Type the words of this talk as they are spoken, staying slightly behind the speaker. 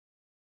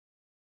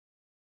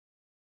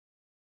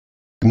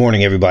Good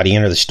morning, everybody.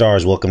 Enter the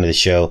stars. Welcome to the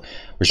show.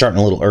 We're starting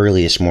a little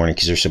early this morning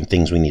because there's some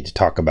things we need to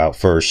talk about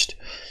first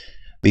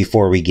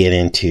before we get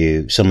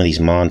into some of these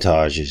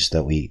montages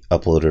that we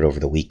uploaded over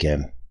the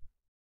weekend.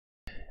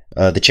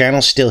 The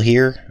channel's still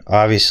here,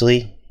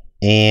 obviously,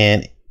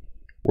 and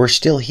we're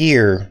still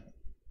here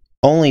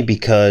only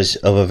because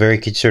of a very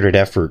concerted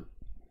effort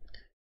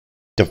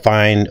to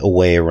find a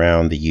way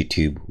around the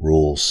YouTube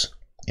rules.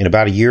 And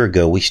about a year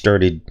ago, we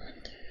started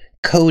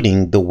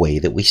coding the way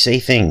that we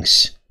say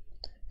things.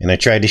 And I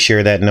tried to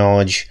share that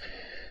knowledge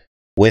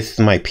with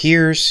my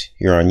peers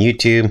here on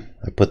YouTube.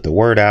 I put the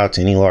word out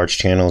to any large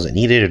channels that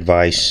needed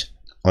advice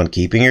on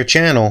keeping your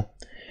channel,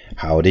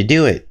 how to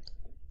do it,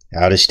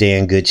 how to stay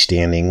in good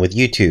standing with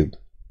YouTube.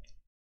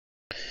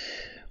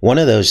 One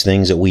of those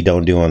things that we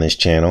don't do on this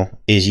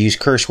channel is use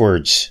curse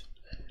words,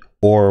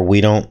 or we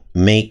don't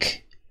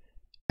make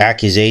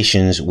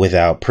accusations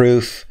without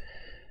proof.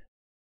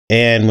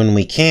 And when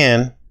we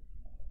can,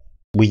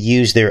 we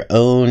use their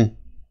own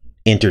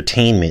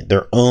entertainment,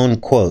 their own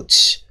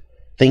quotes,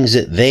 things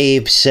that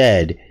they've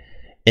said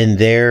in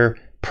their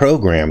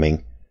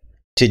programming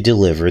to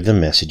deliver the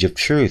message of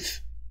truth.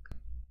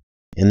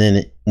 And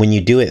then when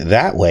you do it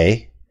that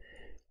way,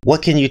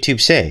 what can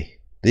YouTube say?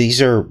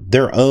 These are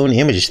their own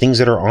images, things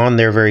that are on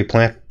their very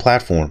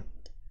platform.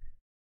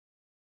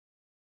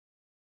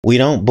 We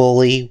don't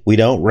bully, we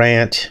don't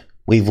rant.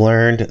 We've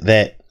learned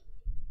that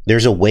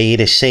there's a way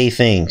to say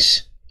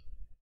things.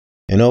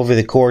 And over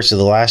the course of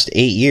the last 8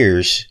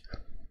 years,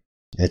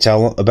 it's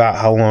about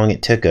how long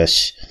it took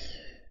us,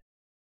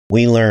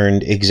 we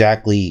learned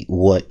exactly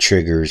what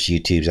triggers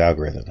YouTube's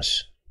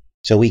algorithms.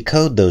 So we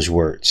code those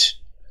words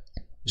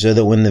so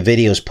that when the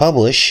videos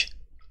publish,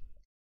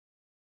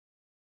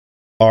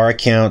 our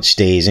account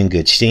stays in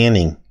good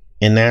standing.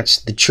 And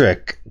that's the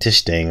trick to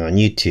staying on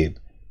YouTube.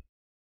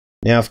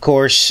 Now, of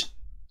course,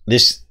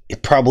 this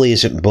probably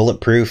isn't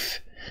bulletproof,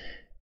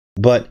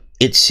 but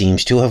it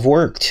seems to have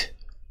worked.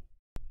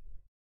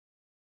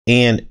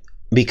 And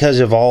because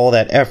of all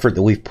that effort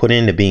that we've put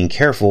into being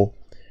careful,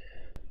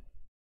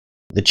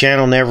 the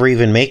channel never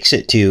even makes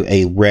it to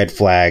a red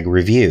flag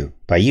review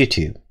by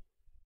YouTube.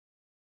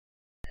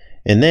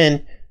 And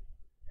then,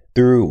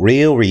 through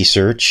real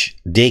research,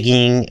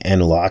 digging,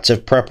 and lots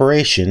of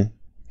preparation,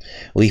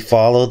 we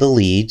follow the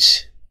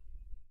leads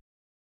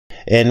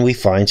and we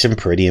find some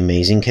pretty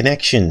amazing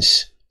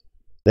connections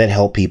that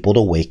help people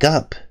to wake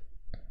up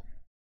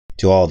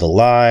to all the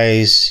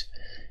lies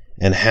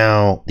and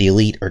how the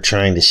elite are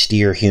trying to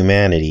steer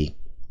humanity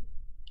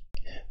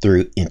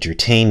through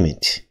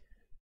entertainment.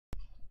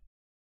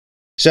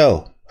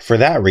 So, for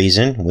that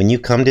reason, when you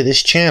come to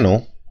this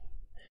channel,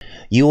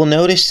 you will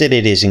notice that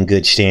it is in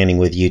good standing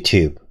with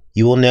YouTube.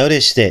 You will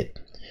notice that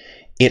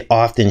it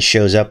often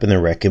shows up in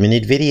the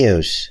recommended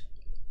videos.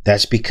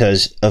 That's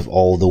because of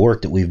all the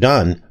work that we've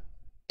done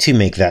to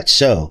make that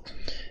so.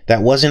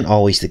 That wasn't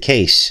always the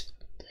case.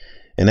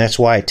 And that's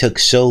why it took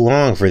so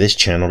long for this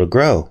channel to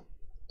grow.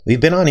 We've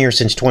been on here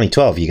since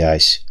 2012, you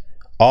guys.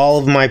 All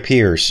of my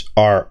peers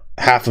are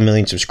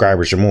 500,000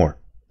 subscribers or more.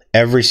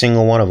 Every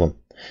single one of them.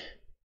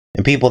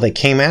 And people that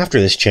came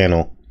after this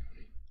channel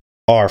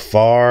are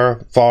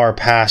far, far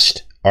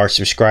past our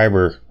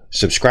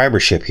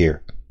subscribership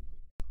here.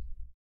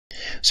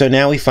 So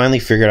now we finally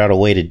figured out a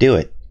way to do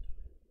it.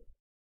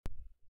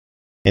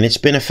 And it's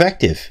been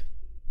effective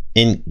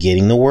in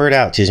getting the word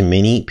out to as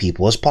many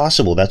people as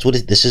possible. That's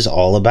what this is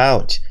all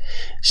about.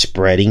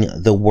 Spreading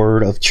the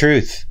word of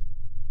truth.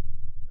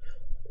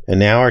 And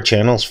now our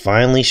channel is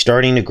finally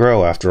starting to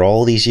grow after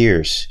all these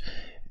years.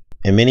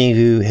 And many of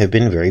you have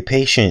been very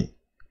patient.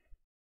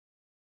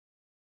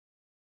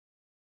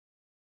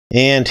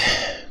 And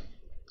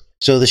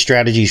so the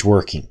strategy is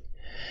working.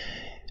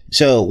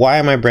 So why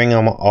am I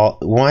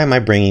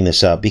bringing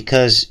this up?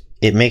 Because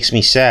it makes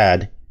me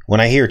sad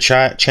when I hear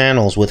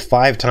channels with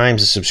 5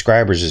 times the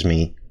subscribers as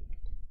me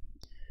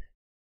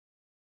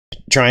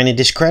trying to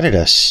discredit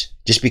us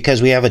just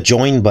because we have a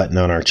join button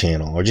on our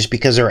channel, or just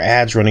because there are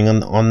ads running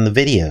on the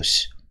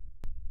videos,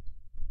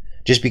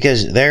 just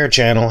because their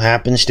channel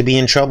happens to be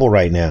in trouble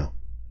right now.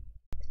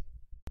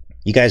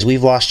 You guys,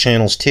 we've lost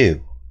channels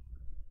too.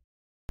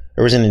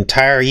 There was an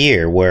entire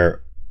year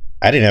where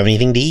I didn't have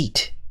anything to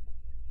eat.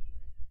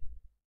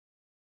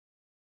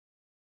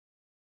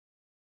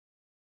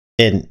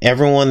 And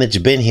everyone that's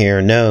been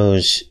here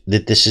knows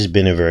that this has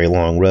been a very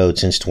long road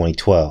since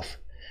 2012.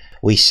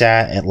 We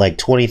sat at like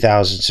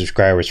 20,000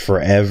 subscribers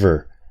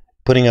forever,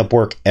 putting up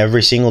work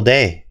every single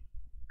day.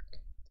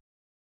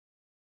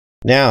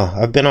 Now,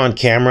 I've been on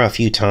camera a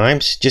few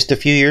times, just a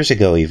few years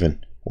ago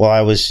even, while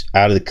I was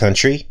out of the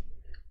country.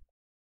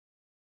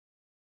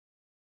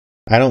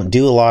 I don't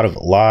do a lot of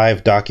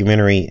live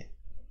documentary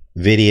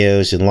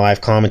videos and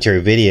live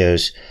commentary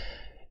videos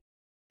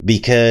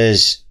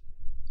because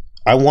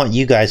I want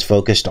you guys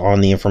focused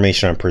on the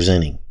information I'm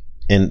presenting.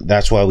 And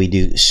that's why we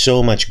do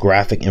so much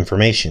graphic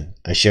information.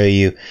 I show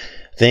you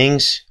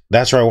things.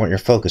 That's where I want your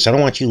focus. I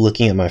don't want you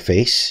looking at my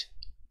face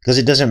because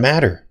it doesn't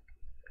matter.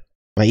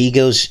 My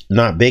ego's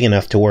not big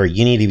enough to where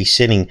you need to be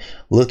sitting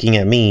looking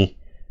at me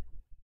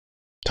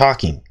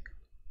talking.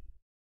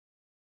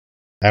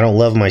 I don't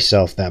love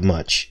myself that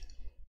much.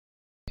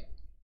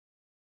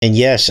 And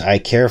yes, I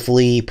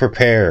carefully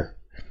prepare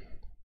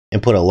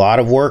and put a lot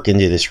of work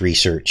into this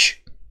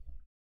research.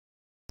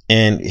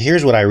 And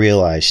here's what I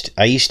realized.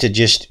 I used to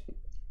just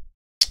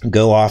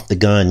go off the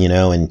gun,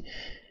 and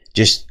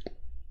just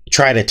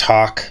try to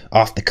talk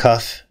off the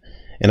cuff.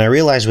 And I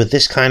realized with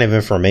this kind of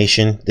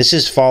information, this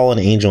is fallen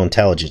angel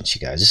intelligence,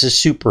 you guys. This is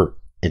super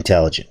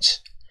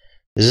intelligence.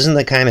 This isn't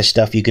the kind of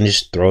stuff you can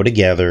just throw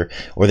together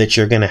or that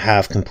you're going to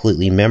have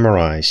completely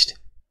memorized.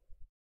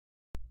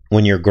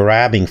 When you're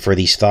grabbing for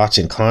these thoughts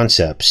and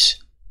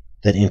concepts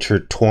that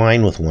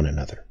intertwine with one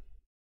another,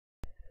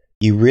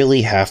 you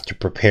really have to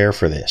prepare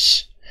for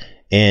this.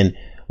 And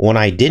when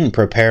I didn't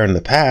prepare in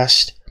the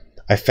past,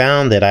 I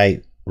found that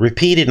I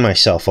repeated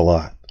myself a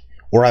lot,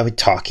 or I would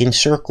talk in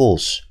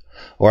circles,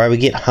 or I would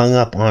get hung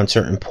up on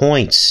certain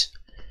points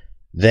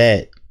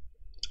that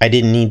I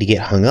didn't need to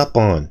get hung up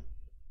on.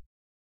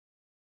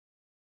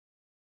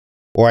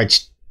 Or I'd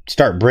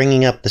start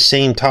bringing up the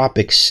same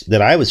topics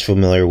that I was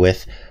familiar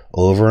with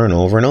over and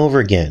over and over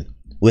again,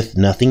 with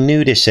nothing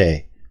new to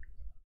say.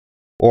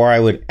 Or I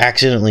would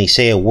accidentally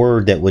say a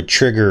word that would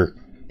trigger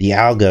the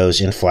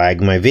algos and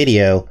flag my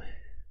video,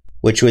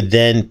 which would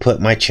then put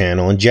my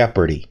channel in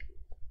jeopardy.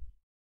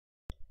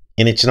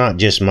 And it's not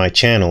just my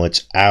channel,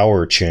 it's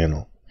our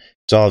channel.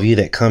 It's all of you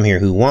that come here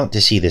who want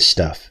to see this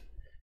stuff.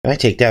 And I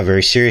take that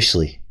very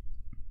seriously.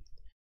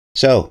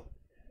 So,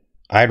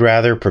 I'd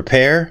rather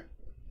prepare,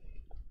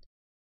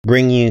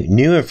 bring you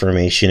new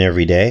information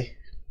every day,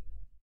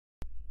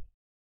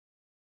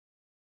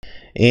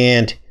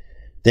 and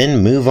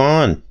then move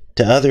on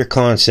to other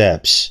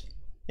concepts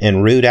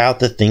and root out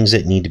the things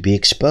that need to be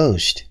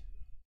exposed.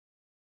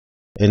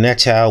 And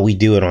that's how we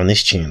do it on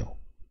this channel.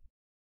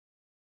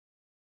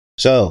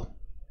 So,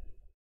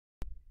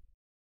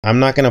 I'm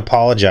not going to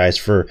apologize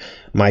for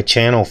my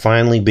channel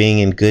finally being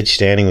in good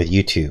standing with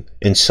YouTube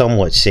and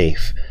somewhat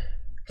safe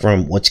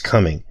from what's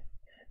coming.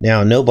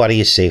 Now,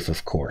 nobody is safe,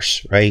 of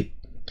course, right?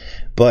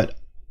 But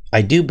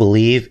I do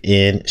believe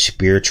in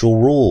spiritual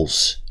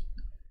rules.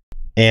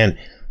 And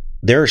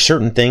there are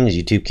certain things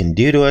YouTube can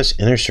do to us,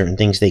 and there are certain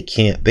things they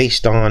can't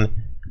based on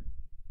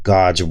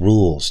God's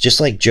rules. Just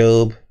like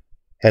Job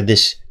had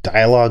this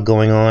dialogue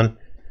going on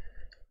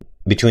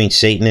between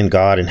Satan and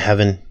God in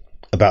heaven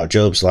about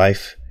Job's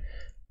life.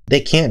 They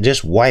can't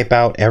just wipe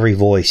out every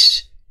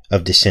voice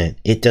of dissent.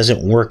 It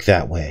doesn't work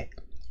that way.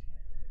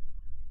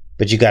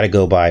 But you got to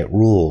go by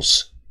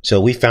rules.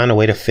 So we found a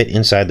way to fit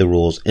inside the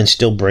rules and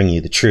still bring you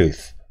the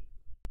truth.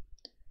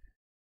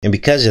 And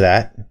because of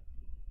that,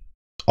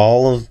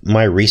 all of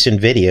my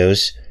recent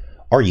videos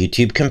are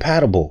YouTube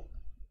compatible.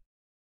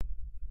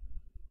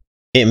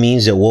 It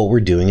means that what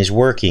we're doing is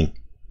working.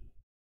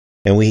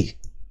 And we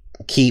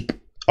keep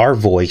our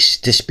voice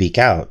to speak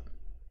out.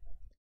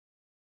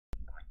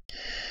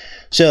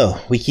 So,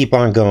 we keep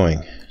on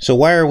going. So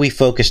why are we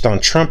focused on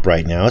Trump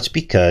right now? It's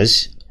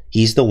because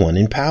he's the one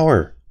in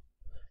power.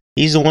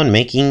 He's the one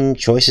making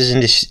choices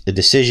and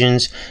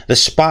decisions. The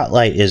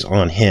spotlight is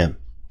on him,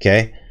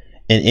 okay?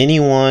 And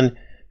anyone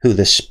who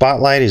the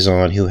spotlight is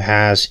on who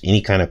has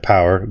any kind of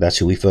power, that's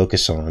who we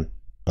focus on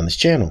this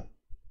channel.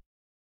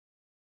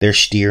 They're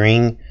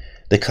steering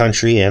the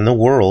country and the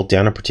world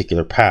down a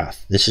particular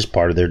path. This is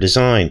part of their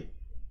design.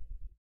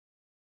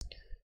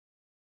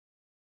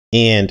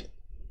 And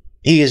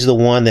he is the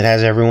one that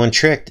has everyone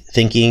tricked,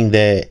 thinking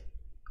that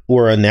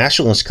we're a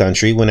nationalist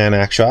country, when in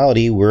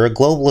actuality, we're a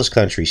globalist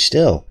country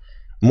still.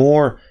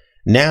 More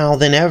now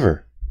than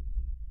ever.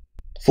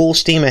 Full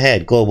steam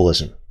ahead,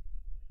 globalism.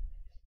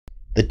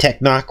 The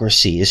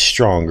technocracy is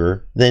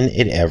stronger than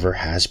it ever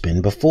has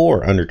been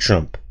before under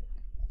Trump.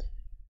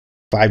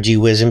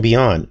 5G whiz and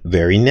beyond,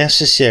 very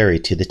necessary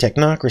to the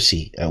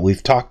technocracy.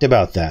 We've talked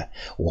about that,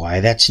 why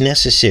that's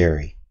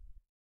necessary.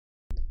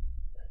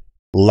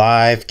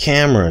 Live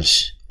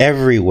cameras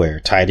everywhere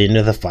tied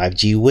into the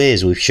 5G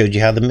whiz. We've showed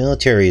you how the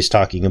military is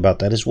talking about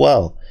that as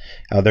well,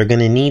 how they're going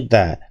to need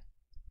that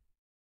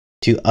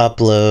to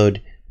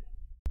upload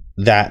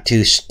that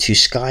to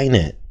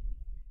Skynet.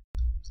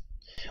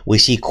 We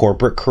see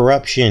corporate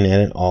corruption at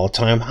an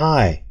all-time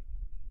high,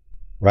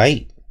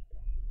 right?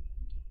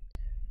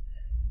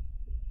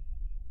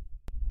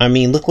 I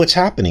mean, look what's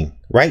happening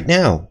right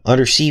now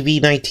under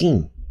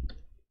CV-19.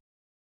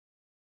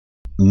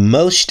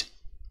 Most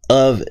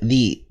of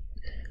the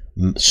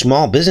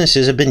small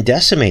businesses have been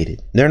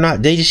decimated.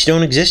 They just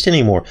don't exist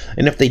anymore.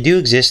 And if they do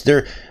exist,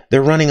 they're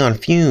running on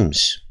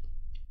fumes.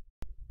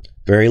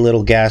 Very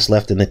little gas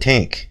left in the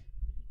tank.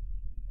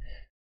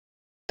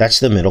 That's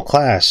the middle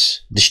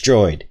class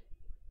destroyed.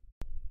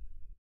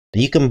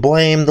 You can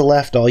blame the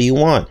left all you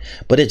want,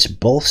 but it's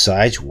both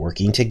sides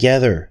working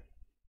together.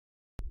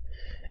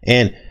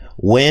 And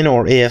when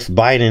or if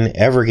Biden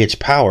ever gets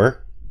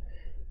power,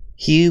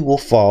 he will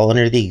fall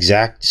under the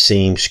exact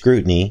same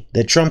scrutiny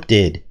that Trump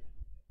did,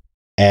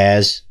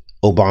 as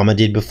Obama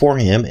did before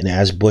him, and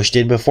as Bush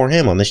did before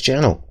him on this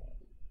channel.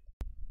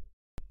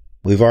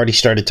 We've already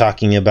started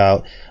talking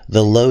about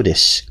the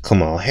Lotus,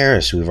 Kamala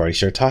Harris. We've already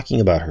started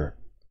talking about her.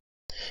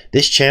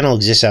 This channel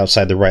exists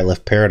outside the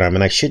right-left paradigm,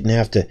 and I shouldn't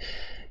have to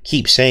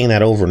keep saying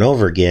that over and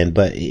over again,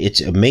 but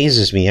it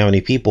amazes me how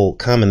many people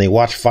come and they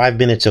watch 5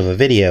 minutes of a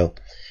video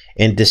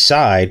and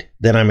decide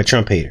that I'm a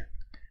Trump hater.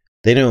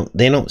 They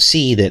don't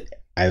see that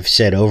I've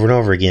said over and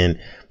over again,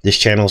 this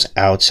channel's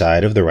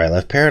outside of the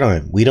right-left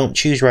paradigm. We don't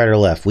choose right or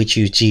left. We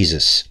choose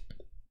Jesus.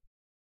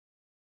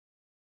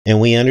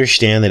 And we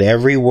understand that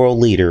every world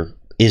leader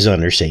is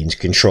under Satan's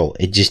control.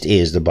 It just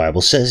is. The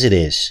Bible says it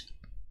is.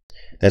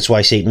 That's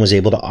why Satan was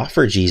able to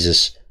offer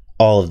Jesus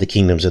all of the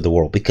kingdoms of the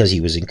world, because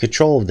he was in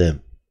control of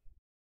them.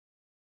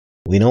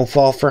 We don't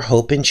fall for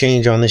hope and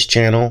change on this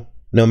channel,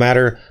 no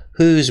matter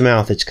whose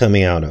mouth it's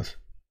coming out of.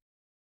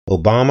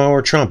 Obama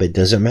or Trump, it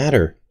doesn't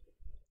matter.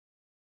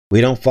 We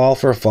don't fall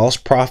for false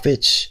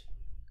prophets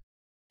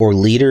or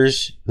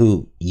leaders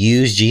who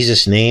use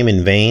Jesus' name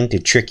in vain to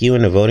trick you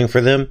into voting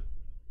for them.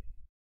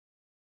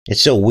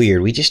 It's so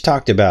weird. We just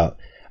talked about,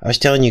 I was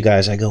telling you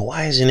guys, I go,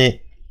 why isn't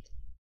it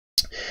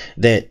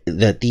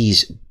that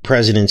these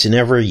presidents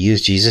never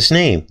use Jesus'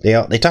 name?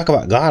 They talk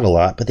about God a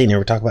lot, but they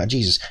never talk about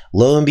Jesus.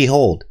 Lo and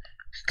behold,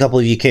 a couple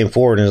of you came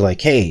forward and was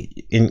like, hey,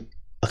 in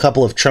a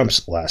couple of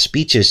Trump's last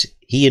speeches,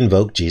 he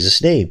invoked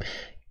Jesus' name.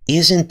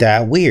 Isn't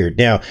that weird?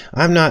 Now,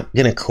 I'm not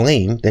going to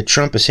claim that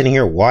Trump is sitting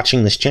here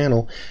watching this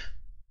channel.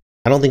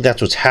 I don't think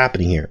that's what's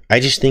happening here. I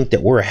just think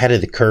that we're ahead of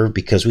the curve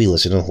because we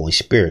listen to the Holy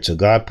Spirit. So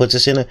God puts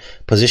us in a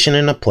position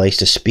and a place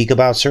to speak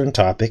about certain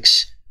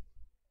topics.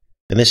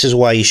 And this is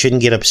why you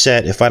shouldn't get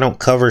upset if I don't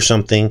cover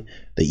something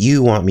that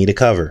you want me to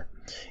cover.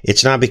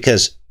 It's not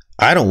because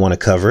I don't want to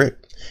cover it.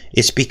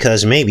 It's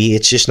because maybe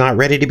it's just not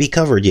ready to be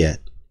covered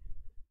yet.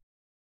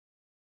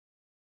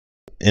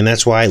 And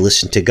that's why I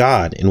listen to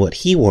God and what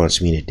he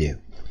wants me to do.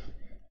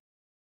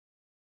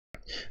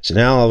 So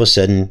now all of a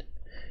sudden,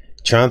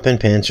 Trump and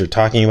Pence are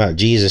talking about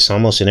Jesus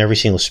almost in every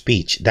single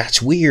speech.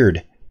 That's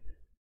weird.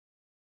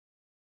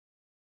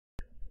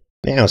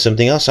 Now,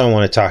 something else I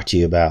want to talk to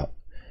you about.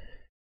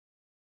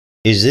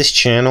 Is this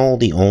channel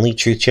the only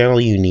truth channel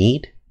you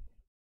need?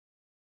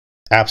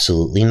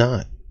 Absolutely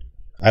not.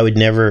 I would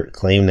never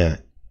claim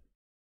that.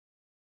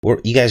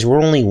 You guys,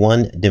 we're only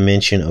one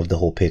dimension of the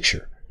whole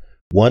picture.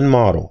 One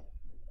model.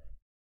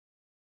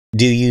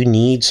 Do you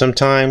need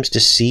sometimes to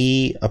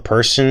see a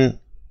person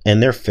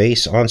and their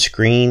face on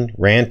screen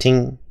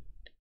ranting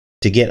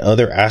to get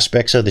other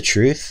aspects of the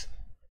truth?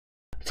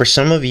 For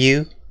some of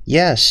you,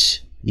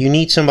 yes, you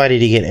need somebody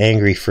to get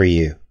angry for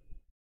you.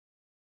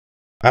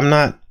 I'm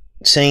not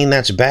saying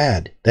that's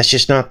bad. That's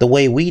just not the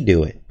way we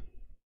do it.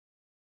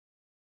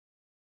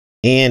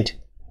 And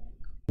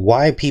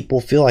why people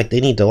feel like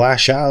they need to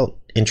lash out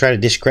and try to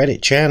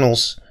discredit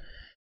channels,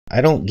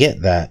 I don't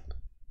get that.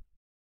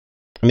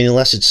 I mean,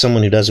 unless it's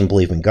someone who doesn't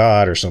believe in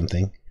God or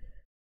something.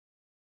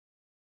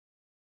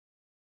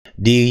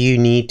 Do you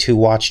need to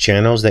watch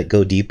channels that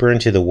go deeper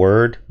into the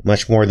Word,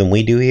 much more than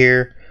we do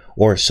here,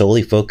 or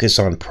solely focus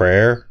on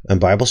prayer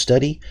and Bible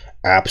study?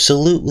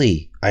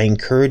 Absolutely. I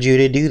encourage you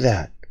to do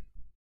that.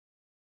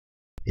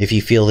 If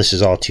you feel this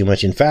is all too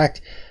much. In fact,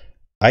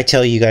 I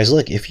tell you guys,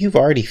 look, if you've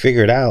already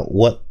figured out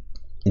what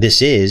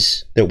this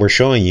is that we're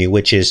showing you,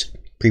 which is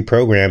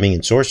pre-programming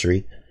and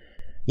sorcery,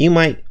 you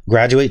might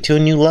graduate to a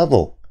new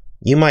level.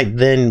 You might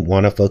then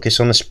want to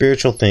focus on the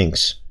spiritual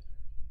things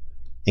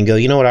and go,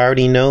 you know what, I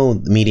already know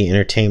media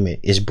entertainment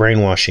is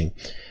brainwashing.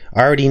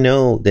 I already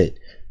know that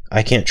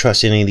I can't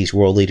trust any of these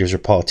world leaders or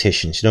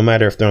politicians, no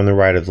matter if they're on the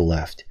right or the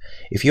left.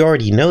 If you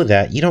already know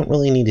that, you don't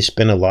really need to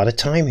spend a lot of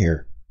time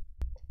here.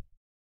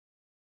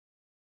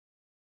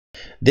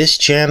 This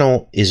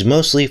channel is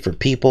mostly for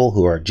people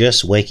who are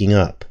just waking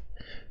up,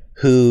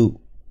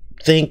 who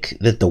think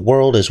that the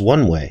world is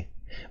one way,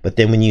 but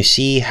then when you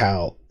see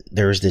how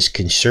there's this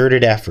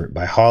concerted effort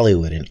by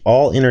Hollywood and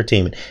all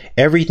entertainment,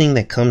 everything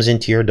that comes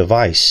into your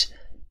device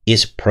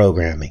is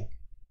programming.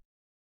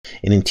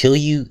 And until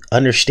you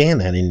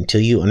understand that, and until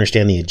you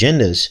understand the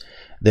agendas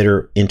that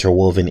are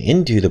interwoven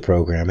into the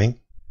programming,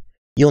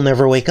 you'll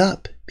never wake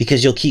up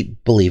because you'll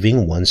keep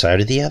believing one side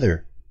or the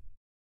other.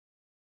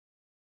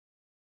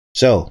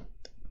 So,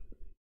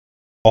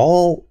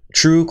 all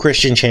true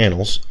Christian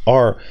channels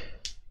are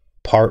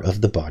part of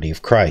the body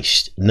of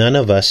Christ. None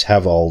of us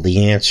have all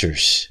the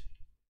answers.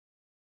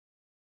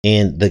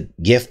 And the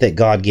gift that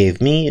God gave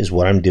me is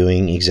what I'm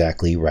doing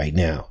exactly right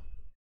now.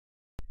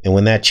 And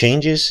when that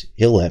changes,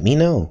 he'll let me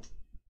know.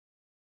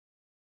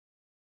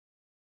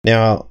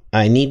 Now,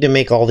 I need to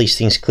make all these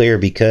things clear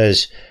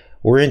because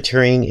we're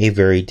entering a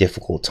very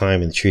difficult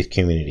time in the truth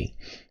community.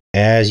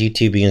 As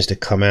YouTube begins to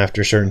come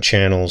after certain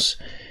channels,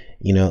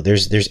 you know,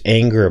 there's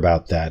anger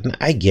about that. And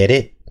I get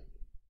it.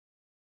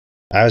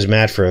 I was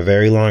mad for a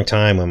very long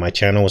time when my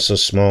channel was so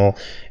small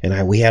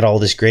and we had all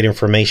this great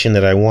information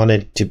that I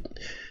wanted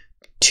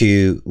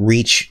to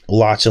reach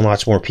lots and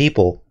lots more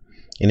people,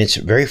 and it's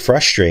very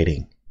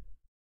frustrating.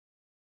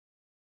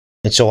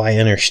 And so I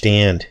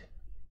understand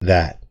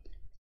that.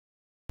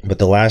 But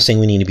the last thing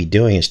we need to be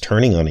doing is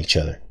turning on each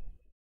other.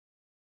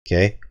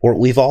 Okay? Or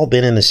we've all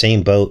been in the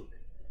same boat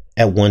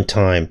at one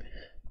time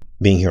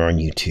being here on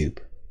YouTube.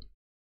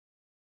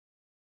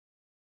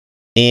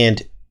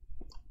 And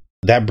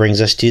that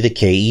brings us to the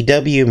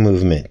KEW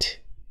movement,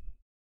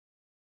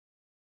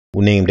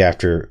 named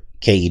after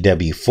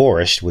KEW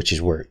Forest, which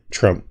is where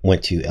Trump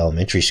went to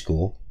elementary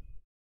school,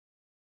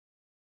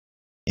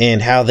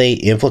 and how they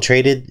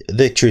infiltrated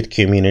the truth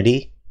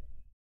community.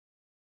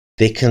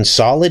 They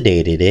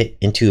consolidated it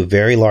into a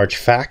very large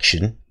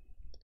faction,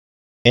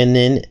 and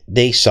then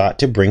they sought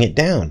to bring it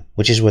down,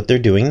 which is what they're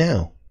doing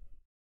now.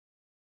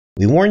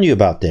 We warned you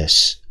about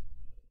this.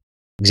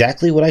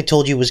 Exactly what I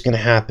told you was going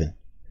to happen.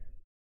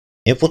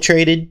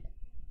 Infiltrated,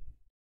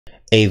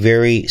 a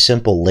very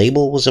simple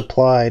label was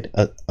applied,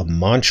 a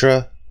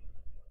mantra,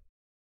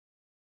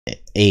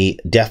 a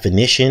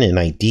definition, an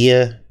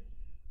idea,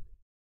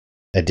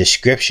 a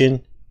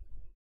description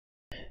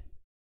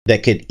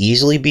that could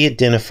easily be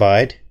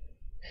identified.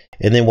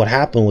 And then what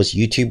happened was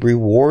YouTube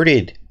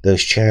rewarded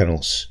those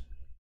channels,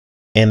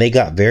 and they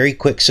got very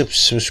quick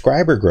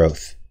subscriber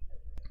growth.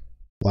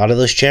 A lot of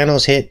those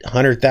channels hit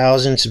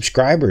 100,000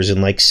 subscribers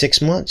in like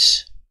 6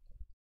 months.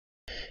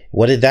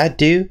 What did that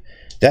do?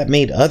 That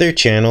made other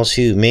channels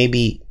who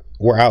maybe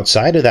were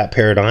outside of that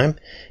paradigm,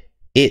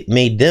 it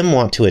made them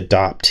want to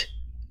adopt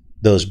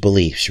those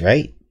beliefs,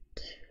 right?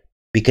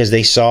 Because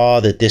they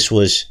saw that this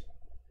was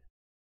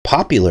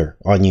popular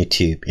on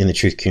YouTube in the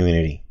truth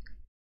community.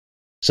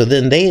 So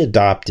then they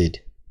adopted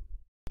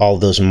all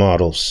those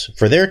models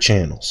for their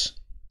channels.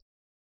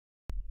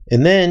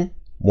 And then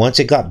once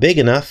it got big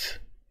enough,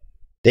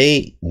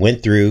 YouTube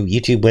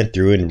went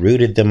through and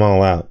rooted them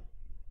all out.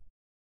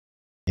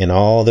 And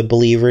all the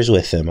believers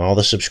with them, all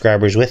the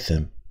subscribers with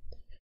them.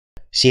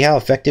 See how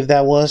effective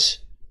that was?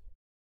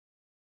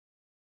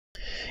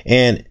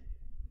 And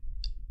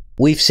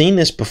we've seen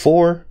this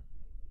before.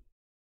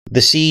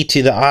 The C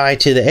to the I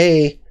to the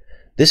A,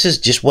 this is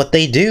just what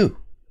they do.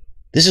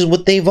 This is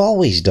what they've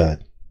always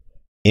done.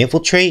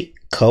 Infiltrate,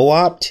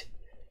 co-opt,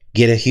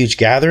 get a huge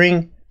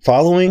gathering,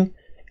 following,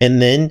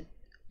 and then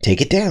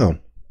take it down.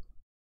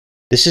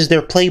 This is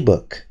their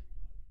playbook.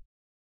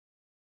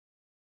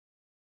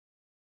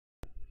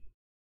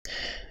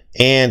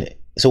 And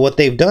so what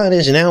they've done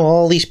is now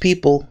all these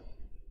people,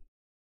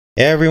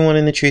 everyone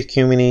in the truth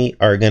community,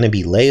 are going to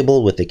be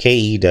labeled with the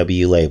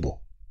KEW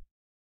label.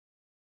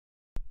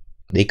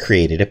 They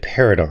created a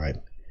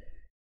paradigm.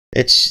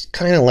 It's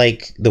kind of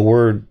like the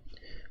word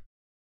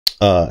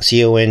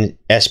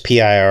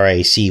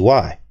conspiracy,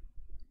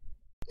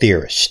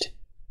 theorist.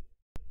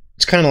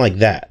 It's kind of like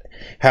that.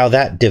 How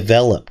that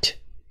developed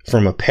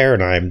from a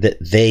paradigm that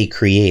they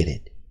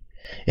created.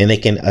 And they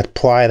can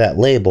apply that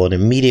label and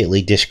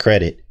immediately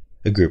discredit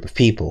a group of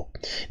people.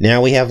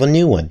 Now we have a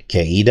new one,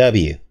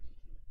 KEW.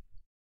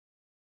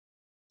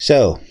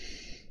 So,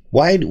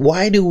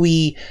 why do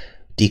we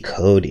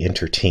decode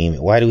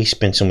entertainment? Why do we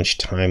spend so much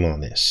time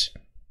on this?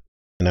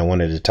 And I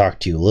wanted to talk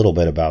to you a little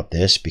bit about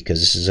this because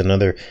this is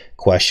another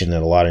question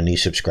that a lot of new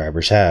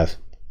subscribers have.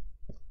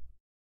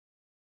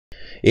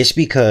 It's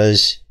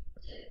because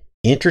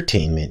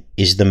entertainment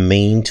is the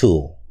main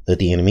tool that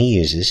the enemy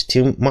uses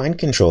to mind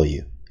control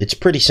you. It's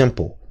pretty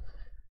simple.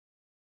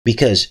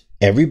 Because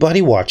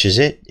everybody watches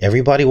it.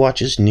 Everybody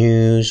watches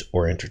news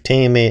or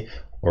entertainment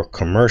or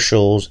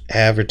commercials,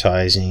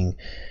 advertising,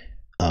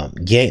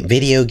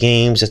 video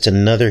games. That's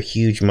another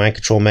huge mind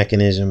control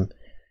mechanism.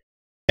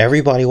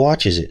 Everybody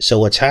watches it. So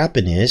what's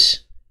happened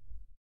is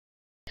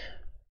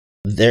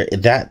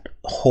that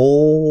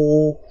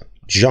whole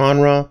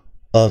genre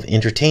of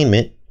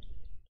entertainment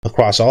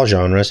across all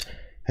genres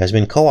has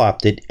been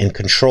co-opted and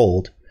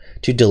controlled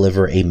to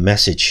deliver a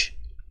message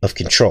of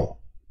control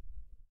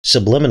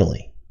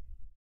subliminally.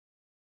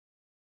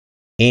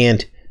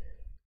 And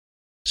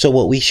so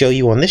what we show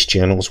you on this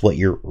channel is what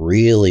you're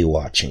really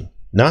watching,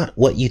 not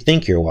what you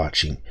think you're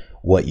watching,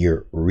 what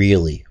you're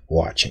really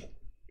watching.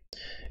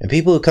 And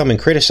people who come and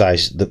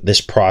criticize this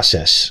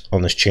process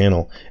on this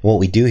channel and what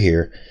we do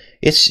here,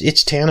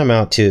 it's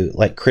tantamount to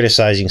like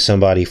criticizing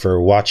somebody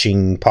for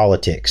watching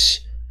politics,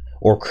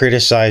 or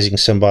criticizing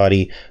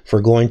somebody for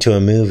going to a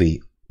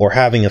movie, or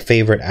having a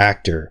favorite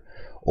actor,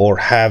 or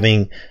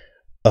having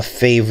a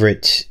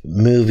favorite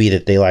movie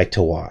that they like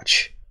to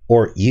watch,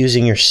 or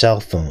using your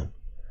cell phone.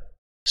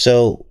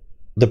 So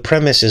the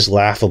premise is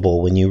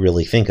laughable when you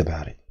really think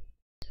about it.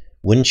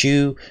 Wouldn't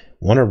you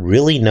want to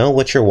really know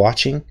what you're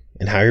watching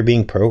and how you're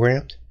being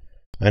programmed?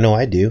 I know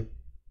I do.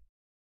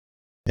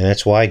 And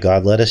that's why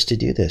God led us to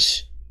do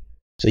this.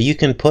 So you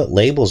can put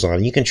labels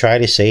on. You can try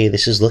to say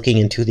this is looking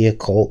into the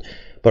occult,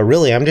 but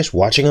really I'm just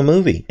watching a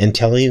movie and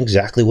telling you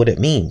exactly what it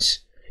means.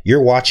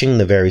 You're watching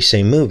the very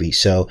same movie.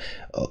 So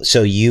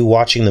you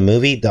watching the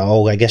movie,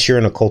 oh, I guess you're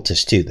an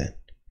occultist too then.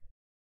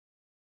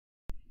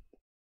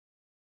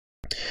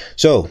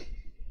 So,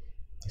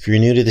 if you're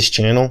new to this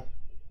channel,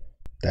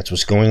 that's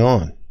what's going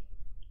on.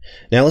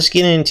 Now let's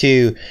get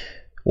into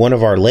one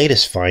of our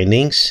latest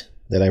findings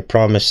that I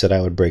promised that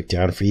I would break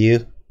down for you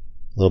a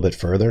little bit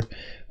further.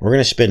 We're going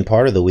to spend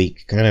part of the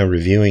week kind of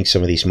reviewing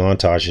some of these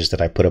montages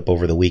that I put up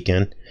over the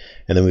weekend.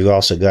 And then we've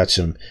also got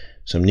some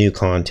new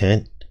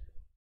content.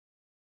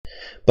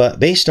 But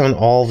based on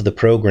all of the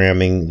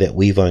programming that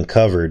we've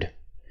uncovered,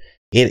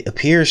 It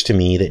appears to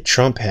me that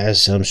Trump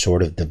has some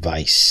sort of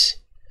device.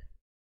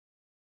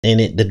 And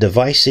the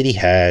device that he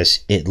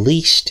has at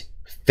least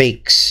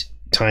fakes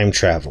time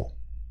travel.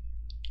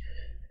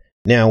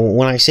 Now,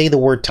 when I say the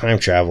word time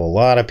travel, a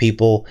lot of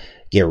people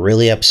get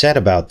really upset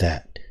about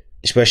that,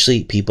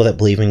 especially people that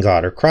believe in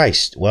God or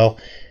Christ. Well,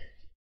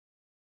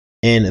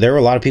 and there were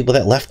a lot of people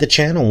that left the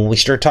channel when we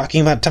started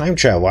talking about time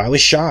travel. I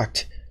was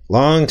shocked.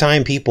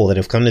 Long-time people that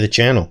have come to the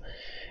channel.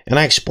 And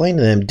I explained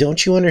to them,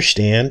 don't you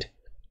understand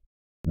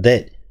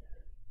that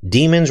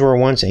demons were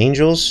once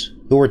angels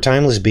who were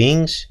timeless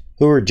beings,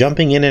 who were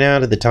jumping in and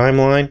out of the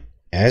timeline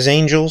as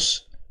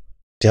angels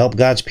to help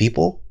God's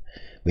people?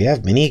 We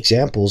have many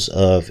examples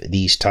of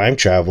these time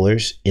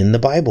travelers in the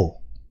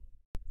Bible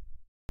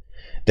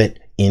that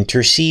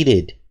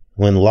interceded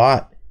when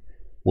Lot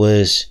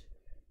was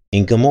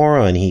in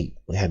Gomorrah and he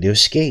had to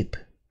escape.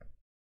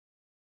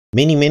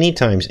 Many, many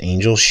times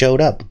angels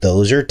showed up.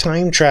 Those are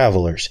time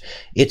travelers.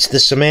 It's the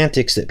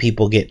semantics that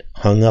people get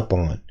hung up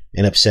on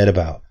and upset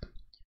about.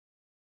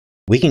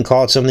 We can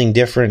call it something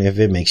different if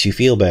it makes you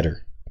feel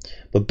better.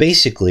 But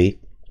basically,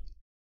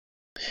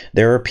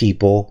 there are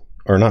people,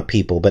 or not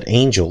people, but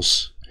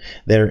angels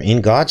that are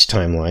in God's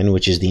timeline,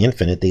 which is the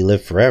infinite. They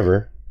live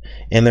forever.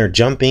 And they're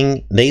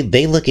jumping.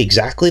 They look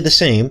exactly the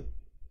same,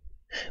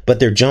 but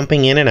they're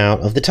jumping in and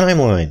out of the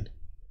timeline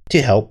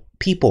to help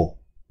people.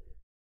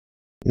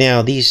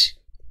 Now, these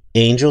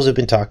angels have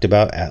been talked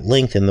about at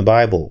length in the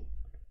Bible.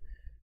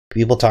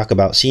 People talk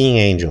about seeing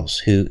angels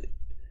who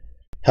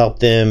help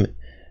them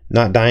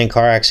not die in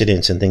car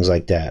accidents and things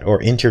like that,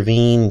 or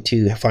intervene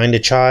to find a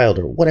child,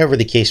 or whatever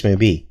the case may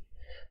be.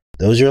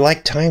 Those are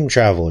like time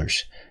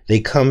travelers. They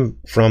come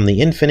from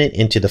the infinite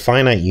into the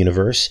finite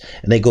universe,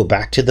 and they go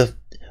back to the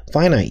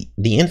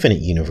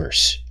infinite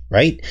universe,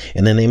 right?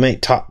 And then they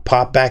might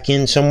pop back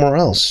in somewhere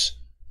else.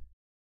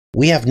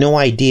 We have no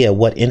idea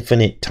what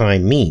infinite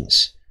time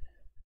means.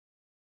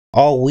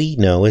 All we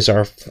know is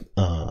our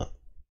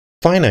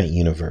finite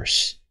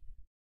universe.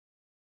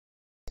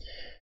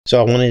 So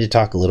I wanted to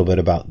talk a little bit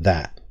about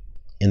that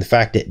and the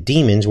fact that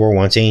demons were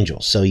once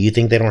angels. So you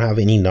think they don't have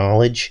any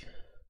knowledge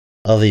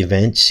of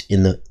events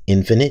in the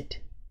infinite?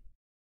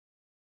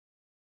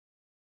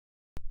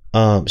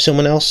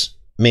 Someone else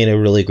made a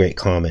really great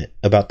comment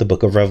about the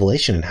book of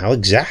Revelation and how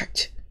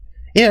exact.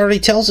 It already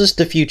tells us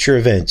the future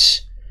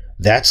events.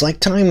 That's like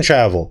time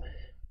travel.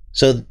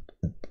 So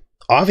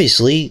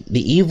obviously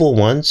the evil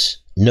ones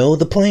know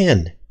the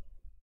plan.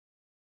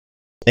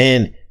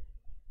 And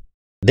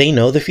they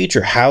know the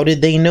future. How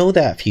did they know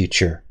that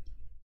future?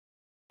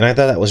 And I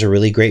thought that was a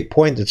really great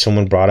point that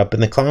someone brought up in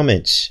the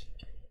comments.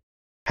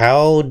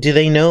 How do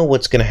they know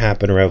what's going to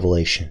happen in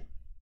Revelation?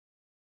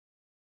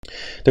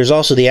 There's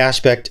also the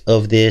aspect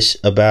of this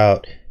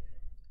about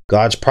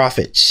God's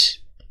prophets.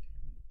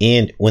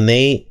 And when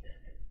they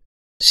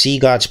see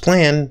God's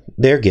plan,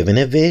 they're given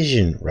a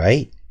vision,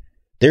 right?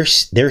 They're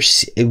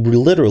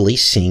literally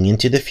seeing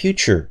into the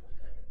future.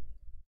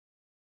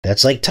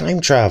 That's like time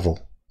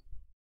travel.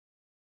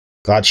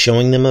 God's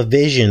showing them a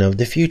vision of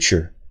the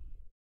future.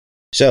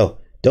 So,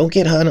 don't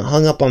get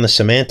hung up on the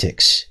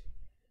semantics.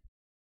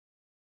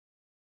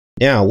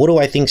 Now, what do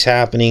I think's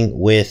happening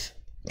with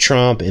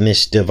Trump and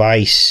this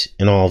device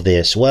and all of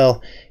this?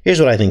 Well,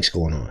 here's what I think's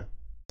going on.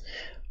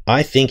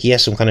 I think he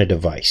has some kind of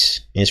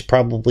device. It's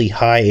probably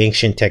high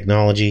ancient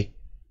technology.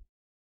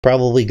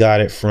 Probably got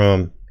it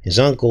from his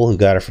uncle, who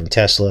got it from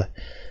Tesla.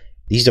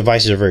 These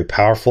devices are very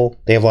powerful.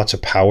 They have lots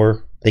of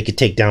power. They could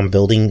take down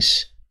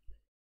buildings.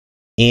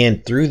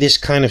 And through this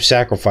kind of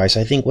sacrifice,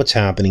 I think what's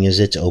happening is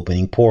it's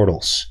opening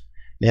portals.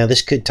 Now,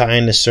 this could tie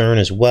into CERN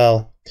as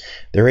well.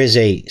 There is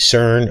a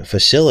CERN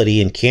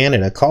facility in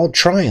Canada called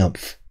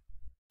Triumph.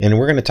 And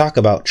we're going to talk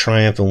about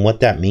Triumph and what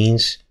that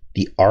means.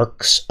 The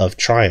arcs of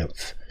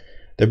Triumph.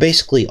 They're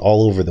basically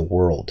all over the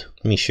world.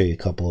 Let me show you a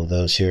couple of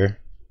those here.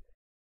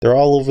 They're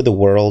all over the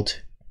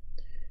world.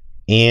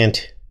 And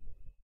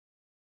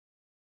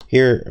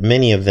here are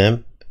many of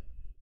them.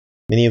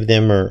 Many of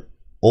them are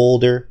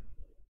older,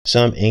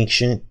 some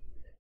ancient.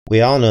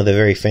 We all know the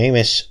very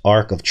famous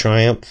Arc of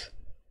Triumph.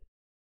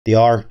 The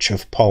Arch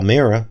of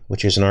Palmyra,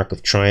 which is an Arc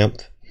of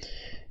Triumph.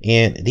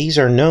 And these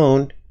are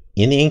known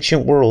in the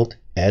ancient world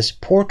as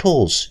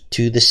portals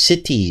to the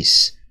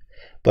cities.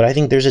 But I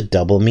think there's a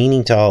double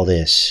meaning to all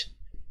this.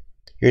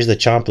 Here's the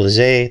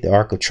Champs-Élysées, the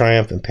Arc of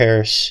Triumph in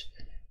Paris,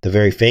 the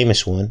very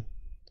famous one.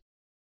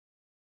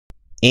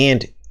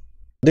 And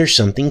there's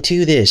something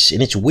to this,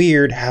 and it's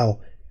weird how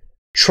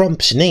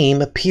Trump's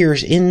name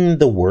appears in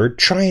the word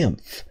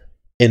triumph.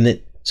 And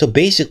so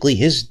basically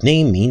his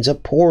name means a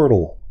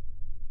portal.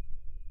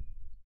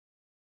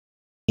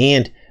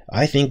 And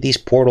I think these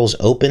portals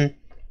open,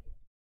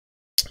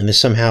 and this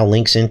somehow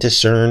links into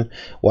CERN.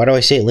 Why do I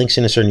say it links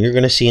into CERN? You're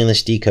going to see in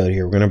this decode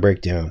here, we're going to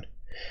break down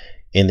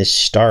in this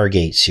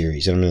Stargate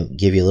series. I'm going to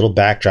give you a little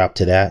backdrop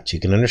to that so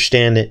you can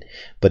understand it.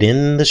 But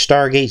in the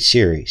Stargate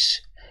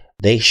series,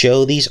 they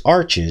show these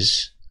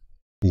arches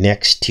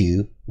next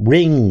to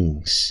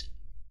rings.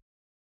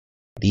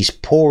 These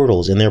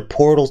portals, and they're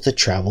portals that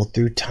travel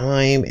through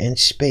time and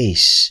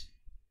space.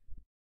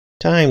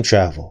 Time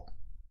travel.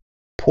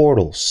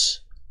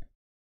 portals.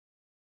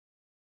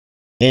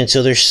 And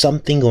so there's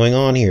something going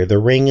on here. The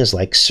ring is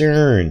like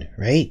CERN,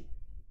 right?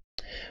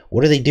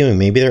 What are they doing?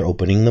 Maybe they're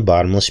opening the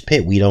bottomless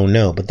pit. We don't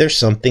know. But there's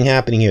something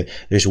happening here.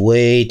 There's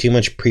way too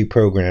much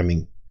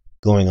pre-programming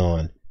going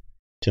on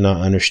to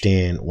not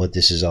understand what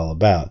this is all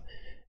about.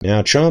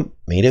 Now, Trump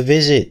made a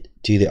visit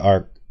to the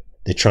Arc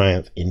de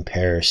Triomphe in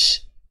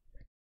Paris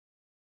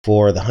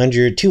for the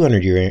 100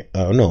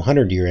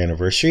 year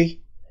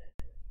anniversary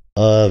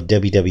of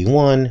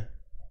WW1.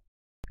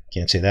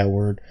 Can't say that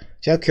word.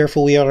 See how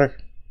careful we are?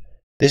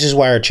 This is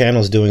why our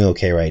channel is doing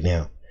okay right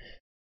now.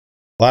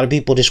 A lot of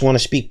people just want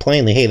to speak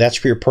plainly. Hey, that's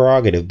for your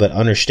prerogative, but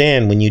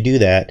understand when you do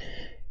that,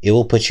 it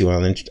will put you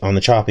on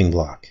the chopping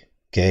block.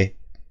 Okay?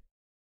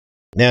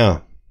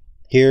 Now,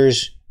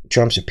 here's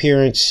Trump's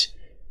appearance.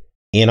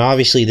 And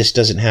obviously this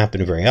doesn't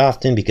happen very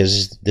often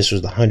because this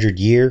was the 100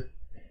 year.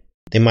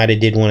 They might have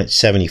did one at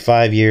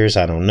 75 years.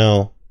 I don't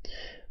know.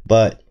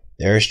 But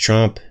there's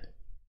Trump.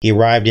 He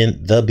arrived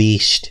in the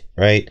beast,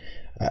 right?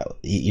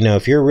 You know,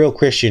 if you're a real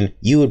Christian,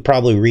 you would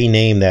probably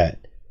rename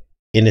that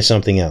into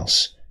something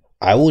else.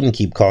 I wouldn't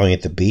keep calling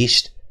it the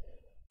beast.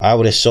 I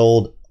would have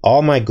sold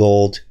all my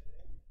gold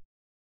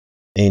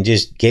and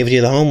just gave it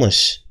to the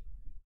homeless.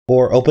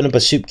 Or open up a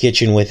soup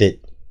kitchen with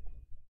it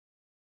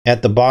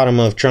at the bottom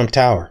of Trump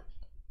Tower.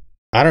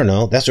 I don't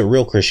know. That's what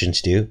real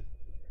Christians do.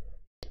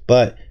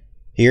 But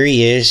here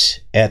he is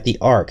at the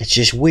Ark. It's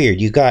just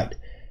weird. You got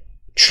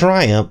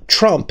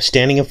Trump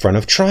standing in front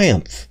of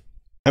Triumph.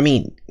 I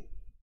mean,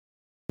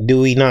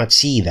 do we not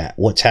see that?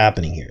 What's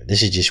happening here?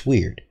 This is just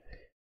weird.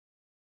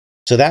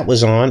 So that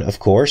was on, of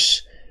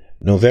course,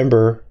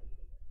 November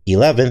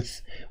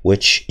 11th,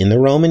 which in the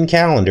Roman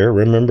calendar,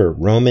 remember,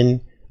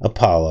 Roman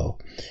Apollo,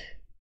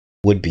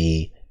 would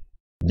be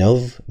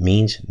Nov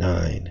means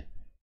 9.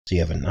 So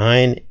you have a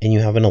 9 and you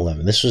have an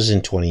 11. This was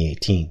in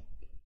 2018.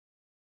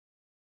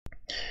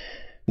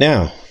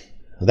 Now,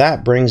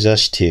 that brings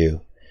us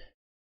to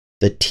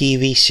the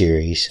TV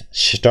series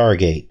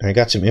Stargate. I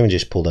got some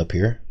images pulled up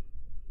here.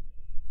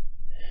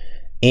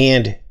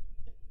 And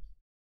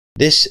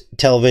this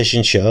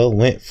television show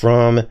went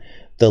from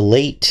the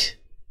late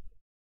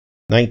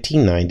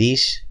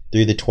 1990s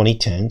through the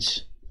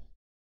 2010s.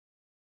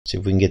 See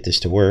if we can get this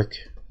to work.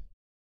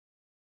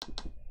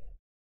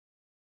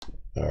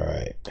 All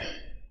right.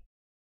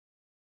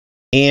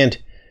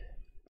 And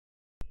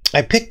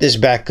I picked this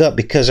back up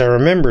because I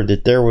remembered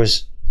that there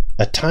was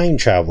a time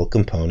travel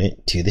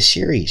component to the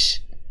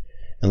series.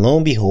 And lo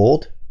and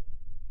behold,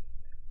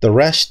 the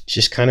rest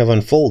just kind of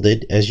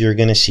unfolded as you're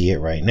going to see it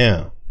right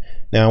now.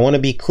 Now, I want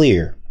to be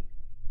clear.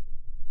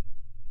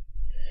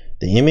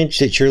 The image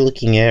that you're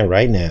looking at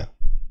right now,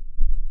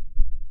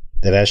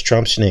 that has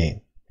Trump's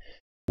name,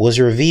 was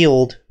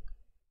revealed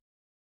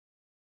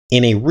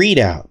in a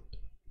readout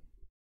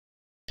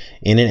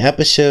in an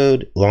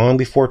episode long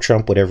before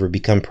Trump would ever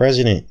become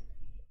president.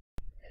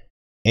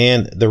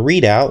 And the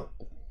readout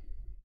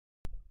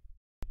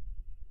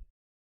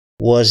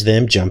was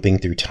them jumping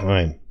through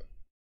time.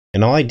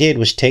 And all I did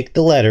was take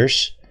the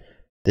letters.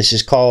 This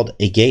is called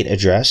a gate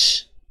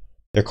address.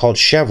 They're called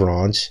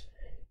chevrons.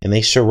 And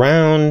they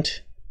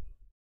surround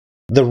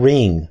the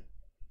ring,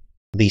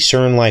 the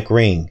CERN-like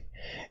ring.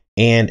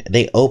 And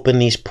they open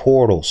these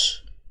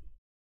portals.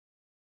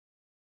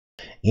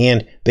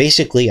 And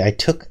basically, I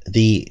took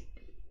the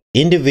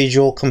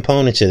individual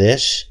components of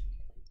this,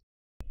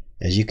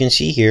 as you can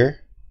see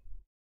here,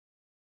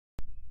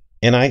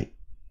 and I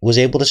was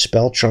able to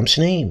spell Trump's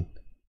name.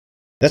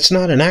 That's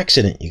not an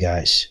accident, you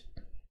guys.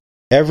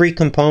 Every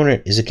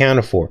component is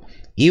accounted for.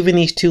 Even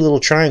these two little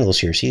triangles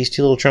here. See these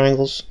two little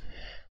triangles?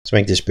 Let's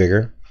make this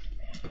bigger.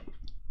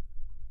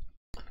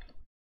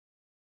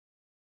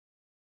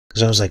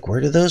 Because I was like, where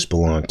do those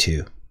belong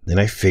to? Then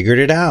I figured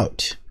it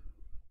out.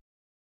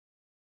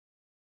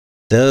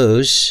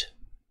 Those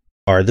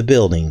are the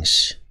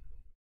buildings.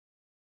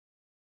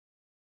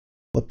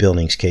 What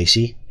buildings,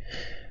 Casey?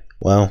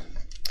 Well,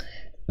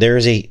 there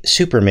is a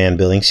Superman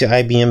building, see,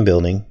 IBM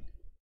building,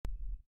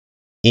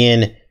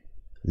 in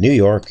New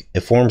York.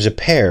 It forms a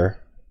pair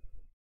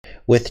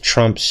with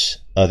Trump's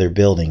other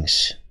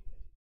buildings,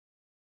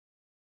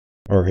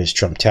 or his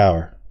Trump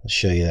Tower. I'll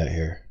show you that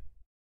here.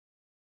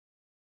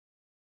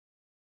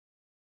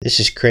 This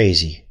is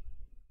crazy.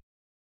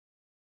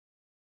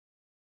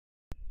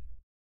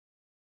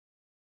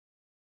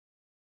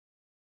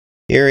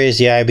 Here is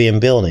the IBM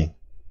building.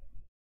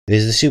 It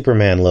is the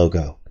Superman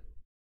logo.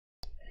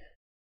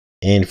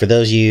 And for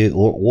those of you,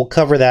 we'll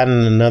cover that in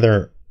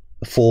another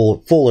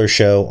fuller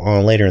show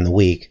on later in the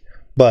week.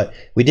 But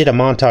we did a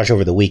montage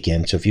over the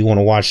weekend, so if you want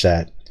to watch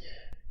that,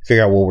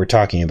 figure out what we're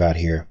talking about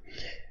here.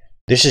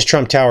 This is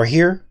Trump Tower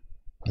here.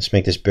 Let's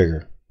make this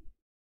bigger.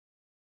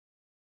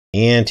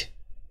 And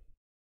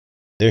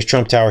there's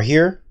Trump Tower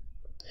here.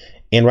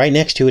 And right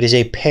next to it is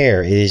a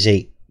pair. It is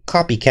a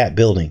copycat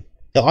building.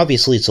 Now,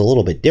 obviously, it's a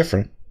little bit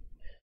different,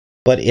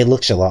 but it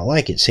looks a lot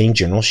like it. Same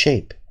general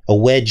shape. A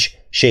wedge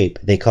shape,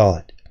 they call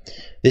it.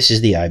 This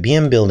is the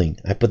IBM building.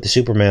 I put the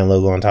Superman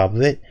logo on top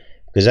of it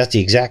because that's the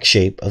exact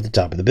shape of the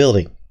top of the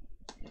building.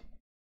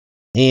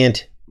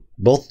 And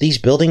Both these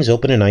buildings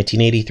opened in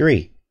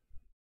 1983.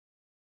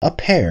 A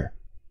pair.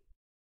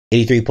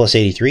 83 plus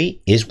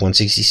 83 is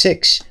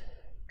 166.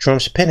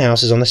 Trump's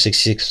penthouse is on the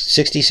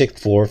 66th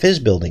floor of his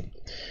building.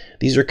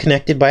 These are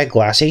connected by a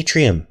glass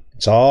atrium.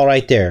 It's all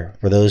right there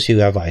for those who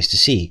have eyes to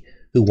see,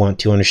 who want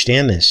to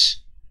understand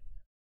this.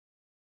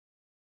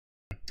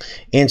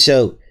 And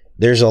so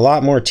there's a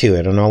lot more to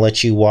it, and I'll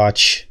let you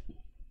watch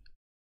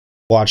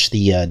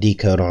the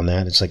decode on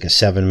that. It's like a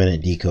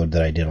 7-minute decode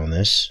that I did on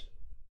this.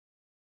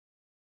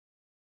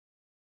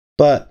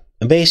 But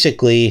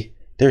basically,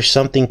 there's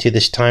something to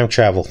this time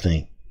travel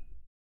thing.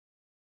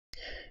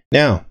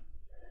 Now,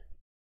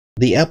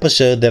 the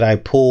episode that I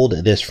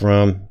pulled this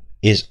from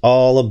is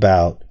all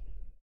about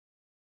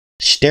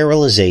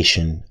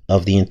sterilization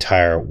of the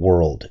entire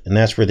world. And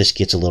that's where this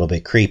gets a little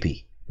bit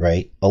creepy,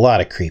 right? A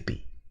lot of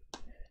creepy.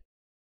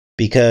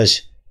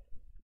 Because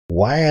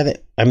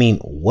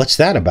what's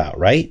that about,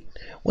 right?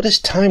 What does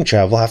time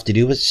travel have to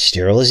do with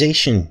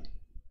sterilization?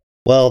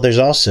 Well, there's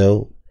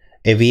also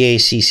a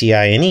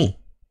VACCINE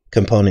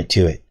component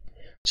to it.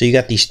 So you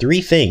got these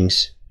three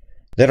things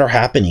that are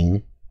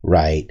happening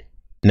right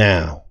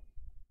now.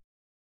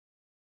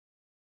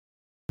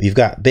 We've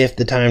got Biff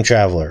the Time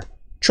Traveler,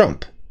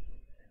 Trump.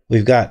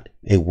 We've got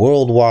a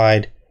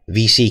worldwide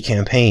VC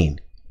campaign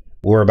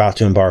we're about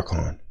to embark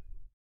on.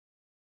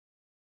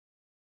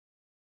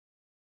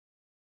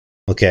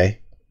 Okay.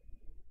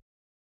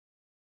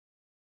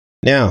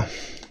 Now,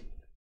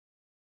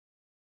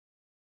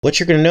 what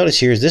you're going to notice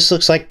here is this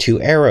looks like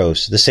two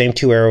arrows, the same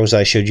two arrows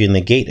I showed you in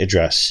the gate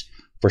address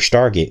for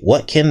Stargate.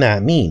 What can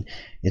that mean?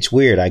 It's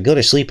weird. I go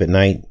to sleep at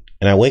night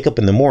and I wake up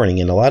in the morning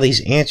and a lot of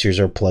these answers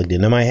are plugged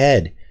into my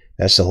head.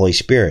 That's the Holy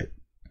Spirit.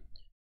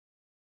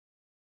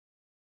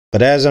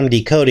 But as I'm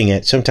decoding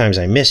it, sometimes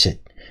I miss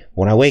it.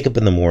 When I wake up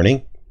in the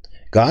morning,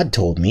 God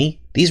told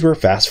me these were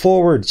fast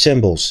forward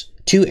symbols.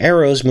 Two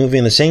arrows moving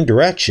in the same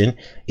direction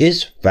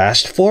is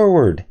fast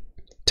forward.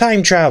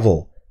 Time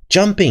travel.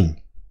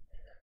 Jumping.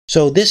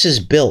 So this is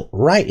built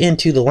right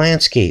into the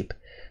landscape,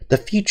 the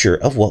future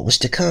of what was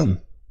to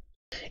come.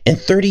 And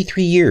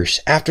 33 years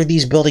after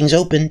these buildings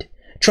opened,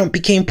 Trump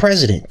became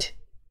president.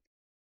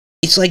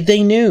 It's like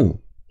they knew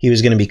he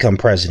was going to become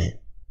president.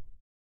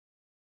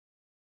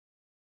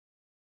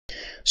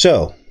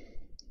 So,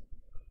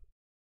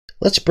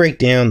 let's break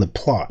down the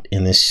plot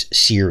in this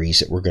series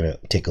that we're going to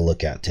take a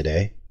look at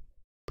today.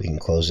 We can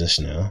close this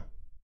now.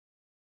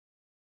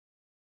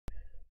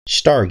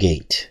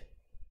 Stargate.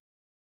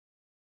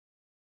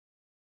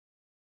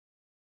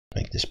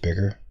 Make this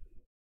bigger.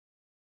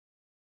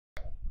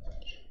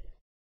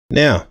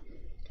 Now,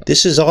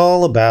 this is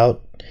all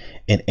about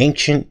an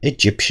ancient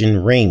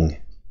Egyptian ring.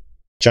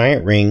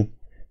 Giant ring,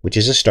 which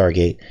is a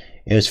Stargate.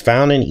 It was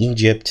found in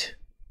Egypt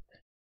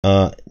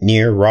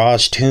near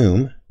Ra's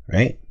tomb,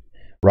 right?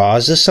 Ra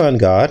is the sun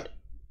god.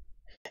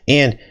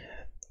 And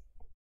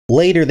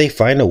later they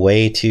find a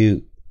way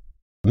to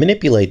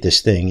manipulate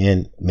this thing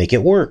and make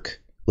it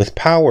work with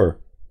power,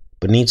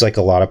 but needs like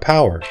a lot of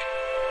power.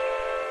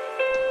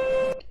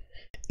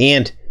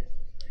 And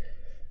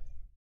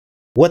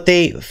what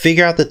they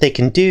figure out that they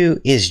can do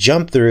is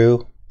jump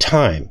through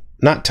time.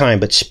 Not time,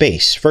 but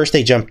space. First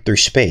they jump through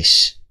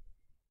space.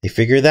 They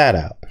figure that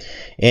out.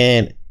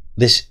 And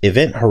this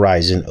event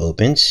horizon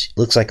opens.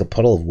 Looks like a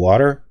puddle of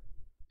water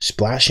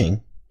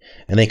splashing.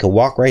 And they can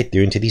walk right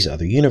through into these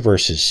other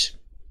universes.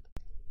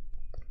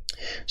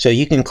 So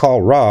you can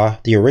call Ra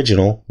the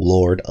original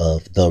Lord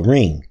of the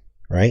Ring,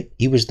 right?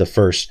 He was the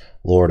first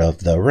Lord of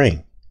the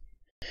Ring.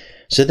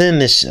 So then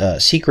this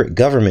secret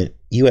government,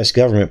 U.S.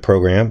 government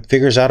program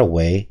figures out a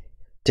way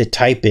to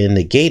type in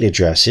the gate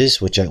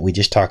addresses, which we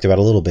just talked about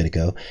a little bit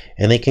ago,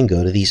 and they can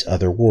go to these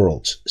other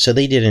worlds. So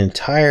they did an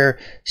entire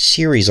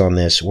series on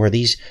this where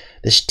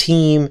this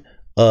team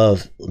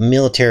of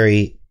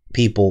military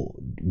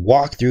people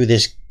walk through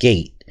this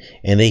gate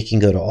and they can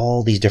go to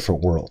all these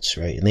different worlds,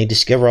 right? And they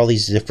discover all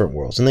these different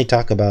worlds, and they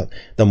talk about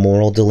the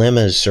moral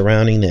dilemmas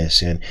surrounding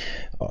this, and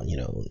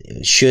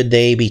should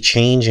they be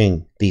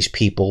changing these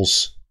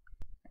people's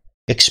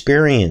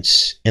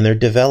experience and their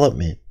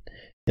development.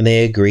 And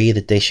they agree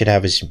that they should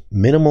have as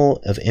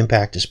minimal of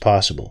impact as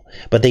possible,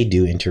 but they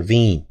do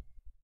intervene.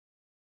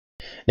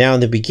 Now,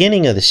 in the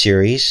beginning of the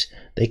series,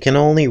 they can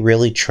only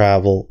really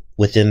travel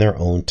within their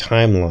own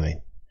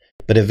timeline,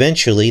 but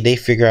eventually they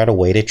figure out a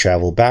way to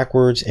travel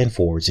backwards and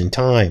forwards in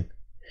time.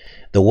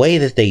 The way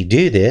that they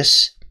do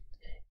this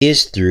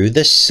is through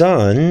the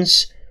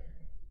sun's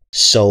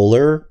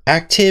solar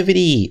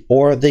activity,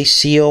 or the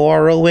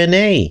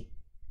CORONA.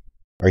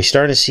 Are you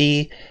starting to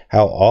see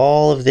how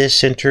all of this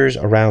centers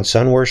around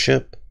sun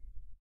worship?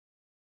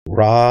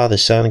 Ra, the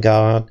sun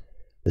god,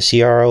 the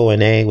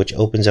CRONA, which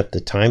opens up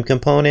the time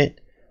component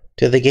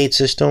to the gate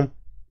system.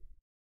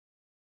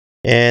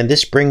 And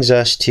this brings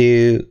us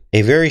to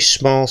a very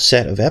small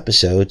set of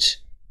episodes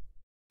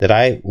that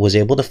I was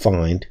able to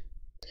find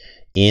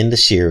in the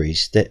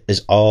series that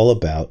is all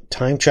about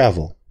time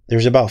travel.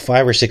 There's about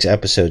 5 or 6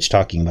 episodes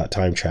talking about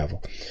time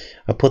travel.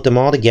 I put them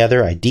all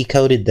together, I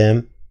decoded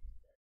them,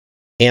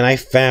 and I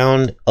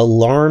found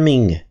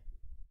alarming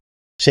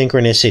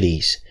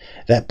synchronicities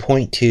that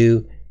point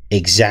to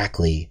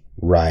exactly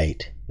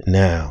right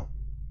now.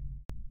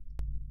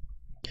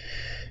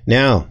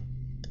 Now,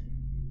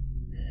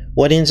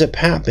 what ends up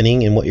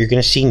happening and what you're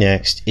going to see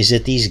next is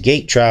that these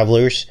gate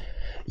travelers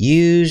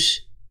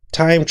use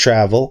time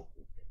travel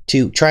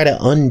to try to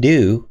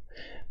undo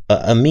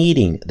a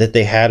meeting that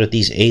they had with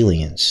these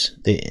aliens.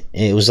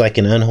 It was like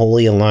an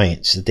unholy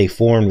alliance that they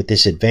formed with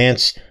this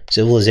advanced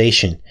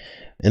civilization.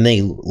 And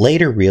they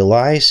later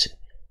realized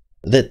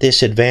that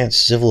this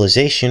advanced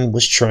civilization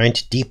was trying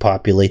to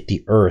depopulate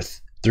the earth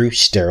through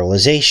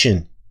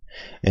sterilization.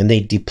 And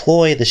they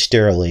deploy the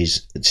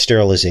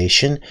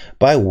sterilization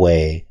by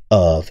way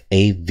of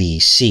a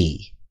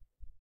VC.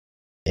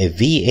 A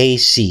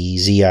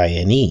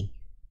VACZINE.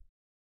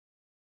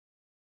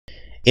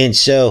 And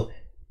so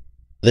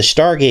the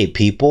Stargate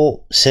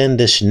people send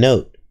this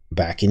note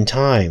back in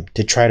time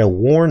to try to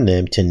warn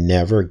them to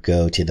never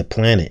go to the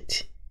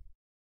planet.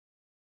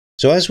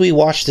 So as we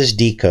watch this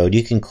decode,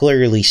 you can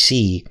clearly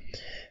see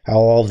how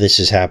all of this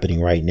is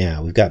happening right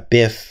now. We've got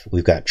Biff,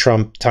 we've got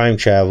Trump, time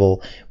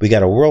travel, we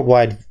got a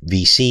worldwide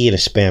VC and a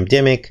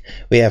spamdemic,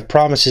 we have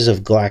promises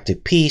of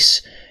galactic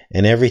peace,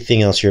 and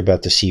everything else you're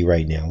about to see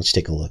right now. Let's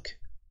take a look.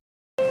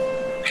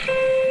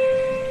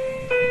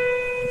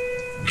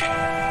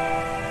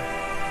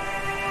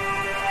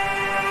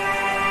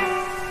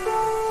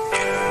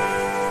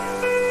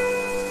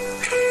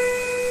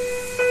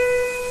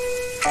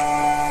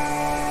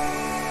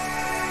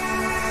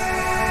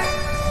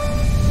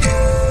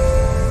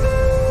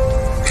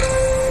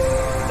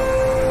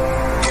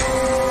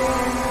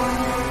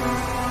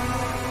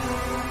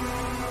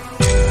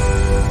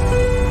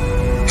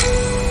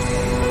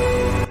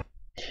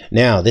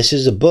 Now, this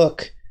is a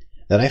book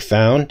that I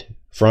found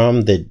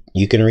from the,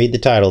 you can read the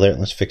title there.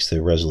 Let's fix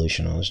the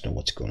resolution on this, know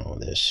what's going on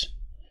with this.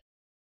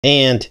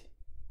 And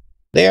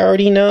they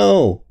already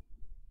know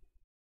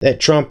that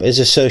Trump is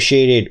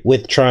associated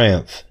with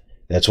Triumph.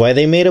 That's why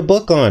they made a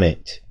book on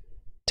it.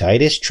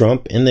 Titus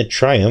Trump and the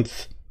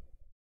Triumph.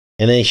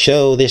 And they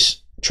show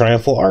this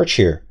triumphal arch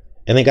here.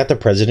 And they got the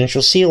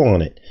presidential seal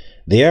on it.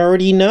 They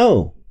already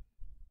know.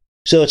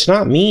 So it's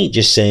not me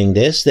just saying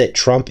this, that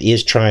Trump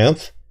is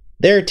Triumph.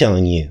 They're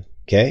telling you,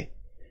 okay?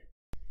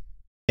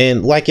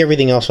 And like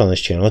everything else on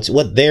this channel, it's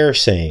what they're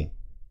saying.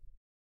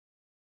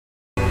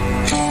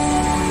 Catch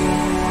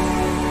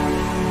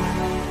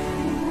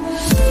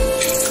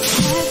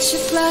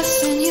your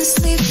breath and you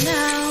sleep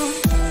now.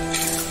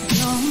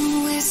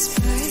 Don't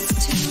whisper,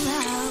 it's too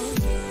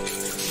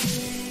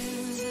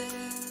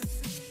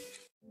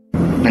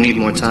loud. I need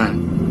more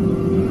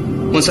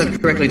time. Once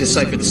I've correctly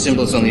deciphered the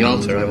symbols on the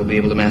altar, I will be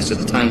able to master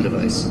the time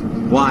device.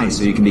 Why?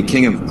 So you can be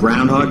king of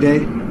Groundhog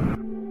Day?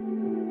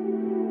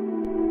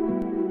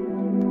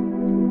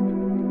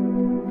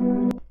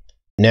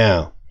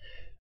 Now,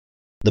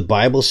 the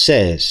Bible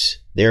says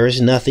there is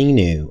nothing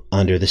new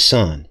under the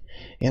sun.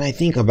 And I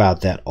think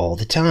about that all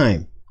the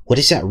time. What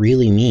does that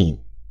really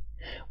mean?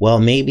 Well,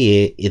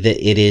 maybe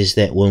it is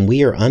that when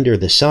we are under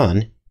the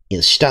sun,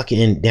 it's stuck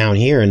in down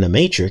here in the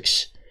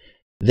matrix,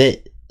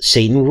 that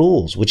Satan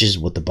rules, which is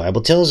what the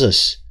Bible tells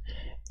us.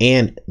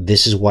 And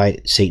this is why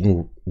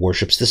Satan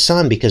worships the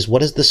sun, because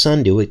what does the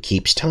sun do? It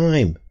keeps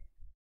time.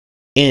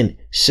 And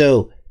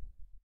so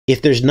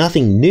if there's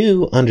nothing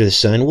new under the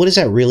sun, what is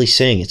that really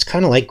saying? It's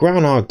kind of like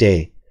Groundhog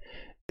Day.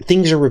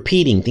 Things are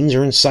repeating, things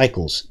are in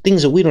cycles,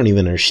 things that we don't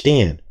even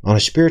understand on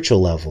a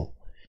spiritual level.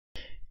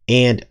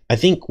 And I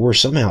think we're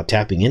somehow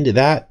tapping into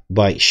that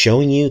by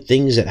showing you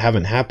things that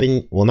haven't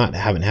happened. Well, not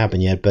haven't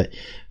happened yet, but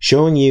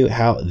showing you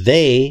how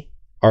they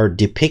are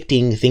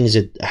depicting things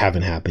that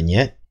haven't happened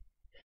yet.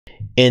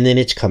 And then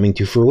it's coming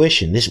to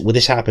fruition.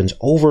 This happens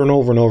over and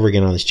over and over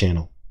again on this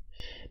channel.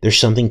 There's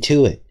something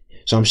to it.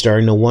 So I'm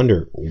starting to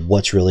wonder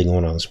what's really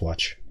going on. Let's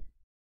watch.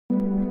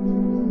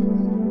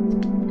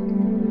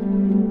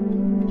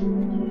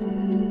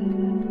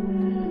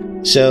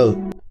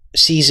 So,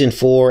 Season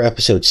 4,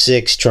 Episode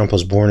 6, Trump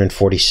was born in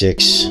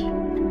 46.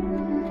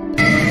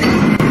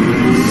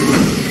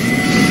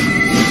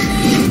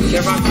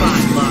 Chevron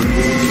 5, locked.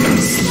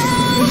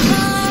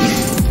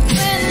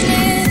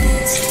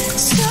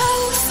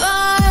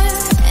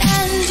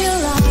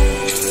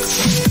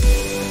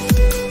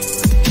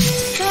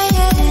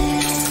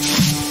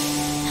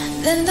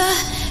 Then the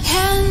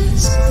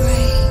hands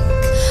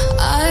break.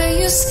 Are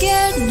you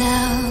scared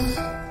now?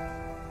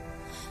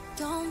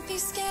 Don't be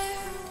scared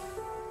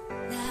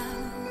now.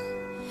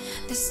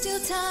 There's still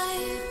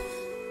time.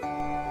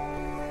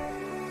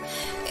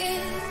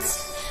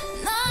 It's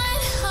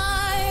not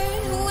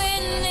hard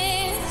when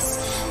it's...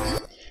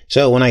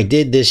 So when I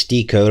did this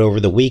decode over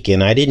the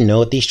weekend, I didn't know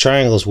what these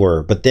triangles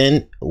were. But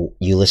then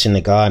you listen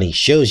to God, He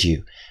shows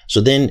you.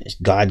 So then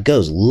God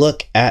goes,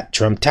 look at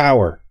Trump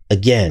Tower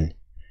again.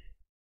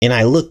 And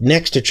I looked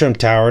next to Trump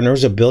Tower, and there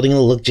was a building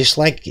that looked just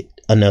like it.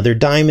 Another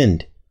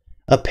diamond.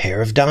 A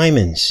pair of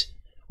diamonds.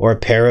 Or a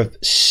pair of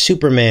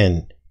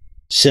Superman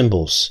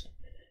symbols.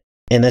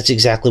 And that's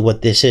exactly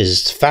what this is.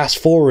 It's fast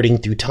forwarding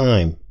through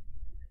time.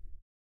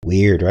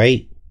 Weird,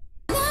 right?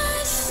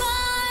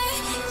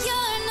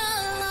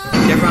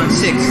 Chevron Chevron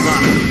 6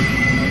 locked.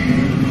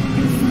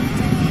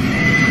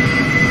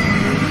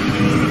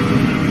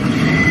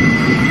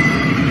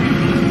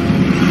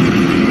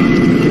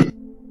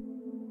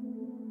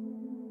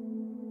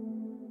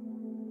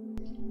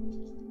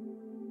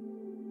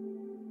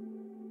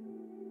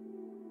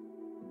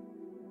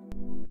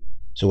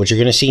 So what you're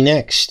going to see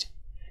next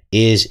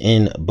is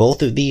in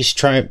both of these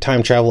time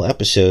travel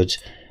episodes,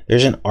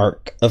 there's an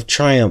arc of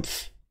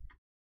triumph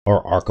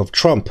or arc of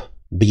Trump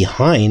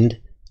behind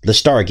the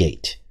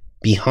Stargate,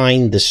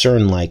 behind the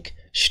CERN-like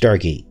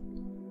Stargate.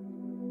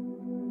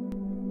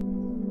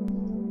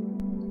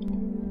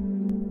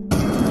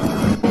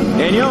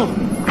 Daniel?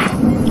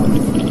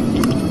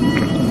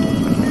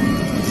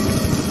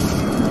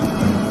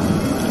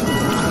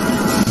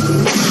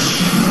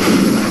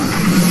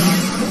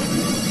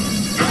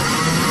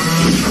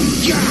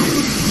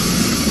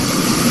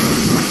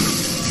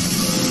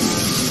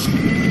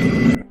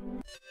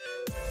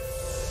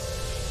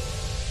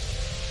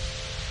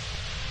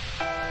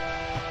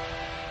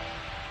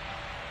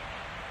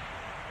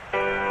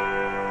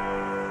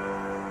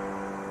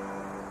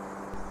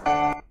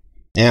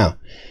 Now,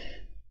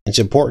 it's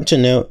important to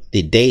note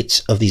the dates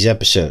of these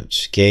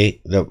episodes,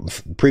 okay? The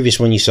previous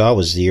one you saw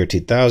was the year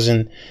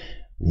 2000,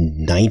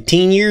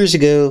 19 years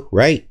ago,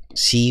 right?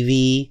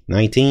 CV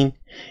 19.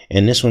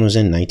 And this one was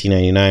in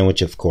 1999,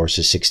 which of course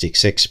is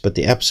 666, but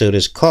the episode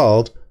is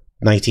called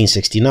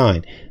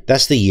 1969.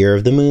 That's the year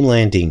of the moon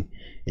landing.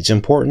 It's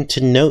important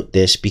to note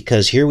this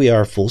because here we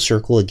are full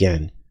circle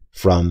again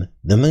from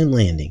the moon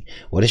landing.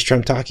 What is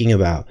Trump talking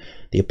about?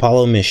 The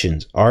Apollo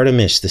missions,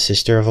 Artemis, the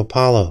sister of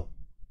Apollo.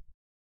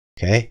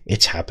 Okay,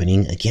 it's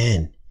happening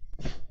again.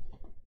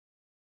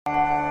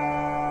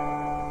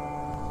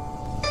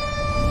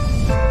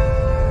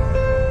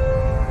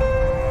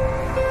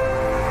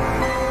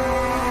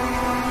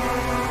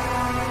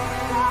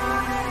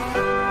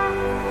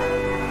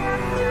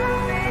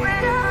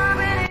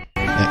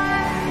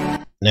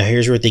 Now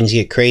here's where things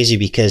get crazy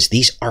because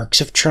these arcs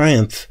of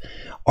triumph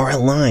are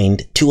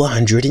aligned to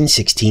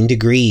 116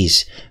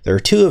 degrees. There are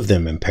two of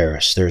them in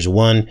Paris. There's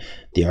one,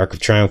 the Arc of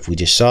Triumph we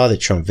just saw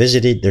that Trump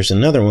visited. There's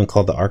another one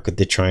called the Arc of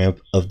the Triumph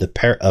of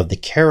the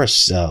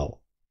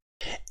Carousel.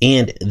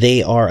 And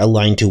they are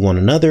aligned to one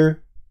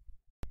another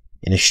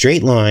in a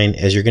straight line,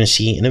 as you're going to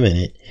see in a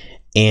minute,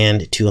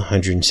 and to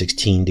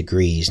 116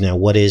 degrees. Now,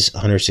 what is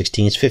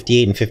 116? It's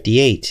 58 and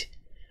 58.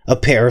 A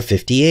pair of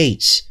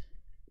 58s.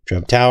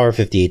 Trump Tower,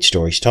 58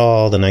 stories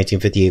tall. The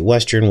 1958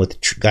 Western with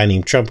a guy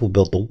named Trump who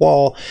built the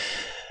wall.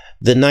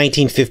 The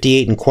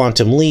 1958 in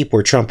Quantum Leap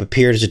where Trump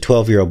appeared as a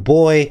 12-year-old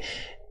boy.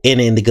 And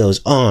then it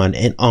goes on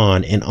and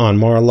on and on.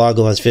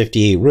 Mar-a-Lago has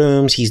 58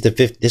 rooms.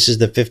 This is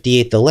the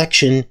 58th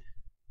election.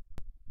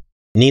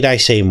 Need I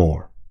say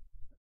more?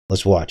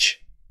 Let's watch.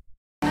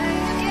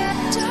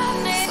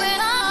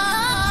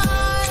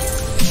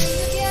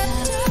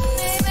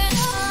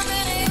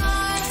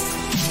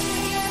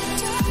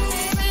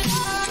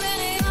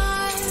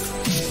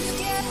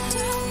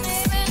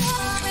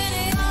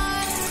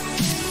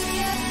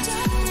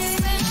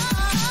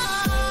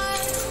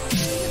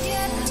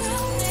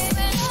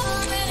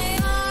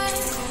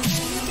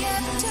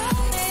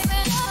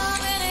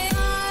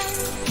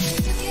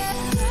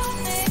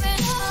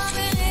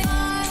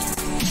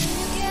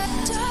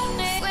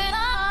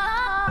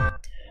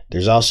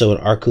 There's also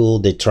an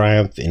Arcul de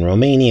Triomphe in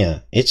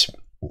Romania. It's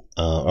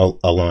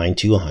aligned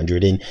to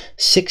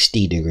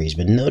 160 degrees.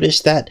 But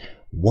notice that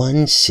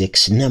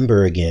 1-6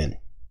 number again.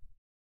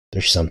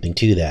 There's something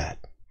to that.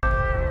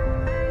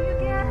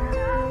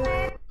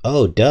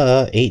 Oh,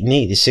 duh. 8 and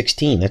 8 is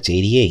 16. That's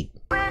 88.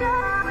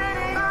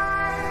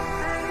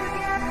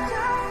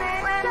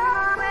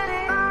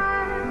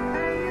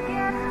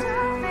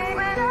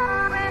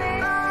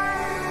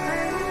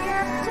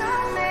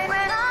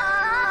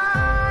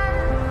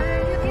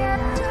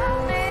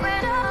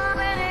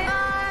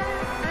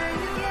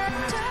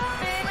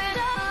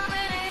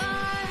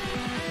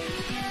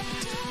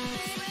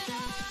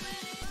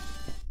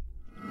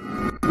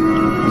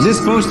 Is this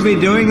supposed to be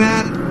doing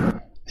that?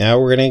 Now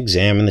we're going to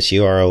examine the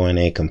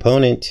CRONA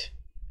component.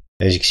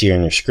 As you can see on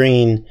your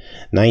screen,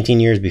 19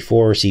 years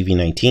before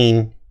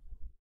CV19.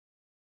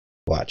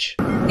 Watch.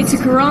 It's a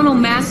coronal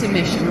mass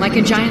emission, like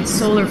a giant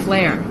solar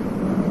flare.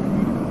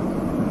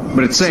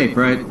 But it's safe,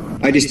 right?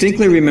 I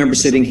distinctly remember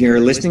sitting here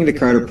listening to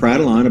Carter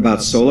prattle on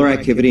about solar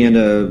activity and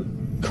a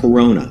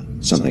corona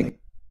something.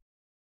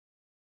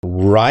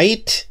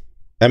 Right?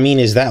 I mean,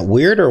 is that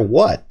weird or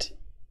what?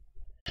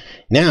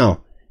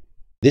 Now,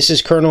 this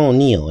is Colonel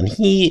O'Neill, and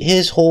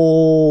his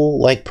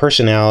whole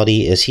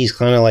personality is he's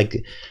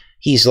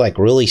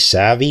really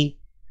savvy,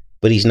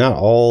 but he's not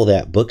all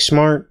that book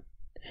smart.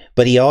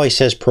 But he always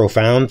says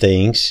profound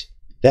things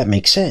that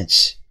make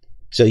sense.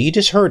 So you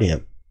just heard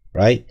him,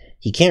 right?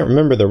 He can't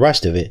remember the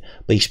rest of it,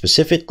 but he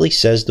specifically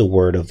says the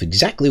word of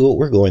exactly what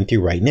we're going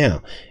through right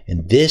now.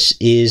 And this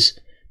is,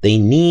 they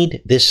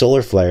need this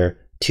solar flare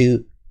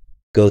to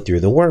go through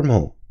the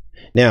wormhole.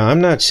 Now,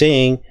 I'm not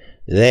saying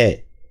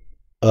that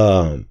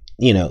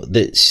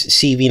the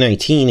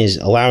CV19 is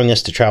allowing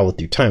us to travel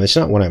through time. That's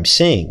not what I'm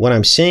saying. What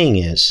I'm saying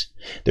is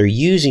They're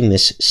using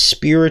this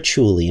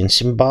spiritually and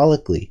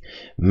symbolically.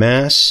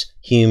 Mass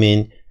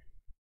human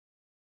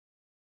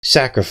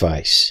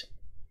sacrifice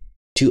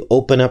to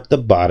open up the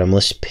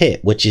bottomless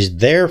pit, which is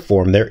their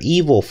form, their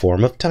evil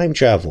form of time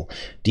travel.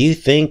 Do you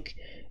think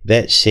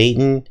that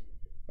Satan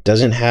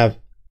doesn't have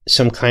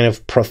some kind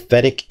of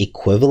prophetic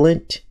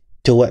equivalent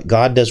to what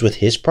God does with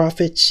his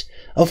prophets?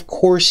 Of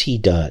course he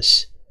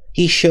does.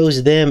 He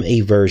shows them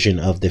a version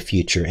of the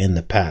future and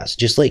the past,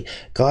 just like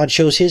God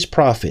shows his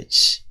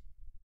prophets.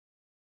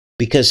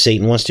 Because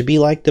Satan wants to be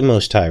like the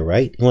Most High,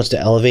 right? He wants to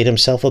elevate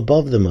himself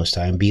above the Most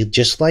High and be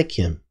just like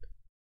him.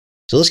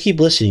 So let's keep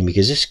listening,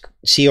 because this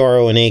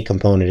CRONA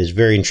component is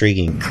very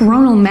intriguing.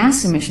 Coronal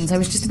mass emissions, I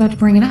was just about to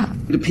bring it up.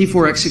 The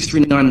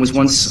P4X639 was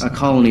once a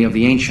colony of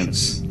the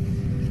ancients.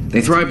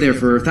 They thrived there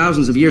for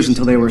thousands of years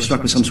until they were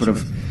struck with some sort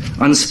of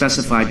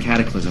unspecified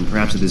cataclysm,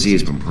 perhaps a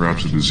disease. 2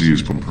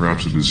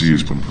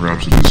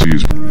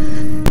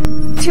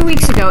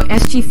 weeks ago,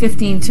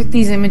 SG-15 took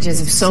these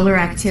images of solar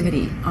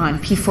activity on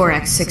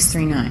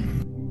P4X639.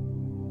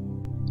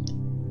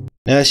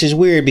 Now this is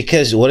weird,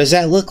 because what does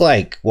that look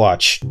like?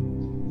 Watch.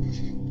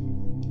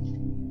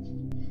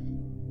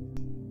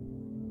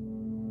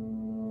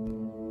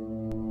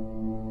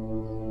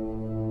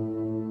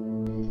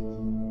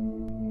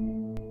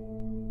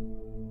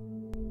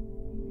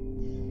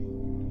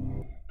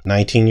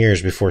 "19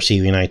 years before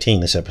CV-19,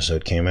 this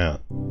episode came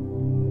out.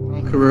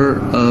 Conqueror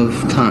of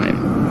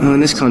time. Well, in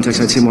this context,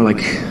 I'd say more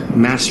like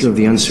master of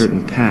the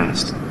uncertain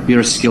past.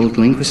 You're a skilled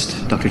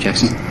linguist, Dr.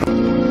 Jackson.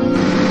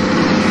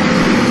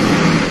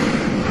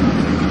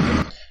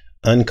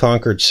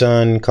 Unconquered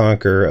sun,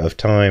 conqueror of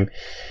time.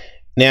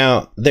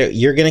 Now,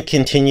 you're going to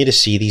continue to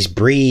see these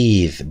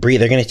breathe.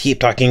 They're going to keep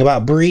talking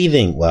about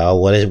breathing.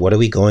 Well, what are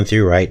we going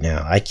through right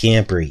now? I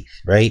can't breathe,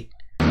 right?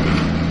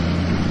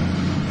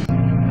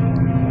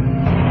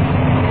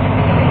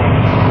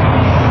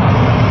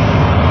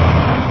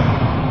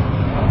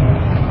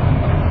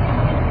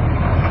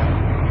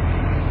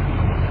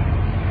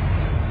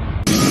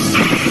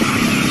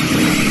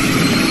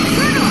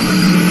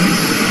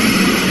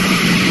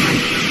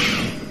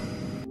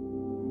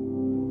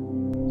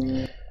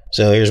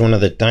 So here's one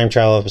of the time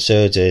travel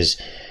episodes, is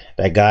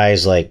that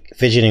guy's like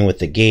fidgeting with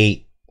the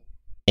gate,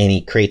 and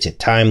he creates a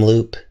time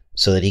loop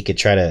so that he could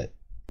try to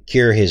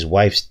cure his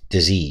wife's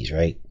disease,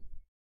 right?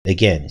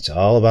 Again, it's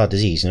all about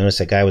disease. Notice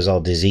that guy was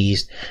all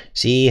diseased.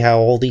 See how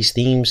all these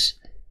themes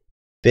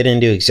fit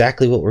into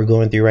exactly what we're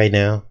going through right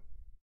now?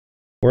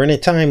 We're in a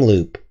time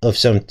loop of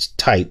some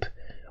type,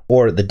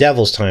 or the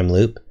devil's time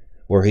loop,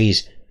 where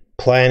he's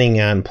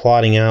planning on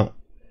plotting out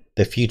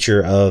the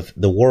future of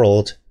the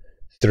world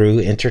through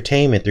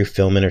entertainment, through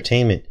film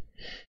entertainment.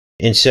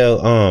 And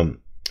so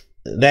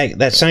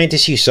that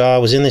scientist you saw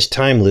was in this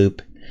time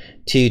loop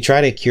to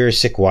try to cure a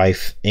sick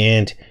wife,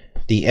 and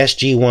the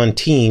SG-1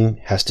 team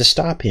has to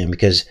stop him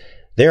because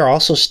they're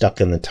also stuck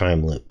in the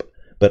time loop.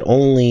 But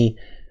only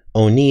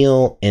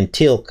O'Neill and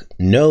Tilk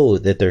know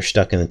that they're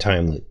stuck in the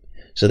time loop.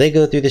 So they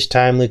go through this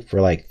time loop for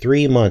like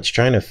 3 months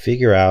trying to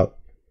figure out.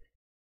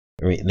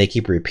 I mean, they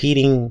keep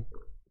repeating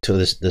to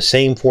the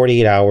same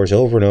 48 hours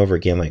over and over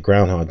again, like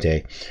Groundhog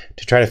Day,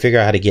 to try to figure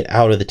out how to get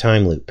out of the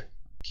time loop.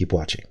 Keep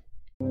watching.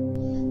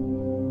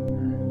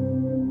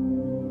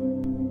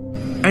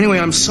 Anyway,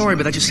 I'm sorry,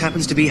 but that just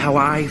happens to be how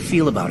I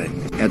feel about it.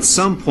 At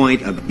some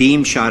point, a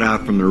beam shot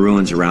out from the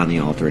ruins around the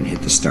altar and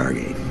hit the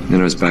Stargate. Then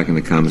I was back in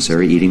the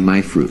commissary eating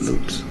my Fruit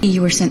Loops.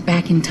 You were sent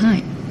back in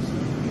time.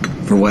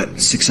 For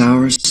what, 6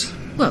 hours?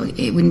 Well,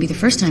 it wouldn't be the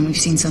first time we've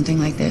seen something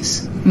like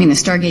this. I mean, the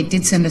Stargate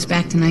did send us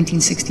back to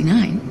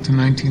 1969.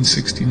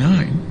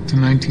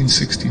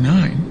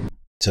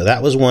 So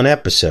that was one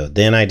episode.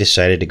 Then I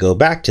decided to go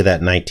back to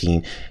that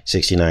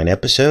 1969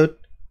 episode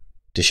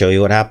to show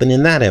you what happened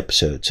in that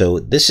episode. So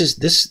this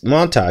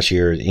montage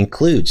here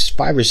includes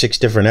 5 or 6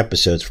 different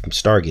episodes from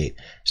Stargate.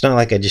 It's not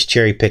like I just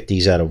cherry picked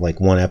these out of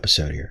like one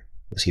episode here.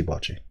 Let's keep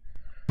watching.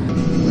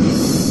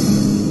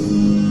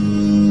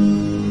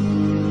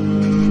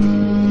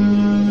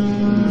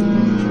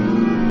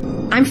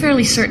 I'm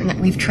fairly certain that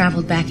we've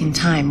traveled back in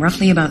time,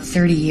 roughly about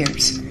 30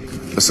 years.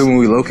 Assuming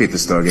we locate the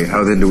Stargate,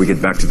 how then do we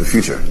get back to the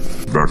future?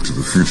 Back to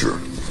the future.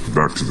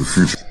 Back to the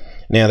future.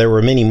 Now, there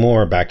were many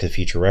more Back to the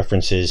Future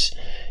references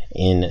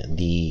in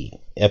the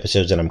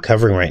episodes that I'm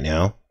covering right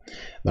now,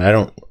 but I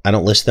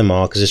don't list them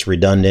all because it's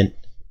redundant.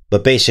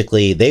 But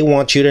basically, they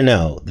want you to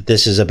know that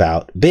this is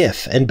about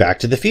Biff and Back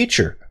to the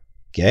Future.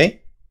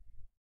 Okay?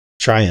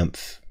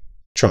 Triumph.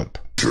 Trump.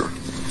 Sure.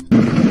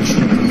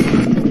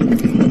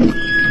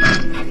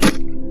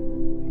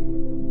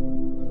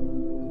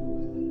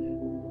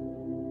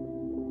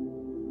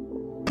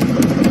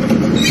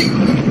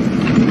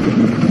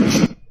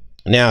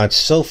 Now, it's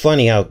so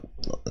funny how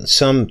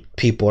some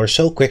people are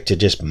so quick to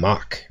just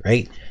mock,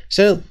 right?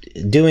 So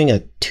doing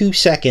a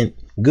 2-second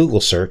Google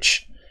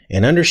search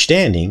and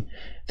understanding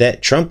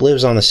that Trump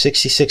lives on the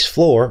 66th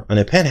floor on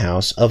a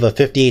penthouse of a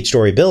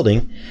 58-story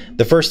building,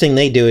 the first thing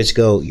they do is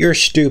go, "You're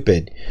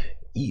stupid.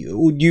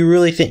 You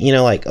really think,"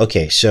 like,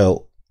 okay,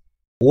 so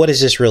what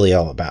is this really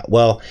all about?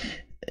 Well,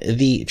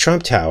 the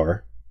Trump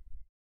Tower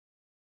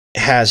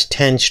has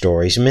 10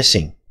 stories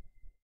missing.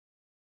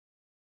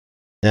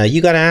 Now,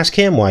 you got to ask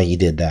him why he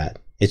did that.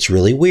 It's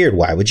really weird.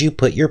 Why would you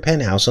put your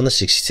penthouse on the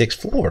 66th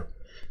floor?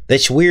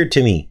 That's weird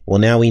to me. Well,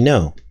 now we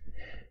know.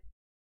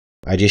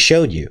 I just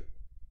showed you.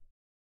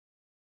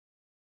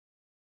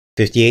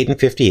 58 and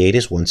 58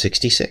 is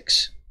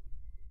 166.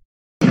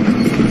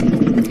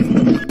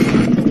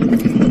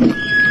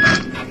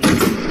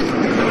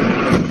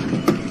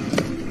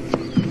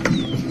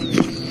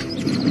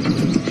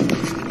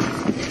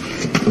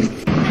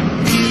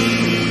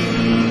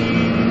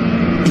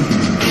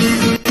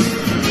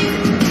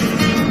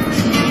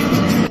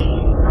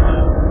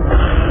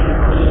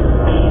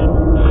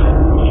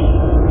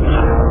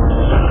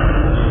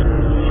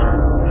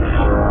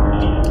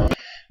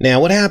 Now,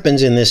 what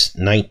happens in this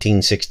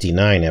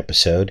 1969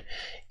 episode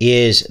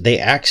is they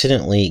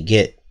accidentally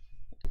get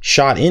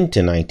shot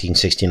into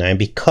 1969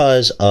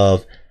 because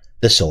of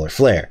the solar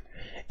flare,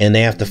 and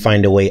they have to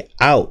find a way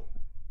out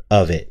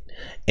of it.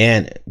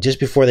 And just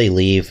before they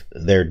leave,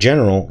 their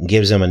general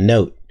gives them a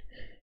note,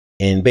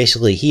 and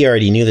basically he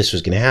already knew this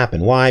was going to happen.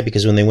 Why?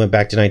 Because when they went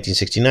back to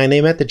 1969, they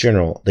met the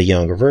general, the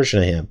younger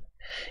version of him,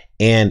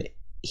 and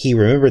he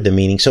remembered the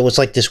meaning. So it's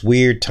like this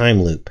weird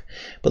time loop.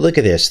 But look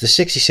at this. The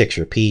 66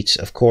 repeats.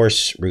 Of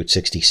course, Route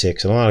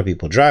 66. And a lot of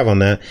people drive on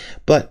that.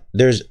 But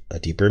there's a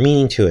deeper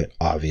meaning to it,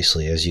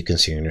 obviously, as you can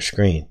see on your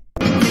screen.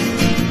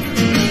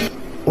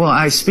 Well,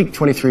 I speak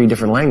 23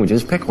 different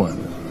languages. Pick one.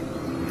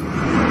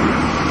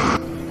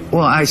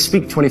 Well, I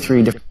speak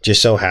 23 different...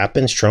 Just so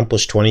happens Trump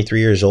was 23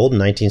 years old in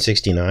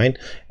 1969.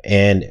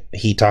 And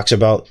he talks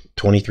about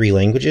 23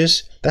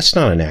 languages. That's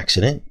not an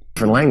accident.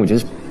 Different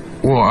languages.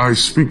 Well, I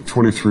speak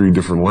 23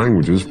 different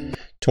languages.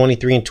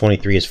 23 and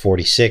 23 is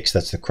 46.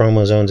 That's the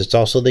chromosomes. It's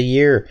also the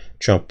year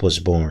Trump was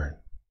born.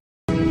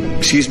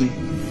 Excuse me.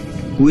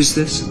 Who is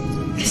this?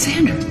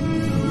 Cassandra.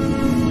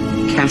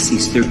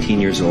 Cassie's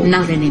 13 years old.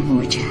 Not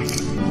anymore, Jack.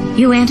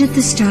 You entered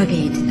the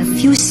Stargate a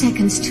few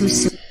seconds too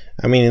soon.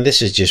 I mean,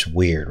 this is just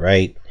weird,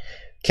 right?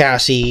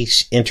 Cassie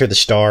entered the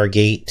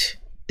Stargate.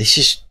 It's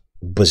just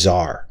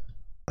bizarre.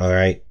 All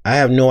right. I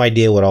have no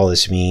idea what all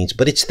this means,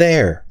 but it's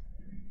there.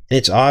 And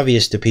it's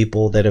obvious to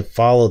people that have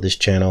followed this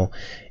channel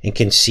and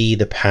can see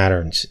the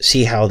patterns,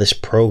 see how this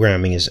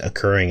programming is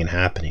occurring and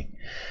happening.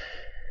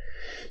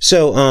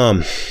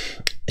 So,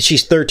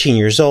 she's 13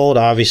 years old.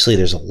 Obviously,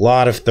 there's a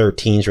lot of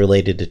 13s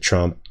related to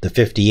Trump. The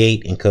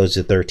 58 encodes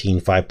the 13.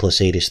 5 plus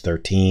 8 is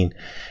 13.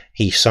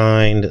 He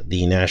signed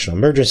the national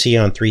emergency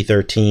on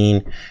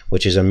 3/13,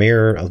 which is a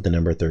mirror of the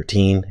number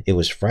 13. It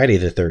was Friday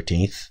the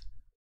 13th,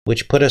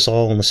 which put us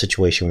all in the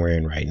situation we're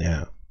in right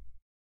now.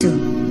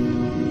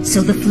 So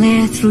the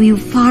flare threw you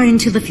far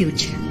into the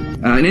future.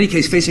 In any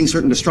case, facing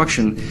certain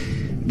destruction,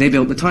 they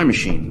built the time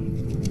machine.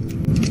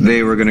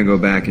 They were going to go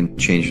back and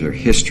change their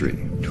history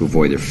to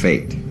avoid their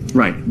fate.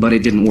 Right, but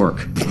it didn't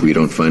work. If we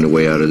don't find a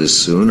way out of this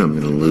soon, I'm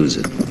going to lose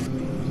it.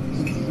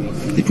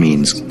 It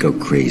means go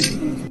crazy.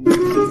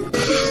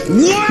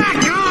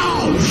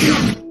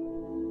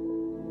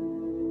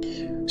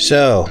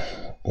 So,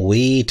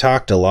 we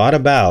talked a lot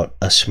about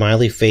a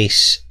smiley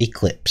face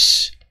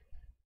eclipse.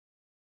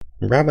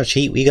 Remember how much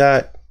heat we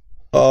got?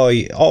 Oh,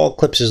 all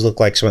eclipses look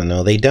like something.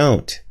 No, they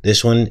don't.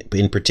 This one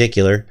in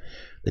particular,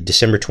 the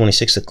December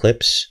 26th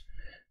eclipse,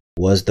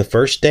 was the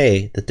first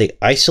day that they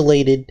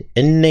isolated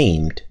and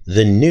named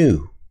the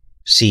new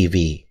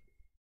CV.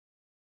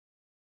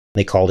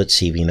 They called it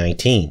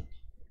CV-19.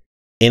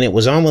 And it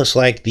was almost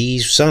like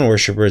these sun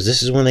worshippers,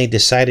 this is when they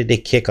decided to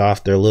kick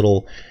off their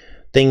little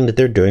thing that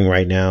they're doing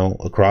right now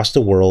across the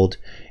world.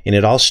 And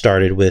it all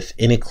started with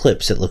an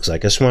eclipse that looks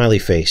like a smiley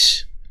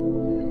face.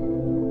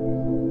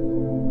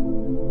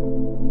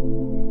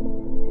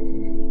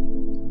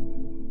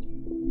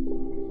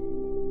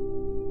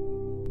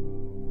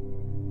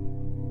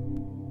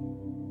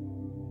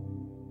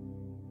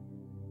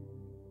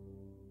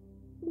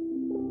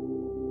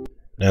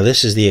 Now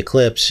this is the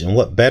eclipse, and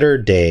what better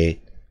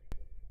day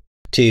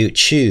to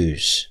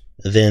choose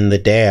than the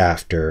day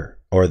after,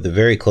 or the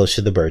very close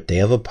to the birthday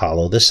of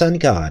Apollo, the sun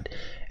god,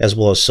 as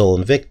well as Sol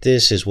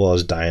Invictus, as well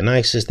as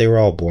Dionysus. They were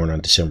all born on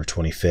December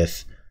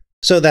 25th.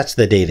 So that's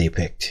the day they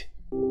picked.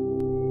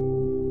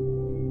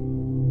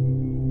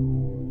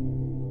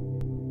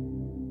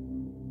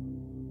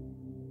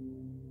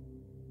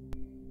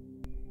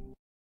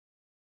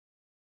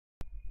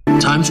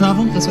 Time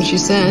travel? That's what she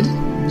said.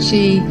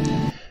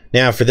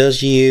 Now, for those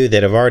of you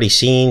that have already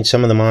seen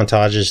some of the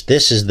montages,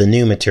 this is the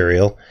new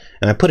material.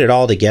 And I put it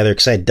all together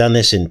because I had done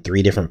this in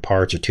 3 different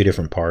parts or 2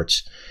 different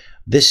parts.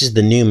 This is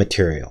the new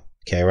material.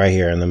 Okay, right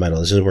here in the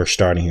middle. This is where we're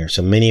starting here.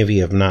 So many of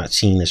you have not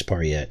seen this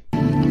part yet.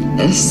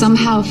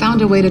 Somehow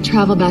found a way to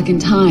travel back in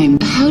time.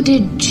 How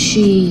did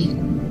she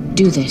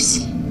do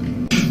this?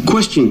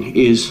 Question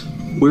is,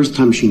 where's the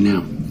time machine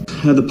now?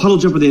 The puddle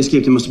jumper they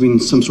escaped in must have been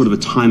some sort of a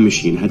time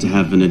machine. Had to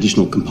have an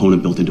additional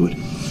component built into it.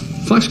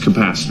 Flux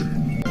capacitor.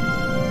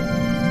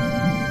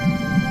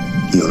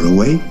 You're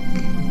awake?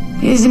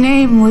 His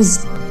name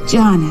was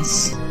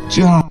Jonas.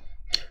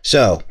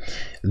 So,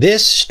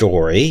 This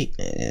story,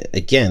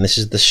 again, this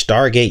is the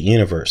Stargate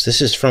universe.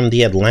 This is from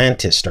the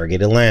Atlantis,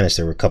 Stargate Atlantis.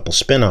 There were a couple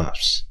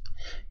spin-offs.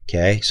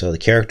 Okay, so the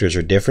characters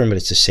are different, but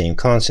it's the same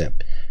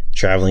concept.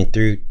 Traveling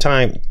through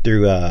time,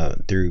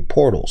 through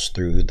portals,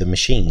 through the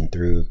machine,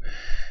 through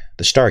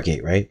the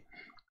Stargate, right?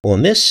 Well,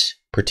 in this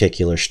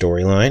particular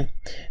storyline,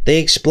 they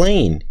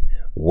explain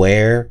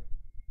where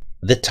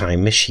the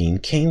time machine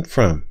came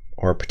from,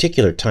 or a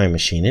particular time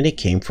machine, and it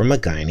came from a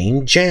guy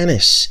named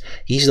Janus.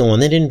 He's the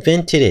one that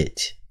invented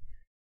it.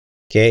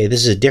 Okay,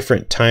 this is a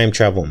different time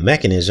travel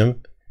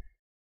mechanism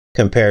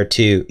compared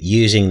to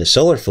using the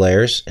solar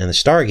flares and the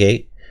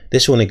Stargate.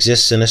 This one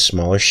exists in a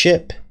smaller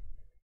ship.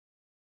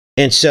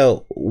 And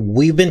so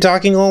we've been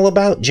talking all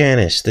about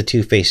Janus, the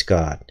two-faced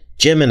god.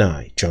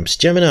 Gemini trumps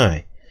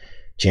Gemini.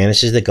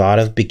 Janus is the god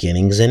of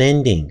beginnings and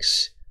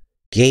endings,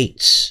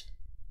 gates,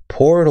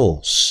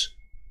 portals,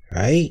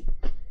 right?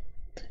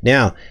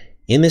 Now,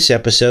 in this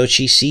episode,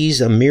 she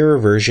sees a mirror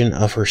version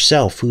of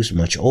herself who's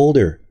much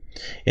older.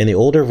 And the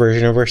older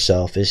version of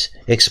herself is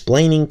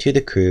explaining to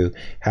the crew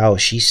how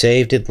she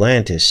saved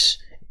Atlantis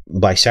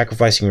by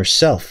sacrificing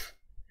herself.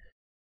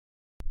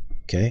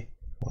 Okay,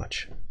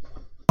 watch.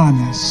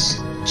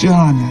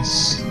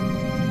 Janus.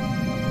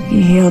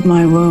 He healed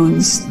my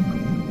wounds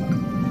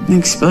and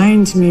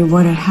explained to me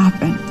what had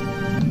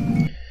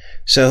happened.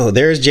 So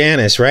there's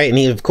Janus, right?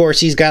 And of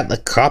course, he's got the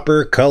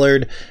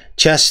copper-colored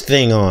chest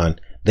thing on.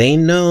 They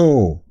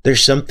know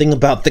there's something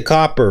about the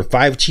copper.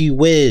 5G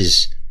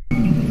whiz.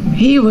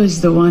 He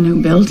was the one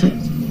who built it.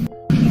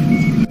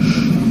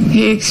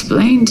 He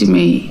explained to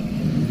me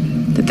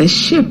that the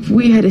ship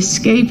we had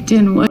escaped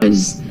in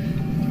was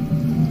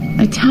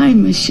a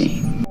time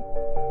machine.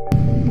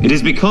 It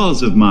is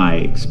because of my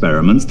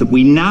experiments that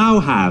we now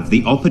have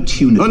the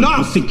opportunity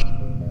to think.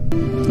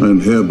 I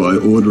am hereby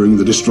ordering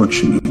the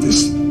destruction of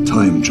this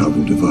time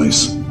travel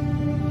device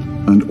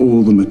and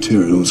all the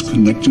materials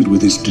connected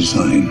with its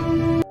design.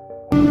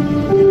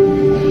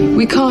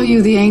 We call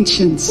you the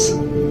Ancients,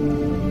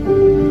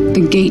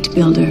 the Gate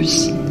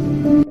Builders.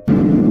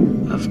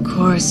 Of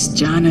course,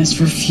 Janus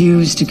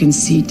refused to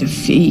concede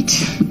defeat.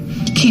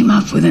 He came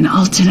up with an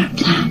alternate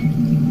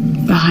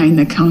plan behind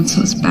the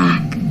Council's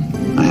back.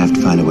 I have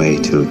to find a way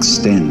to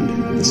extend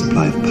the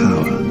supply of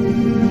power.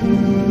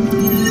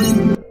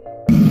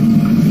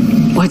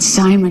 What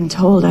Simon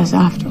told us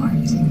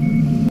afterwards.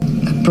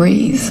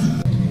 Breathe.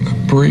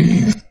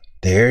 Breathe.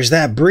 There's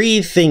that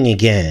breathe thing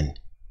again.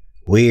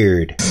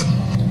 Weird.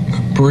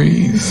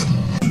 Breathe.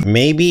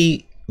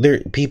 Maybe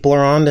people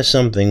are onto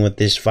something with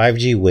this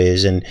 5G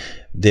whiz and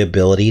the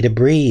ability to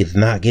breathe,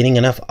 not getting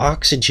enough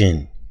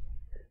oxygen.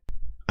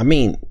 I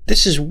mean,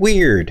 this is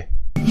weird.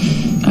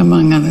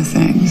 Among other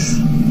things.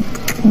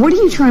 What are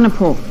you trying to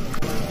pull?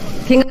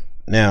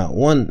 Now,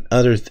 one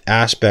other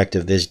aspect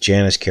of this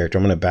Janus character,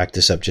 I'm going to back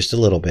this up just a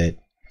little bit,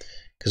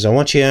 because I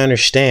want you to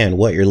understand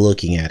what you're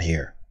looking at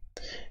here.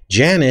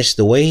 Janus,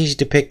 the way he's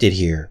depicted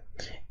here,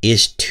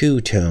 is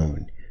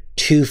two-tone,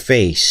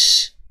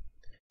 two-face.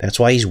 That's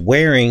why he's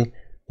wearing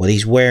what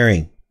he's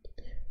wearing.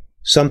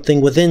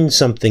 Something within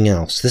something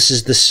else. This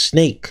is the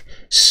snake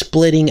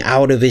splitting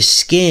out of his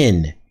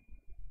skin.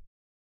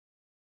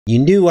 You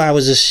knew I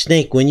was a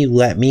snake when you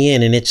let me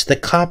in, and it's the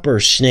copper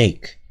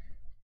snake.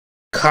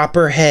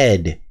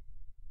 Copperhead.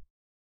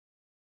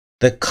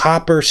 The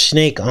copper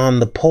snake on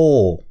the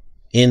pole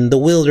in the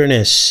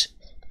wilderness.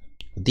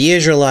 The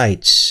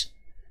Israelites.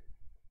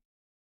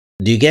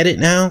 Do you get it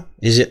now?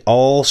 Is it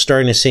all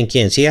starting to sink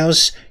in? See how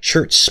his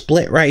shirt's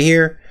split right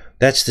here?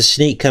 That's the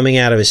snake coming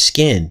out of his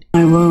skin.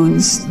 My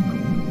wounds.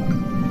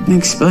 And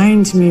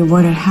explained to me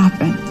what had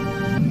happened.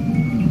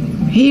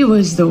 He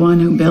was the one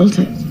who built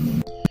it.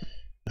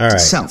 All right.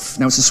 Self.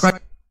 Now it's described.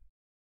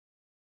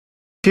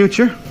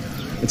 Future.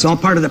 It's all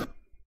part of the.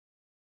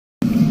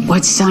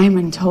 What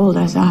Simon told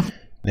us after.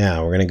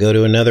 Now we're going to go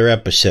to another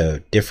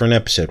episode. Different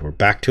episode. We're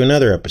back to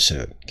another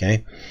episode.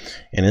 Okay.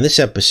 And in this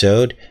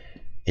episode,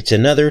 it's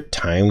another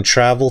time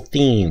travel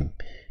theme.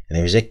 And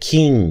there's a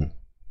king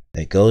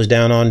that goes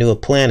down onto a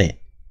planet.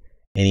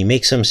 And he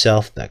makes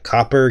himself the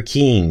Copper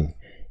King.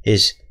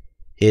 His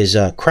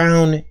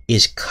crown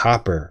is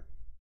copper.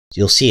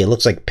 You'll see it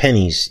looks like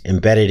pennies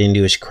embedded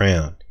into his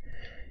crown.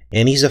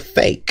 And he's a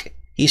fake.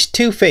 He's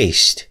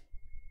two-faced.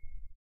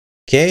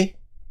 Okay?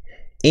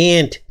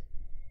 And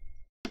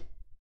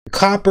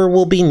copper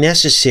will be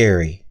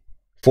necessary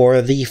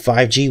for the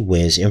 5G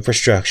whiz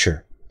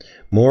infrastructure.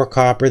 More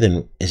copper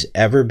than has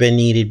ever been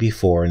needed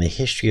before in the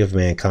history of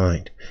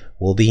mankind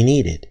will be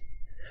needed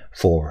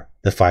for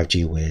the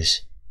 5G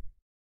whiz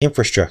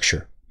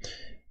infrastructure.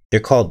 They're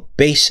called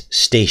base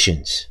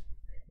stations,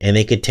 and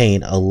they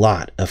contain a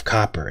lot of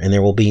copper, and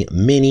there will be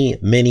many,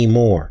 many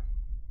more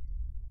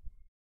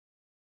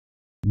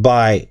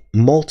by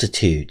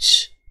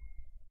multitudes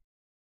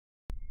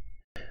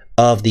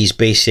of these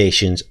base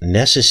stations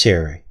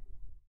necessary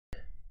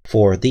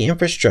for the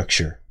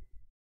infrastructure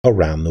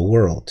around the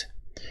world.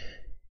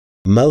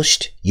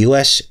 Most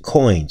US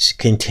coins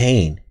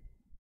contain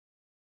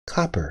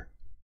copper.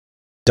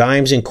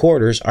 Dimes and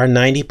quarters are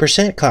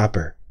 90%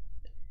 copper.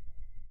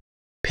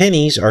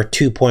 Pennies are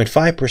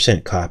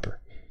 2.5% copper.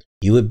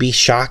 You would be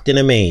shocked and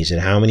amazed at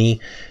how many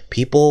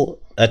people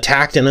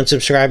attacked and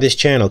unsubscribed this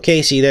channel.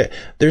 Casey,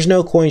 there's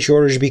no coin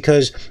shortage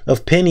because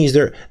of pennies.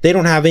 They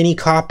don't have any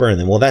copper in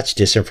them. Well, that's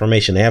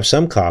disinformation. They have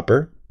some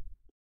copper.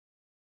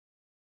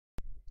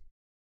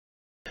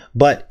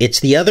 But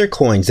it's the other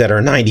coins that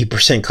are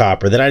 90%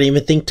 copper that I didn't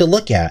even think to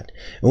look at.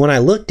 And when I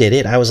looked at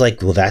it, I was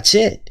like, well, that's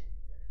it.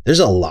 There's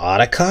a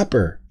lot of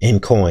copper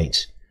in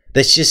coins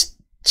that's just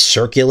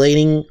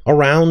circulating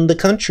around the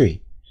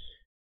country.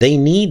 They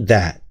need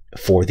that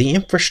for the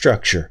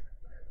infrastructure.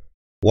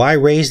 Why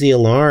raise the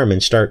alarm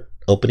and start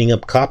opening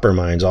up copper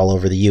mines all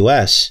over the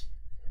US?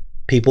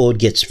 People would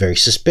get very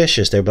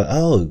suspicious. They'd be like,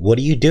 oh, what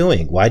are you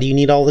doing? Why do you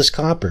need all this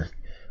copper?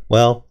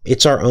 Well,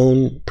 it's our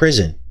own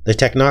prison, the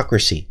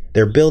technocracy.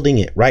 They're building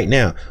it right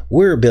now.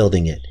 We're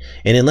building it.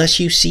 And unless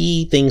you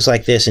see things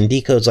like this and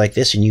decodes like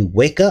this and you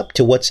wake up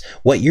to what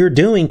you're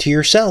doing to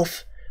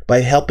yourself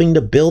by helping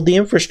to build the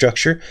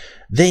infrastructure,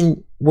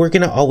 then we're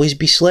going to always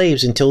be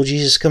slaves until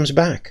Jesus comes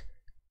back.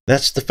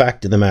 That's the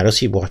fact of the matter. Let's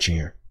keep watching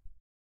here.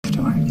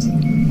 Afterwards.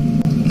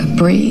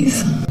 Breathe.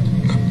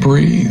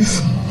 Breathe.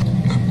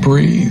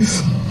 Breathe.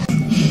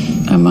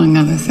 Among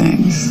other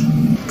things.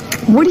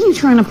 What are you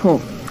trying to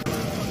pull?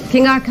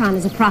 King Archon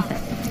is a prophet.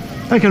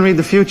 I can read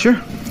the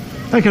future.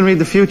 I can read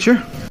the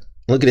future.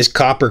 Look at his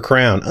copper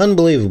crown.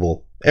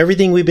 Unbelievable.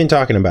 Everything we've been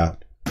talking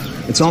about.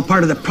 It's all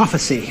part of the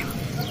prophecy.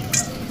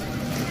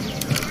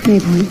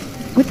 Mayborn,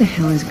 what the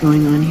hell is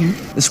going on here?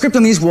 The script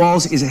on these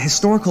walls is a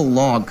historical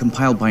log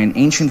compiled by an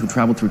ancient who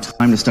traveled through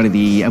time to study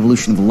the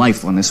evolution of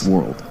life on this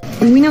world.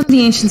 We know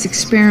the ancients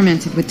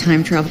experimented with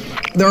time travel.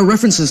 There are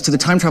references to the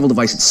time travel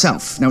device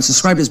itself. Now, it's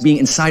described as being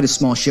inside a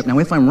small ship. Now,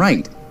 if I'm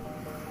right,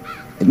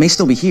 it may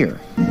still be here.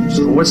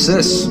 So what's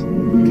this?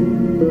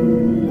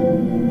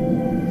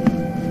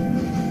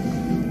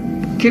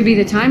 Could be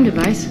the time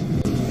device.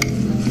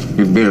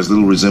 It bears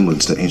little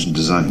resemblance to ancient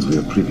designs we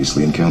have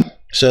previously encountered.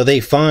 So they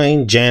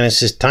find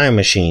Janus's time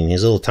machine,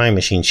 his little time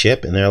machine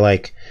ship, and they're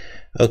like,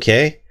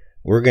 okay,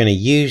 we're going to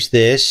use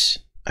this.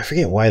 I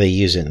forget why they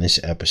use it in this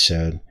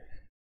episode.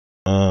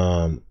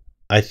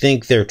 I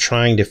think they're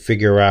trying to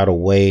figure out a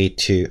way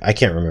to... I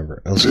can't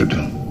remember. Well,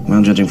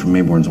 judging from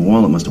Mayborn's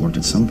wall, it must have worked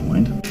at some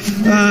point.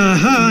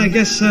 I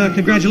guess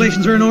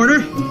congratulations are in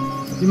order.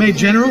 You made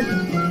general.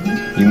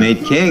 You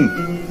made king.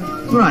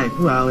 Right,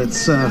 well,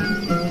 it's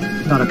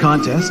not a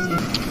contest.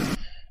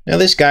 Now,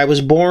 this guy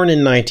was born in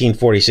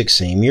 1946,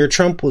 same year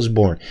Trump was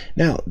born.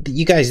 Now,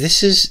 you guys,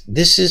 this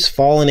is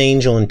fallen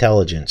angel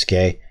intelligence,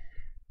 okay?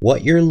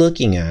 What you're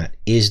looking at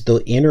is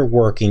the inner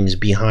workings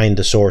behind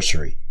the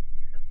sorcery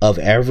of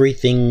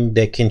everything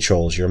that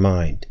controls your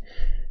mind.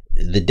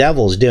 The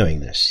devil's doing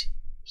this.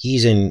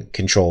 He's in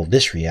control of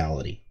this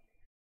reality.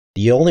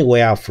 The only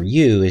way out for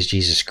you is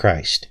Jesus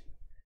Christ.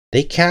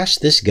 They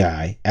cast this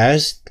guy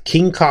as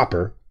King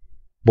Copper,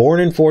 born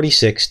in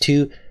 46,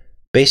 to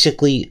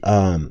basically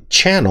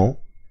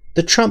channel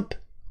the Trump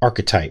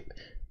archetype.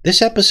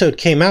 This episode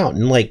came out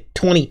in like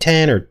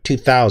 2010 or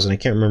 2000. I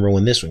can't remember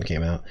when this one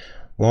came out.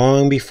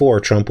 Long before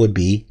Trump would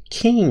be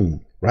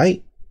king,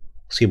 right?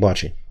 Let's keep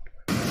watching.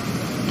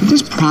 Did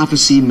this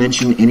prophecy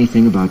mention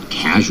anything about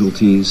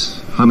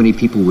casualties? How many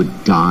people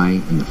would die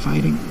in the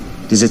fighting?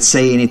 Does it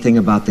say anything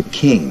about the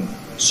king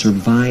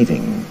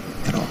surviving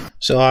at all?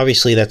 So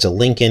obviously that's a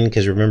Lincoln,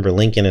 because remember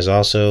Lincoln is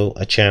also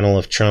a channel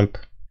of Trump.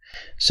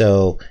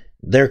 So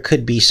there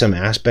could be some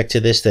aspect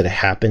to this that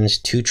happens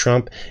to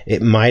Trump.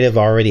 It might have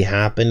already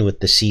happened with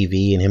the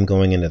CV and him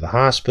going into the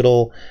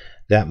hospital.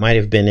 That might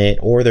have been it.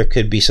 Or there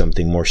could be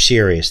something more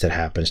serious that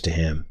happens to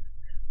him.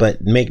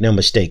 But make no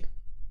mistake,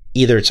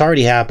 either it's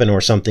already happened or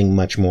something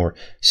much more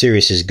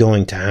serious is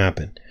going to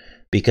happen,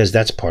 because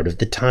that's part of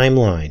the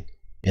timeline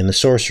in the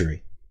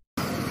sorcery.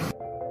 Do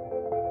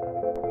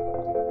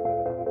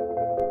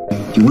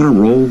you want to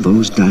roll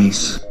those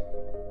dice?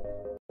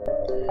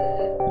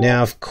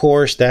 Now, of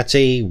course, that's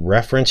a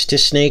reference to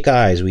Snake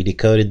Eyes. We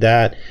decoded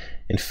that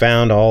and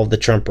found all the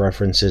Trump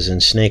references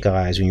in Snake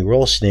Eyes. When you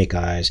roll Snake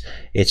Eyes,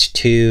 it's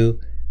 2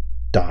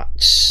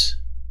 dots.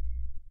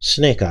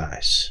 Snake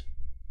Eyes.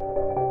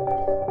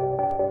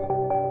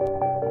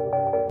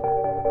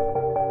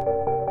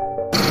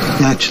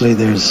 Actually,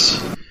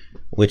 there's...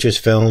 Which was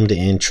filmed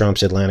in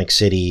Trump's Atlantic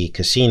City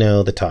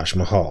casino, the Taj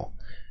Mahal.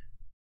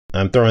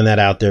 I'm throwing that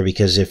out there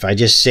because if I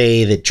just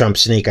say that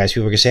Trump's Snake Eyes,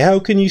 people are going to say, how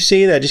can you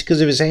say that just because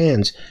of his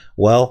hands?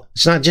 Well,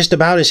 it's not just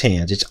about his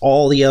hands. It's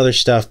all the other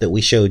stuff that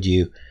we showed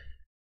you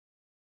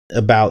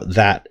about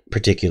that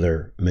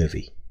particular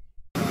movie.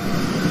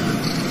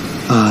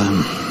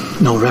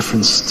 No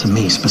reference to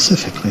me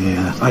specifically.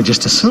 I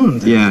just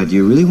assumed. Yeah, do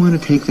you really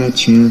want to take that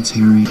chance,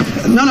 Harry?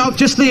 No,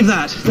 just leave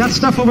that. That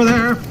stuff over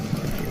there.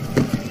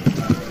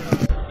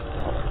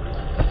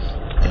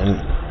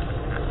 And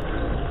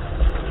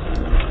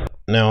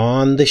now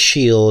on the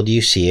shield,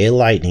 you see a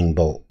lightning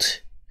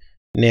bolt.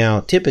 Now,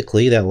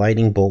 typically, that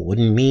lightning bolt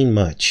wouldn't mean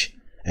much,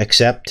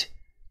 except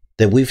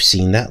that we've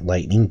seen that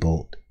lightning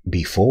bolt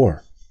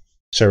before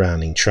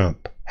surrounding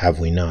Trump, have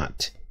we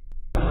not?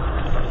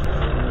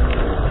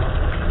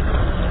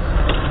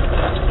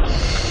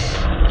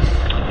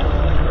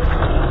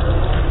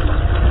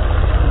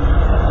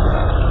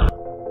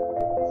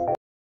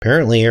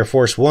 Apparently, Air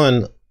Force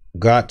One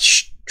got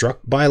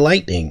struck by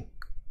lightning.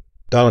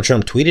 Donald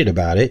Trump tweeted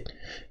about it.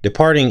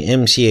 Departing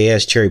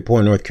MCAS Cherry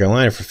Point, North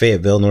Carolina for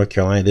Fayetteville, North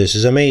Carolina. This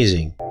is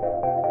amazing.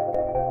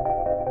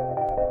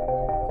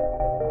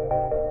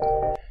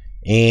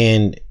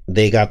 And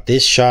they got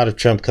this shot of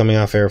Trump coming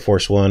off Air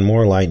Force One.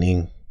 More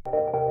lightning.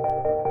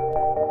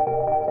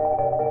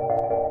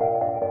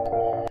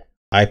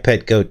 I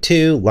Pet Goat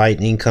 2.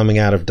 Lightning coming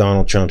out of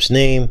Donald Trump's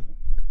name,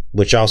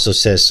 which also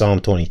says Psalm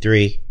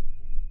 23.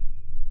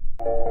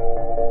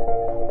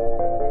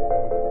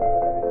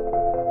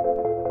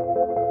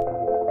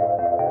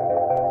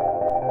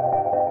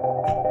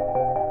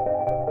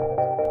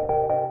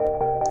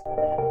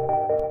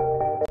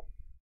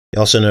 You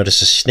also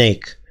notice a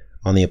snake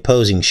on the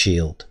opposing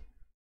shield.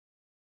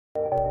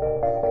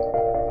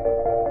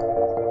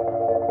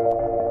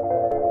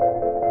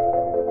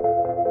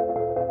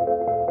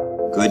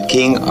 Good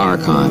King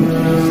Archon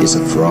is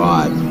a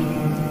fraud.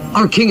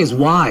 Our king is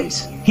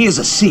wise. He is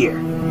a seer.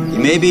 He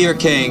may be your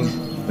king,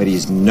 but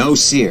he's no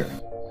seer.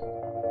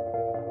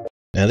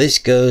 Now this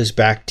goes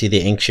back to the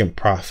ancient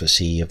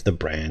prophecy of the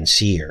brand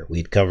seer.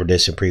 We'd covered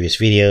this in previous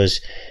videos.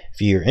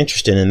 If you're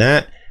interested in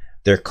that,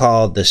 they're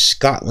called the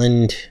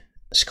Scottish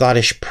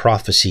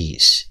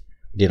prophecies.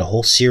 We did a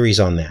whole series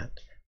on that.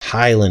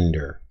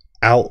 Highlander,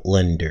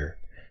 Outlander.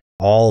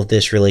 All of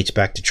this relates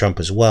back to Trump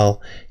as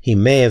well. He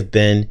may have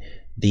been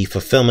the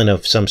fulfillment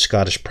of some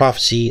Scottish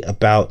prophecy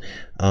about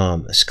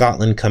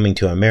Scotland coming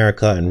to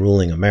America and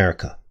ruling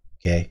America.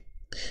 Okay,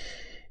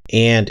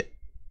 and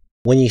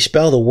when you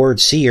spell the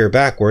word seer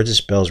backwards, it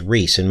spells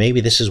Reese, and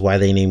maybe this is why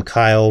they named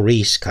Kyle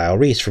Reese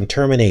from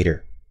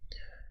Terminator.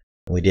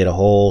 We did a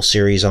whole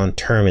series on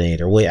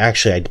Terminator.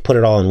 I put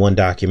it all in one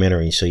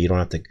documentary so you don't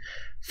have to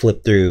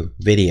flip through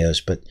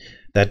videos, but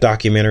that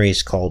documentary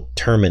is called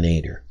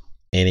Terminator,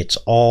 and it's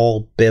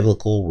all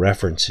biblical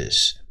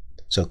references.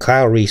 So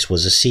Kyle Reese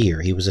was a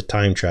seer. He was a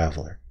time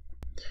traveler.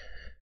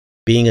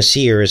 Being a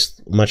seer is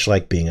much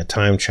like being a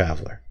time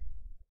traveler.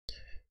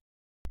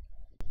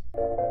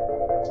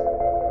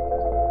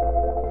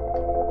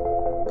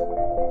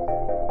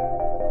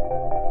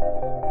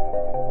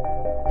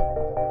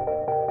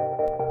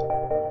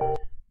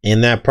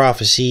 In that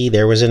prophecy,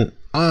 there was an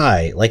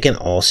eye, like an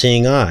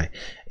all-seeing eye.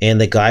 And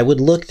the guy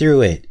would look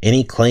through it, and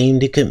he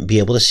claimed to be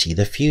able to see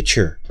the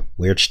future.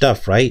 Weird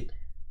stuff, right?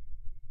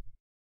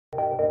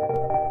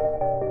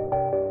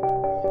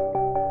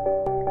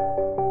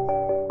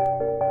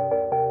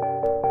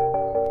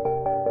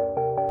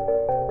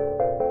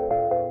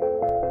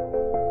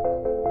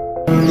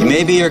 He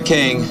may be your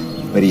king,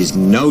 but he's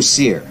no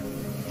seer.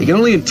 He can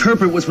only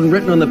interpret what's been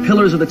written on the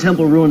pillars of the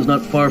temple ruins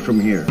not far from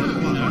here.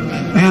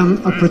 I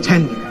am a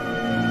pretender.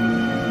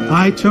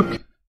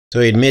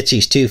 So he admits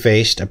he's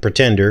two-faced, a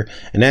pretender,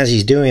 and as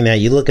he's doing that,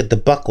 you look at the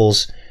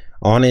buckles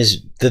on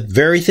the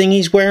very thing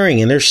he's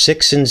wearing, and they're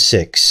 6 and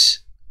 6.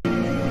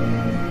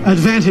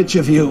 Advantage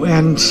of you,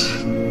 and...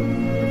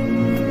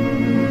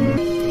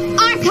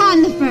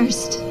 Archon the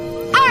First!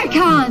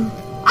 Archon!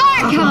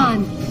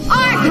 Archon!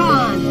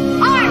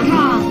 Archon!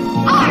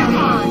 Archon!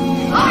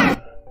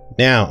 Archon!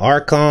 Now,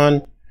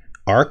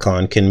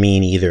 Archon can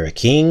mean either a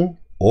king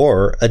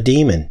or a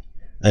demon.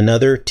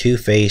 Another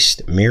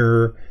two-faced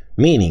mirror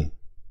meaning.